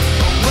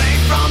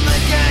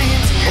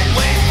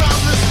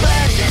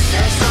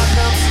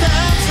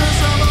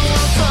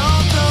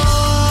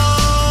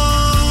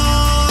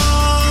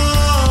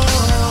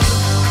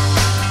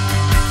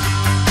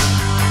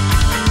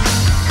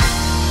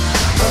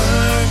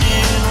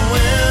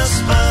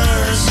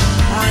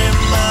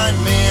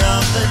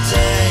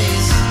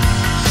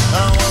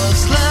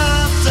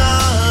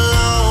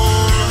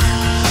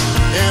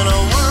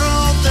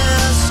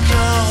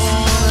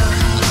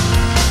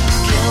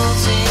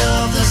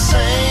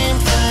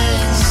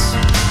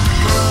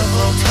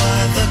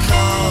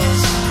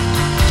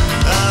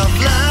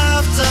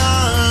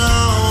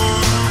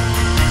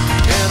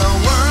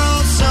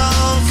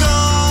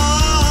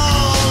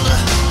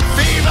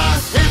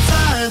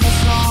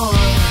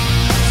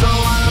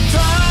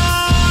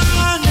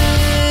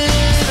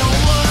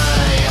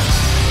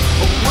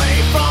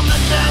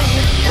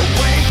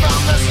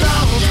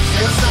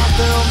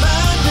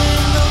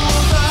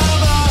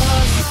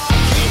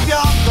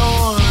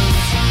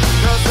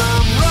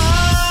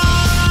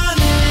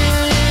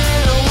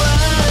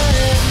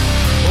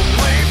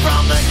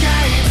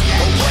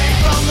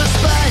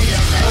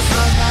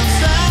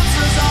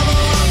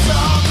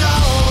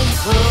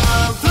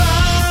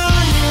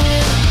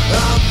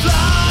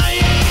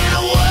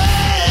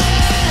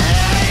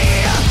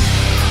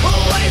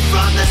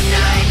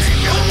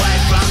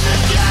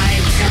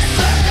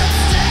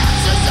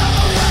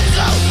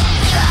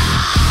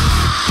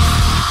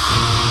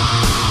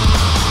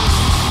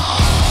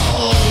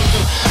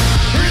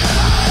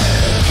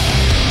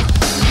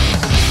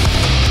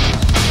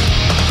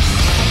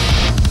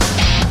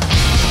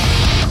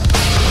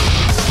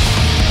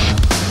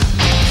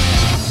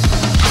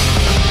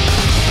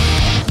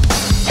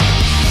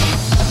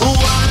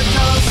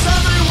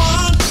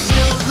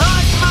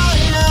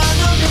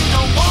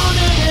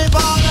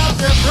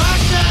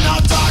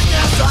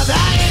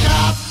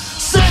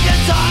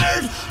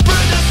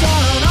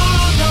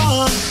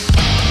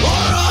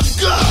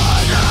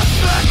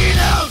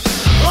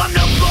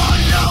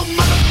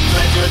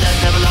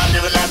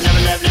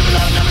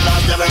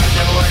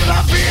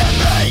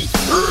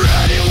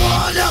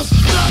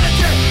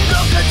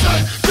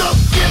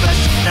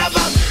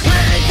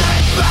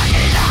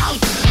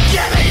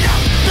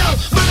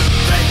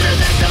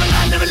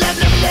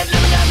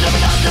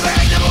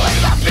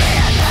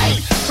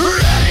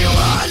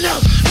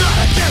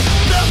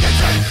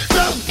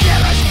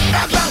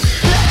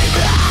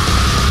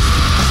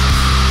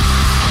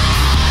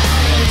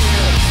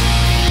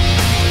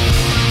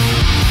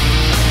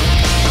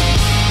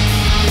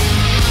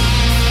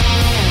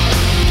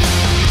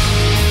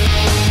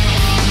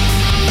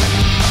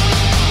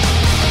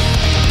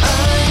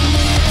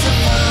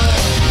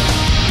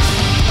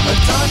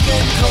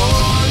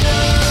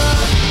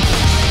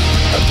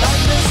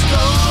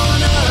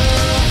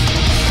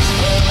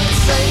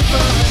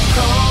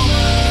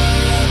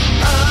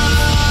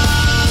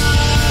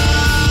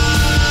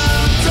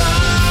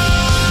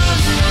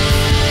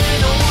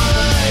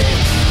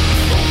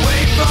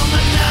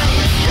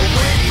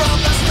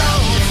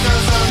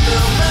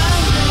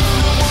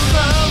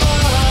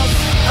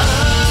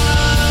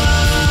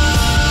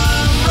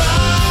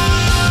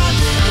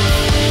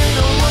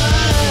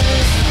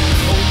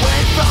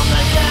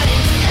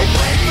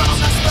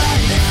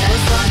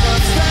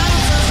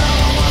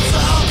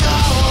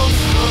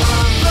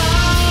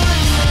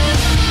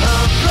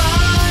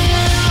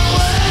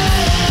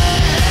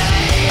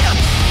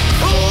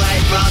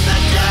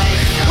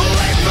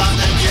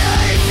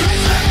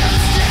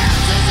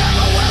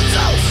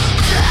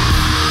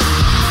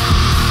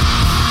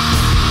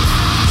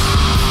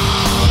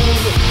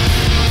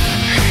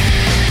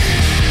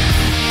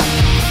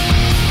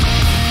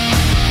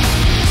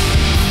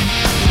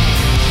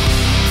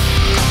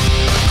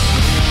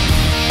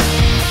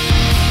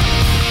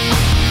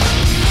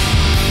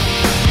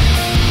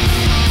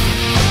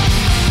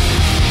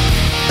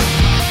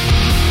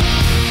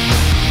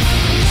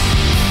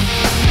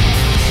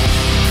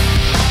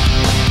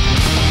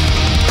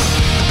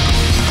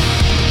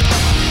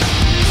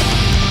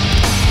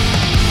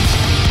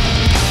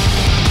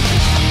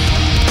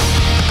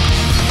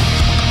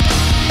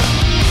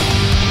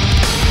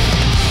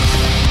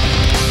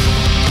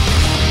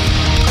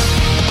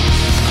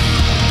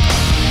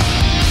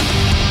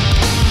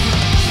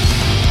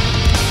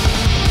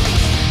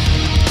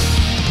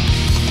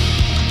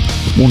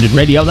 Wounded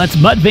Radio, that's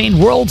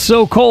Mudvayne, World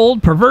So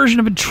Cold, Perversion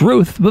of a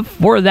Truth.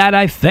 Before that,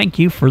 I thank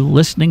you for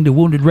listening to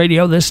Wounded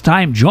Radio this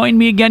time. Join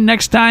me again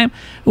next time.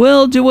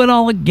 We'll do it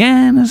all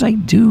again, as I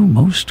do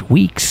most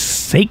weeks.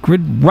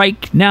 Sacred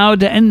Reich now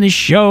to end the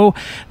show.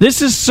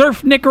 This is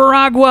Surf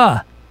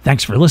Nicaragua.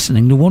 Thanks for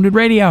listening to Wounded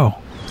Radio.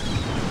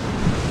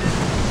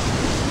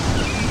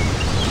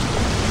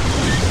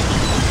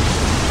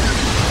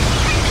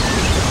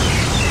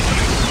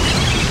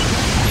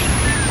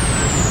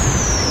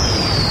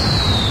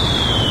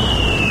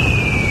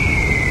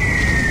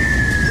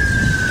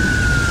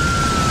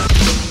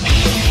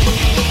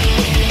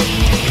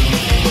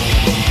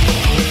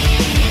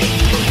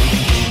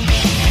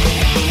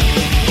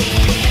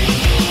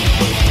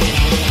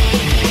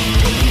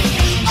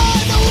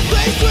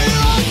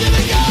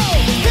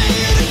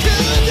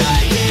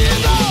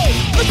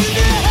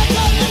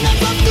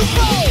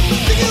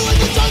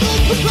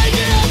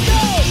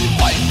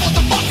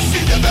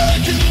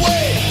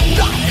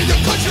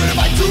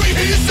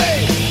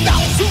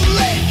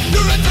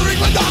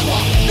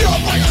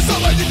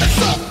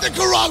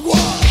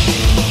 Nicaragua.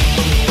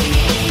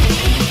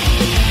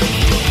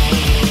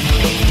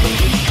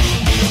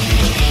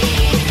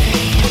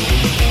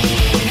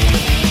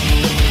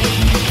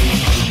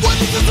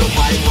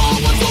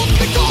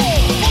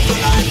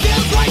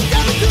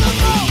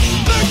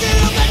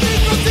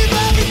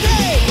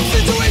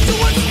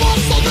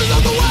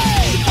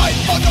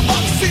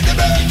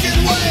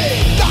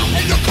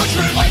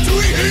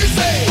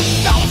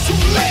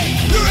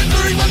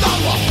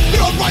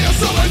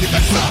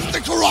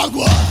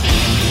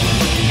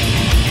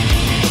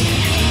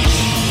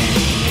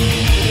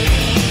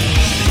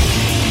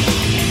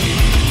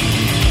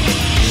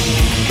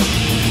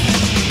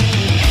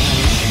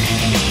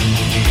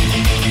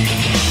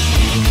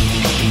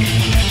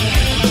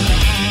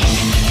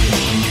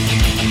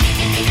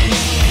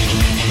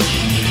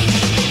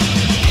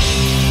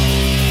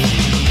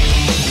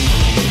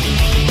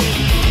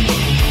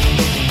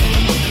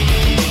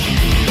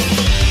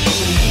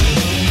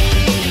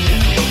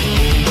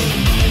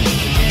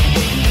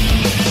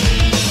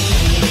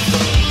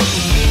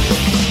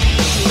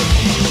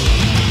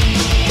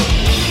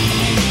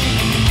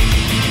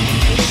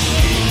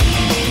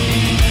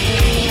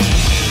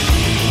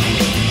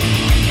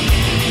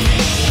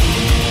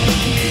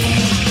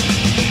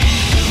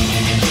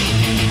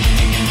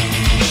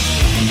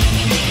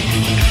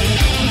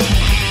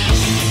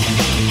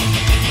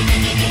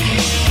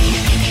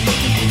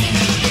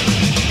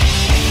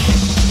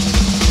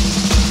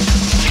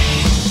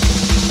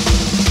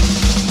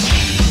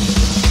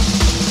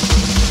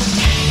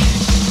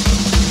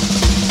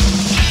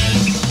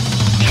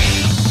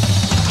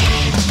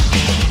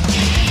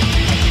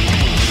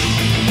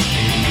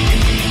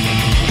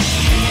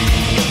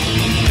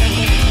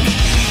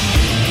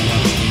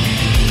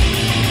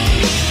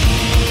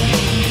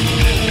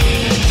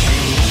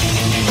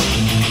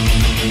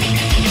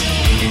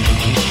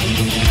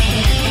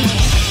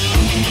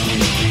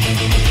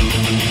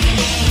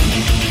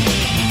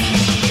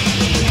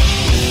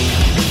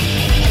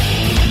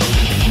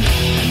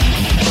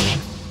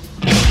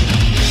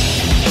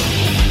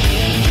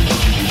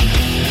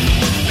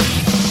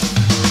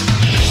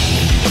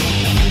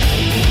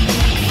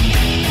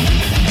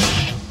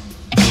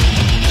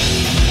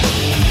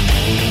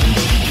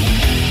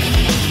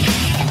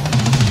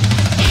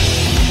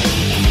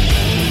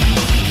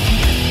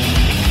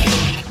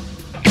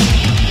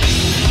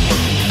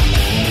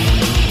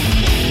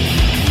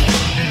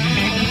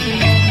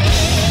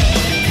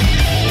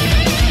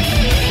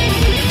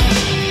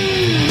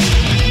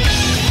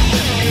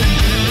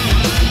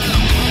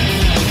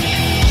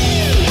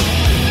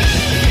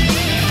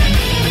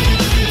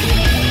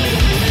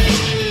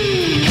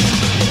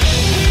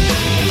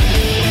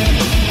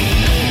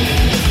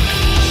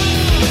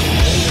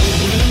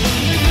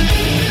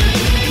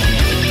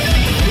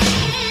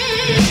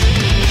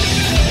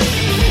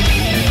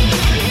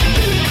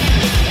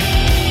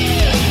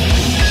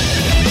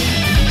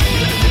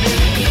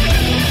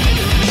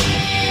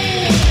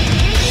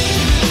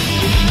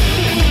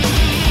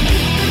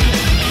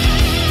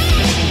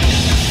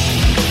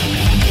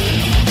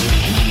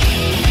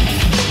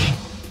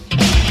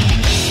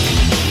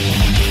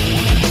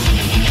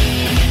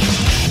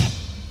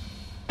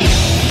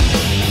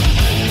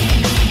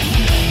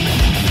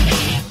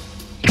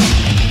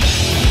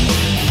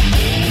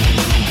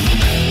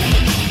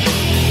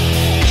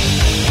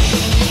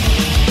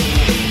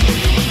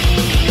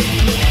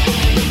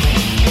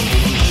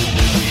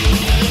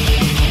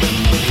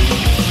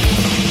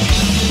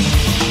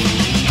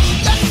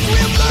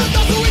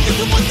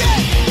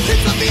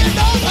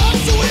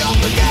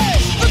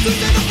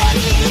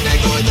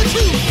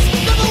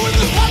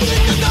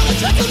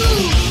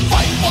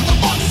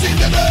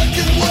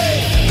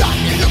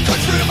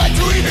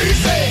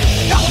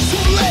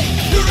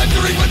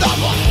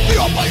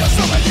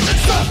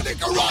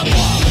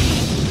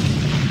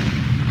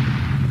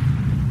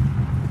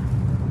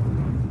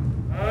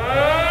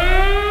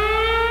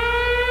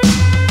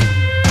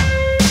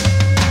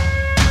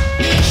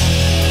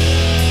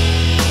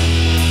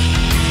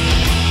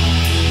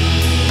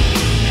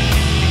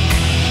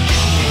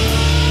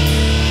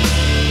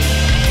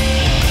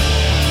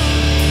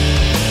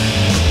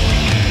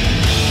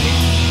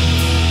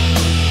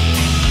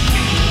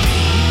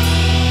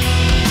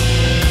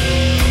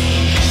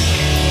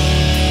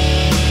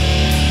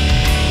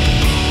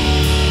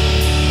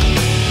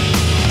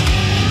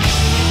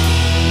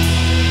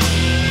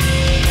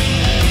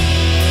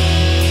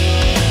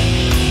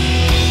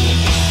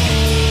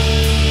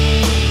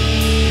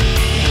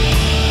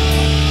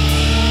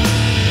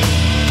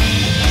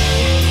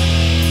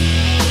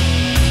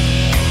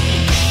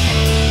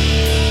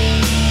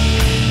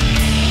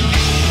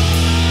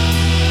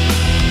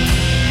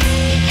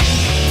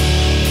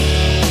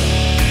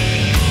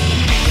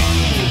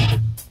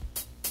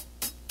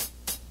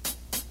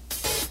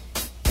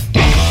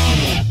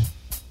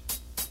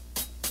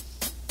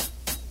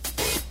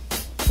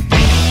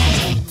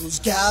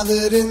 Angels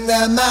gathered in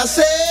their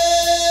masses,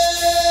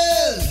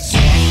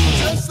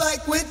 just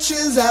like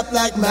witches at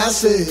black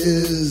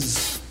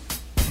masses.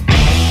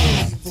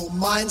 Evil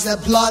minds that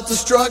plot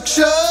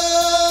destruction,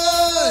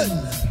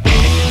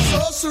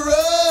 sorcerer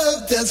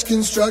of death's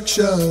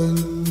construction.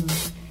 In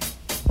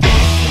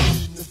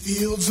the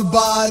fields of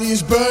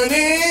bodies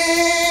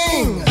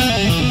burning,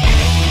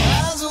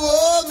 as a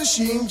war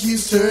machine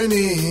keeps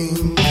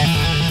turning.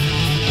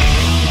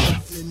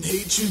 Then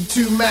hatred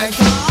to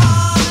mankind,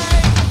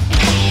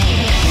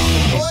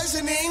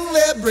 poisoning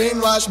their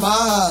brainwashed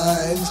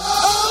minds.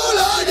 Oh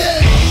Lord, yeah.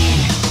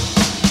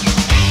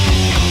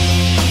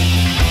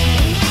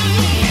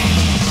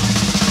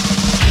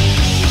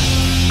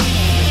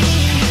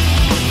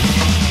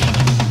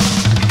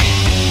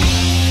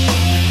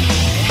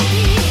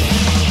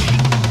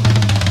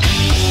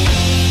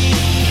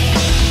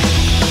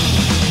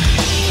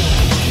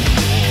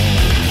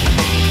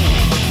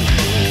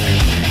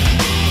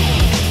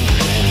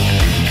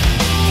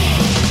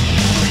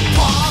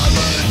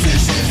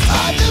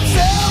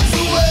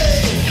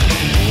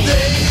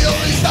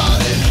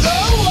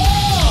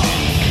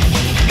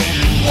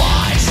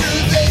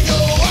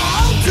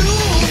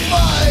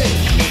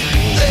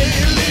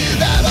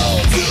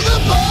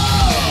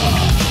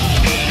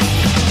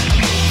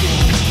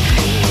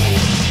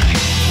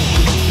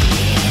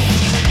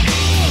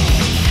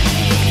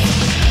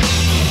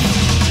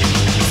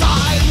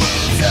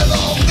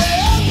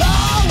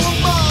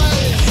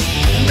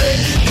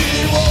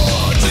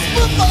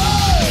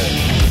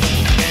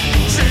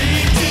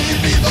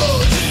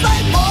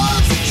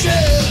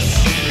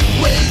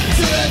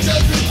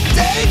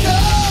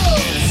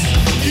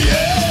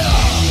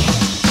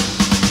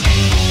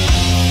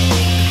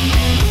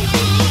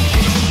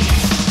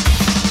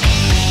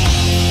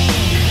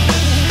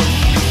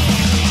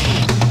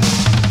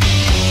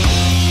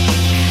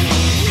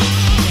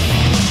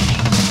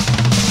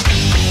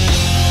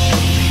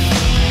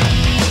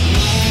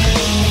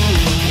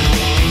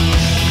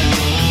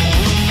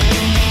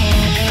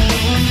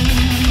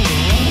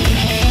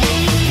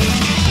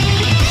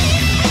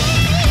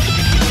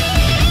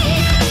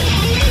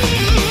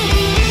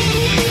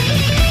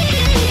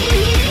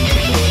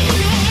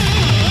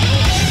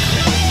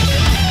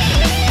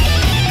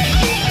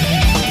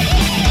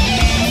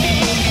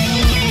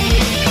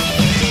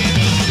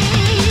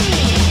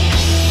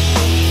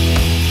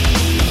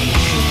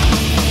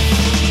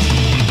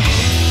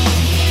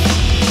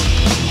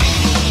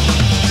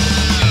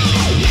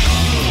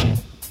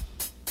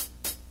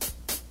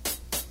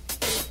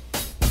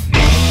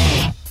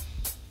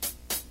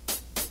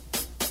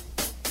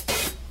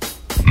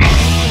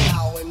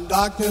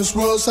 Darkness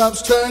world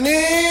stops turning,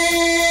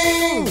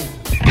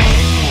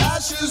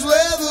 ashes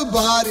where the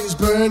body's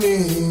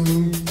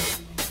burning.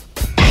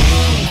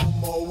 No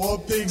more war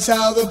pigs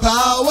have the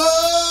power,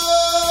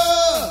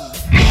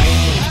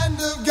 hand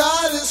of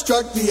God has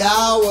struck the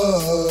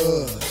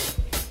hour.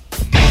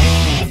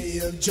 Day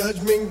of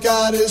judgment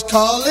God is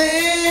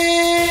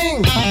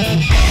calling,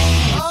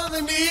 on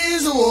the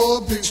knees the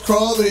war pigs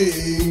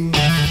crawling,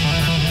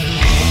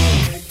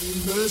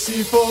 begging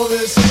mercy for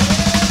this.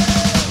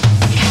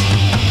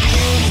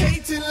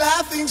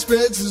 Laughing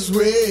spreads his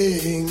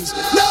wings.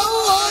 No,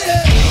 oh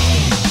yeah.